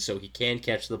seasons, so he can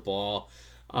catch the ball.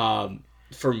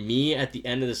 For me, at the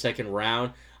end of the second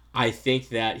round, I think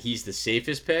that he's the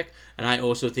safest pick. And I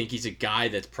also think he's a guy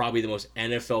that's probably the most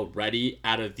NFL ready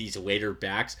out of these later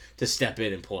backs to step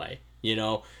in and play. You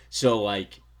know? So,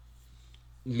 like,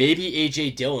 maybe A.J.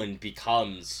 Dillon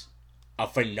becomes a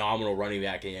phenomenal running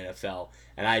back in the NFL.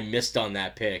 And I missed on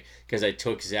that pick because I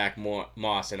took Zach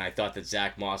Moss, and I thought that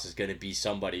Zach Moss is going to be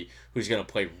somebody who's going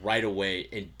to play right away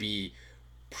and be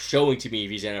showing to me if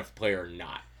he's an NFL player or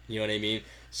not. You know what I mean?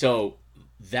 So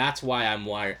that's why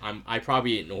I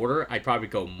probably in order. I'd probably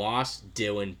go Moss,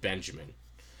 Dillon, Benjamin.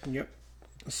 Yep.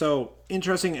 So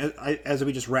interesting. As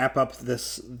we just wrap up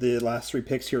the last three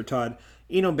picks here, Todd.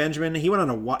 Benjamin,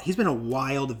 he's been a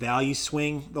wild value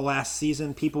swing the last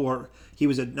season. He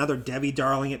was another Debbie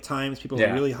darling at times. People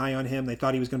were really high on him. They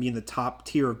thought he was going to be in the top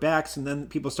tier of backs, and then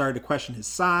people started to question his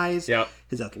size,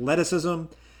 his athleticism,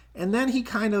 and then he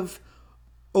kind of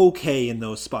okay in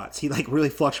those spots. He really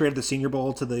fluctuated the Senior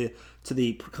Bowl to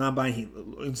the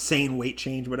combine. Insane weight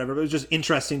change, whatever. But it was just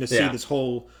interesting to see this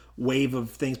whole wave of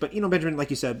things. But Benjamin, like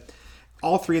you said,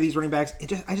 all three of these running backs,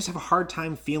 I just have a hard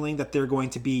time feeling that they're going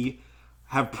to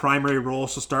have primary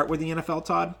roles to start with the NFL,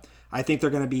 Todd. I think they're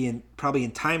going to be probably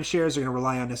in timeshares. They're going to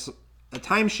rely on a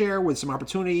timeshare with some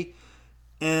opportunity,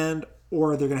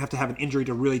 or they're going to have an injury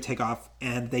to really take off,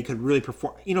 and they could really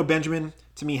perform. Benjamin,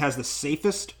 to me, has the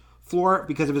safest floor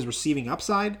because of his receiving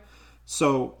upside.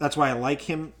 So that's why I like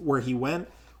him where he went.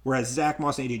 Whereas Zach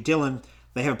Moss and A.J. Dillon,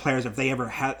 they have players, if they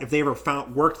ever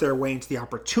worked their way into the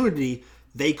opportunity,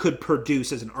 they could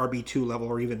produce as an RB2 level,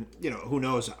 or even, who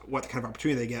knows what kind of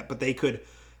opportunity they get, but they could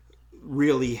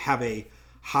really have a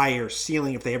higher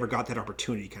ceiling if they ever got that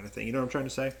opportunity, kind of thing. You know what I'm trying to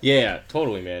say? Yeah,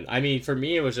 totally, man. I mean, for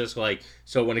me, it was just like,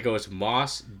 so when it goes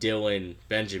Moss, Dillon,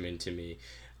 Benjamin to me,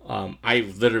 I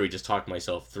literally just talked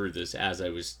myself through this as I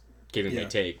was giving my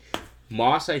take.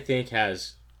 Moss, I think,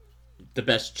 has the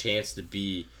best chance to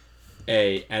be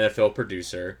a NFL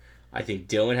producer. I think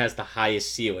Dillon has the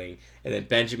highest ceiling, and then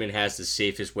Benjamin has the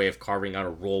safest way of carving out a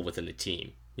role within the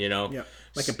team. Yeah,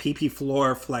 like a PP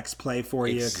floor flex play for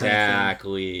you.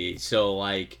 Exactly. Kind of thing. So,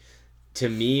 like, to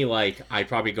me, like, I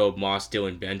probably go Moss,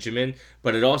 Dillon, Benjamin,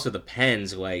 but it also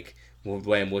depends, like,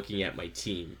 when I'm looking at my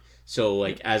team. So,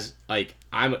 like, as, like,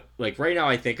 I'm, like, right now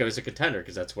I think of as a contender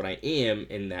because that's what I am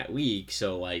in that league.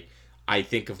 So, like, I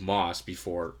think of Moss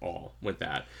before all with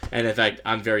that. And in fact,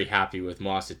 I'm very happy with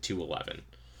Moss at 211.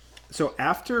 So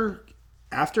after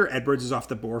Edwards is off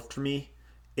the board for me,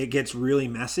 it gets really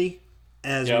messy.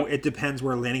 It depends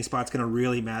where landing spot's going to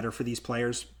really matter for these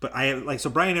players. But so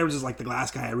Brian Edwards is like the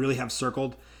last guy I really have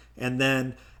circled, and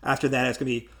then after that it's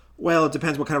going to be, well, it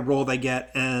depends what kind of role they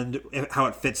get and how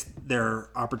it fits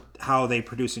how they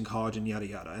produce in college and yada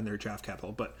yada and their draft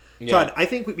capital. But Todd, I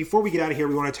think before we get out of here,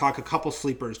 we want to talk a couple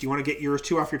sleepers. Do you want to get yours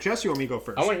two off your chest, or you want me to go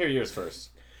first? I want to hear yours first.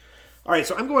 All right,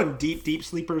 so I'm going deep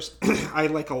sleepers. I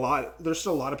like a lot. There's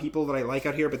still a lot of people that I like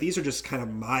out here, but these are just kind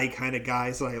of my kind of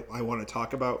guys that I want to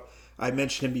talk about. I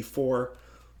mentioned him before,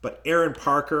 but Aaron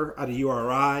Parker out of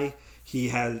URI, he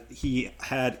had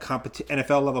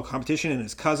NFL level competition, and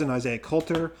his cousin Isaiah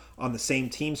Coulter on the same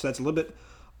team. So that's a little bit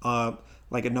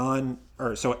like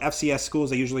so FCS schools,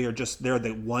 they usually are just they're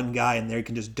the one guy and they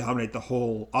can just dominate the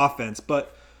whole offense.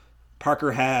 But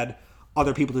Parker had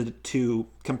other people to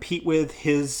compete with.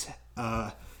 His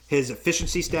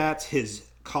efficiency stats, his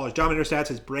college dominator stats,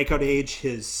 his breakout age,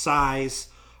 his size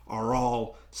are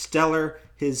all stellar.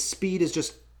 His speed is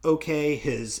just okay.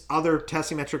 His other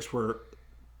testing metrics were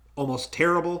almost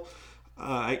terrible,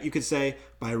 you could say.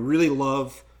 But I really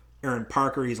love Aaron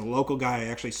Parker. He's a local guy. I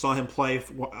actually saw him play.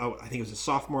 I think it was his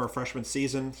sophomore or freshman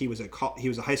season. He was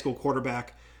a high school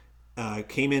quarterback.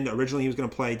 Came in originally. He was going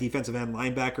to play defensive end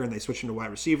linebacker, and they switched him to wide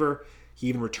receiver. He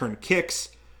even returned kicks.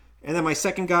 And then my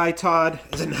second guy, Todd,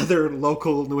 is another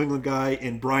local New England guy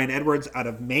in Brian Edwards out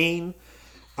of Maine.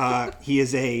 He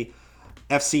is a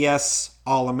FCS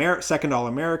second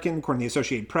All-American, according to the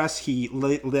Associated Press. He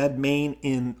led Maine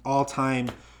in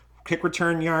all-time kick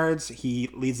return yards. He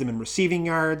leads them in receiving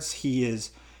yards. He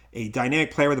is a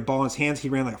dynamic player with the ball in his hands. He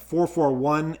ran like a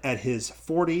 4.41 at his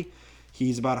 40.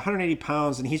 He's about 180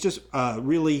 pounds, and he's just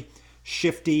really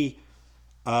shifty,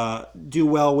 do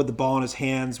well with the ball in his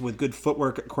hands, with good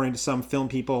footwork, according to some film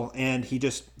people. And he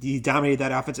dominated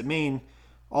that offense at Maine.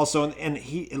 Also, and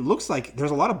it looks like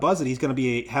there's a lot of buzz that he's going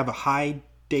to have a high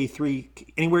day 3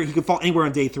 anywhere. He could fall anywhere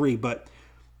on day 3,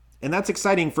 and that's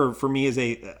exciting for me as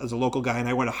a local guy, and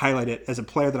I want to highlight it as a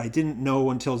player that I didn't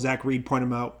know until Zach Reed pointed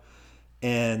him out.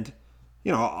 And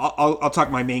I'll talk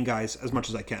my main guys as much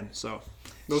as I can. So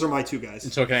those are my two guys.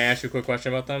 And so can I ask you a quick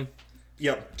question about them?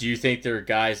 Yep. Do you think they're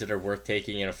guys that are worth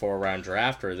taking in a 4-round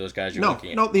draft, or are those guys you're looking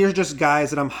at? No, these are just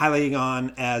guys that I'm highlighting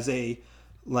on as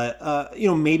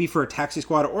maybe for a taxi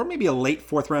squad, or maybe a late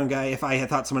 4th round guy if I had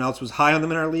thought someone else was high on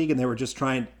them in our league and they were just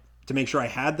trying to make sure I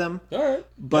had them. All right.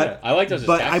 But I like those as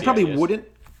but taxi I probably ideas. wouldn't.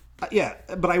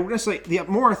 But I would say the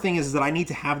more thing is that I need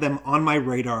to have them on my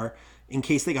radar in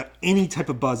case they got any type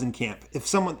of buzz in camp.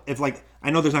 If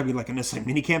I know there's not going to be like necessarily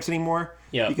mini camps anymore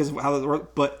because of how they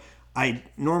work, but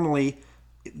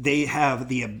they have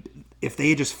if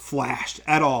they just flashed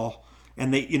at all.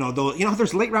 And they,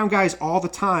 there's late round guys all the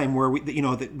time where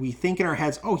that we think in our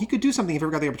heads, oh, he could do something if he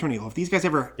ever got the opportunity. Well, if these guys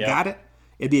ever got it,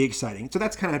 it'd be exciting. So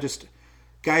that's kind of just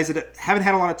guys that haven't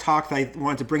had a lot of talk that I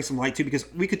wanted to bring some light to,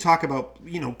 because we could talk about,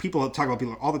 people talk about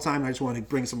people all the time. And I just want to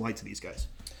bring some light to these guys.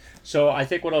 So I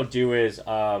think what I'll do is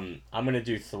I'm going to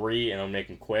do 3 and I'm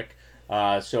making quick.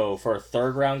 So for a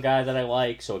 3rd round guy that I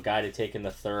like, so a guy to take in the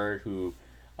 3rd who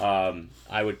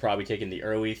I would probably take in the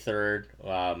early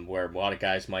 3rd, where a lot of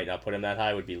guys might not put him that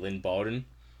high, would be Lynn Bowden.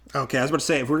 Okay, I was about to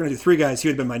say, if we're going to do 3 guys, he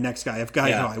would have been my next guy. If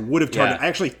I would have targeted. I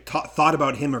actually thought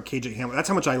about him or KJ Hamler. That's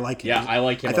how much I like him. Yeah, I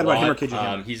like him I thought a lot. about him or KJ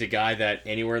Hamler. He's a guy that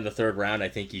anywhere in the 3rd round, I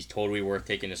think he's totally worth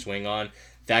taking a swing on.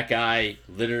 That guy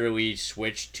literally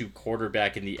switched to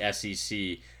quarterback in the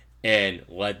SEC and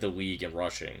led the league in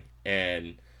rushing.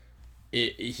 And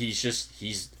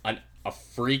he's a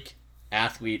freak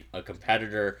athlete, a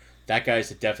competitor. That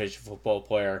guy's a definition football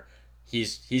player.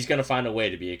 He's going to find a way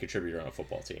to be a contributor on a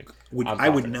football team. I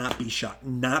would not be shocked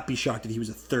if he was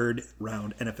a 3rd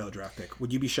round NFL draft pick.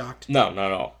 Would you be shocked? No, not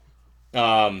at all.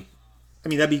 I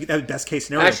mean, that'd be best case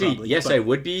scenario. Actually, probably, yes, I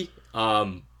would be.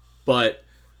 But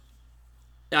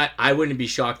I wouldn't be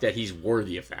shocked that he's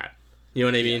worthy of that. You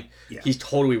know what I mean? Yeah. He's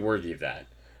totally worthy of that.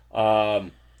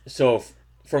 So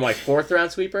for my 4th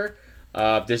round sweeper,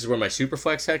 this is where my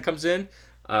Superflex head comes in.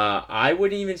 I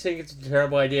wouldn't even think it's a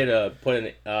terrible idea to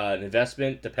put an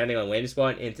investment, depending on landing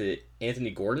spot, into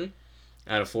Anthony Gordon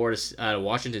out of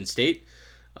Washington State.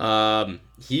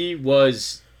 He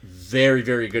was very,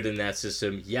 very good in that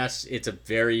system. Yes, it's a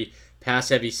very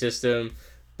pass-heavy system,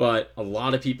 but a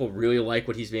lot of people really like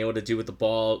what he's been able to do with the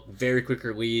ball. Very quick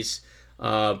release,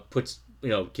 puts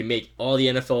can make all the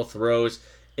NFL throws.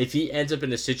 If he ends up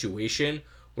in a situation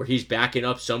where he's backing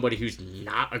up somebody who's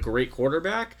not a great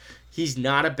quarterback, he's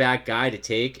not a bad guy to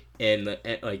take in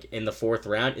the fourth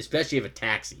round, especially if a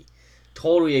taxi.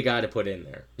 Totally a guy to put in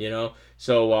there,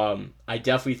 So I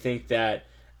definitely think that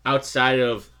outside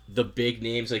of the big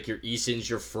names like your Easons,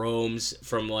 your Fromes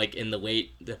from in the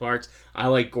late parts, I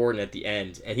like Gordon at the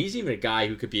end, and he's even a guy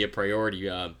who could be a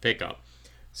priority pickup.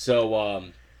 So,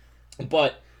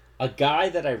 but a guy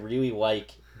that I really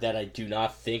like that I do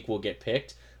not think will get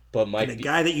picked, but might be a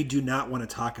guy that you do not want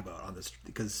to talk about on this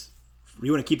because you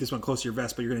want to keep this one close to your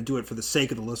vest, but you're going to do it for the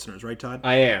sake of the listeners, right, Todd?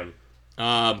 I am.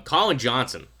 Colin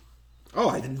Johnson. Oh,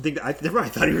 I didn't think that. Never mind. I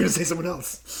thought you were going to say someone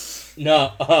else.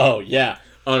 No. Oh, yeah.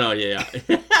 Oh, no, yeah.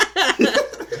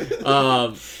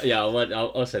 I'll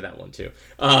say that one, too.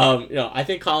 I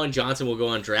think Colin Johnson will go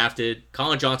undrafted.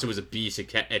 Colin Johnson was a beast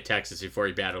at Texas before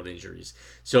he battled injuries.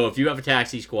 So if you have a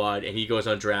taxi squad and he goes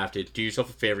undrafted, do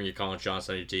yourself a favor and get Colin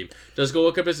Johnson on your team. Just go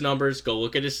look up his numbers. Go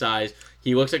look at his size.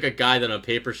 He looks like a guy that on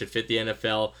paper should fit the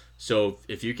NFL. So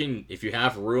if you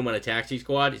have room on a taxi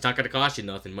squad, it's not going to cost you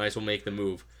nothing. Might as well make the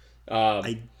move.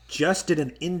 I just did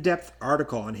an in-depth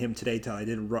article on him today, Todd. I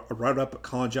did write up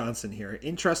Colin Johnson here.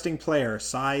 Interesting player,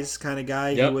 size kind of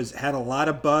guy. Yep. He had a lot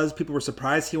of buzz. People were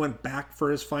surprised he went back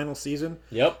for his final season.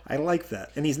 Yep. I like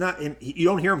that. And he's not. You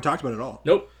don't hear him talked about it at all.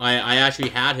 Nope. I actually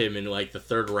had him in the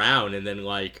third round, and then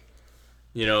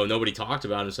nobody talked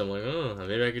about him. So I'm like, oh,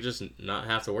 maybe I could just not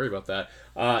have to worry about that.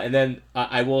 And then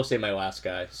I will say my last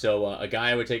guy. So a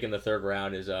guy I would take in the third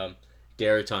round is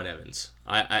Darrington Evans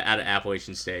out of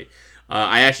Appalachian State.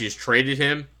 I actually just traded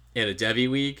him in a Devy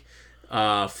league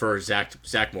for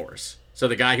Zach Morris. So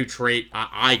the guy who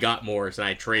I got Morris and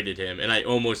I traded him, and I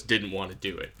almost didn't want to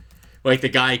do it. The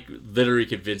guy literally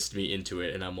convinced me into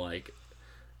it, and I'm like,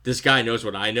 this guy knows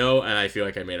what I know, and I feel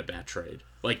like I made a bad trade.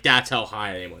 That's how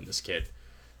high I am on this kid.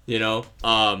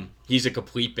 He's a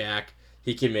complete back.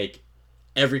 He can make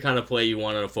every kind of play you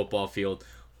want on a football field.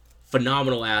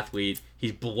 Phenomenal athlete.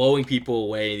 He's blowing people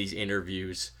away in these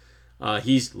interviews.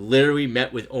 He's literally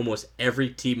met with almost every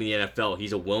team in the NFL.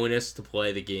 He's a willingness to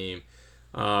play the game.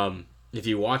 If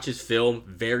you watch his film,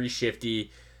 very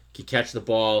shifty. Can catch the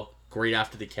ball. Great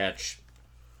after the catch.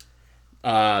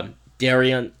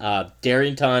 Darrington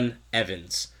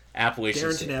Evans. Appalachian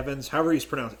Darrington Evans, however he's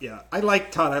pronounced. Yeah, I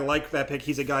like that pick.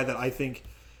 He's a guy that I think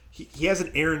he has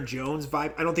an Aaron Jones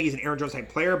vibe. I don't think he's an Aaron Jones type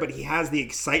player, but he has the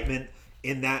excitement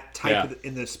in that type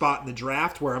in the spot in the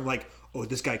draft where I'm like, oh,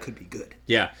 this guy could be good.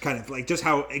 Yeah. Kind of just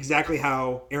exactly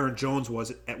how Aaron Jones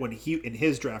was when he in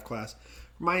his draft class.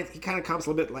 He kind of comes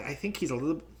a little bit I think he's a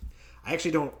little. I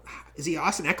actually don't. Is he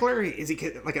Austin Eckler? Is he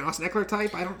like an Austin Eckler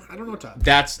type? I don't know, Todd.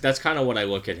 That's kind of what I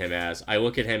look at him as. I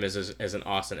look at him as an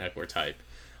Austin Eckler type.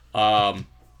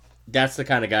 That's the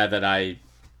kind of guy that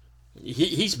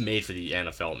he's made for the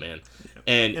NFL, man.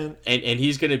 Yeah. And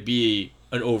he's going to be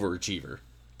an overachiever.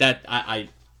 That I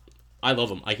love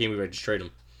him. I can't believe I just trade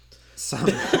him.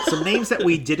 Some names that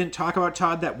we didn't talk about,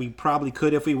 Todd, that we probably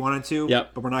could if we wanted to,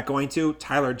 yep. But we're not going to.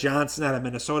 Tyler Johnson out of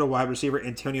Minnesota, wide receiver.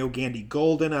 Antonio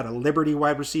Gandy-Golden out of Liberty,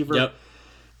 wide receiver. Yep.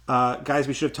 Guys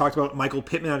we should have talked about, Michael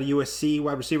Pittman out of USC,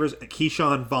 wide receivers.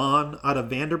 Keyshawn Vaughn out of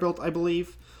Vanderbilt, I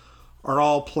believe, are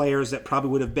all players that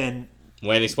probably would have been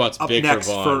landing spots big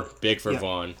for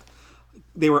Vaughn.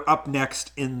 They were up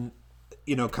next in,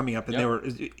 coming up, and they were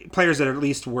players that are at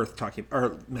least worth talking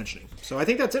or mentioning. So I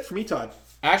think that's it for me, Todd.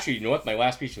 Actually, you know what? My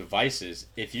last piece of advice is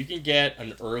if you can get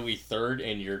an early third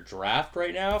in your draft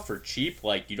right now for cheap,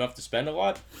 you don't have to spend a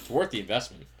lot, it's worth the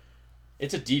investment.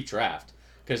 It's a deep draft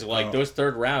because those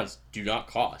third rounds do not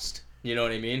cost. You know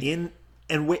what I mean? You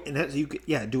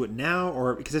could do it now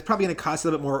or because it's probably going to cost a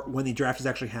little bit more when the draft is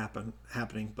actually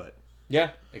happening. But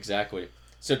yeah, exactly.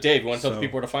 So Dave, you want to tell the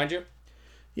people where to find you?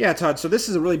 Yeah, Todd. So this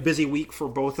is a really busy week for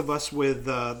both of us with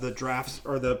the drafts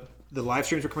or the live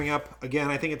streams are coming up. Again,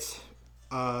 I think it's.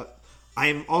 I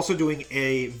am also doing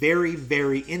a very,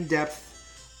 very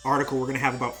in-depth article. We're going to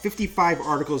have about 55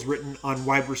 articles written on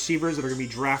wide receivers that are going to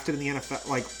be drafted in the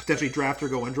NFL, potentially drafted or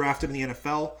go undrafted in the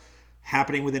NFL,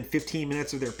 happening within 15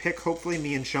 minutes of their pick. Hopefully,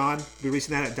 me and Sean will be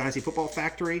releasing that at Dynasty Football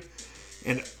Factory,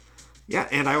 and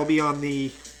I will be on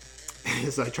the.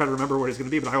 As I try to remember what it's going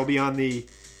to be, but I will be on the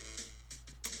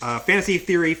Dynasty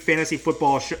Theory Fantasy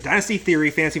Football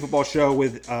Show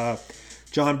with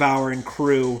John Bauer and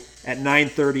crew at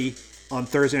 9:30 on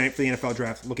Thursday night for the NFL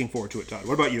Draft. Looking forward to it, Todd.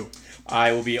 What about you?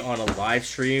 I will be on a live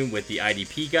stream with the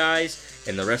IDP guys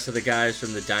and the rest of the guys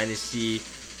from the Dynasty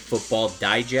Football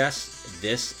Digest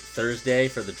this Thursday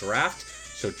for the draft.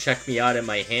 So check me out at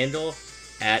my handle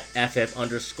at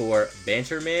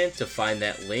FF_banterman to find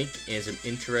that link and some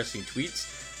interesting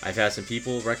tweets. I've had some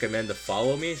people recommend to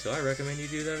follow me, so I recommend you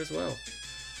do that as well.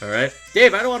 All right,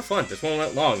 Dave, I had a lot of fun. This one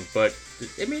went long, but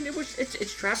I mean,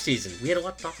 it's draft season. We had a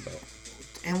lot to talk about.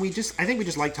 And I think we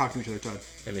just like talking to each other, Todd.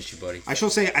 I miss you, buddy. I shall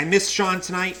say I miss Sean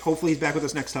tonight. Hopefully he's back with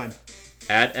us next time.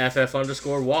 At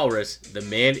FF_Walrus, the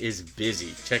man is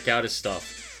busy. Check out his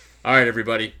stuff. All right,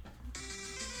 everybody.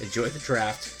 Enjoy the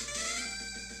draft.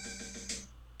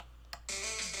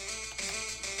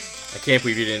 I can't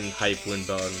believe you didn't hype Lynn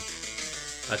Bowden.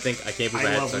 I can't believe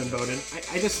I love Lynn Bowden.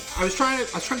 I was trying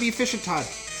to be efficient, Todd.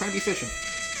 Trying to be efficient.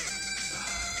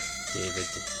 David.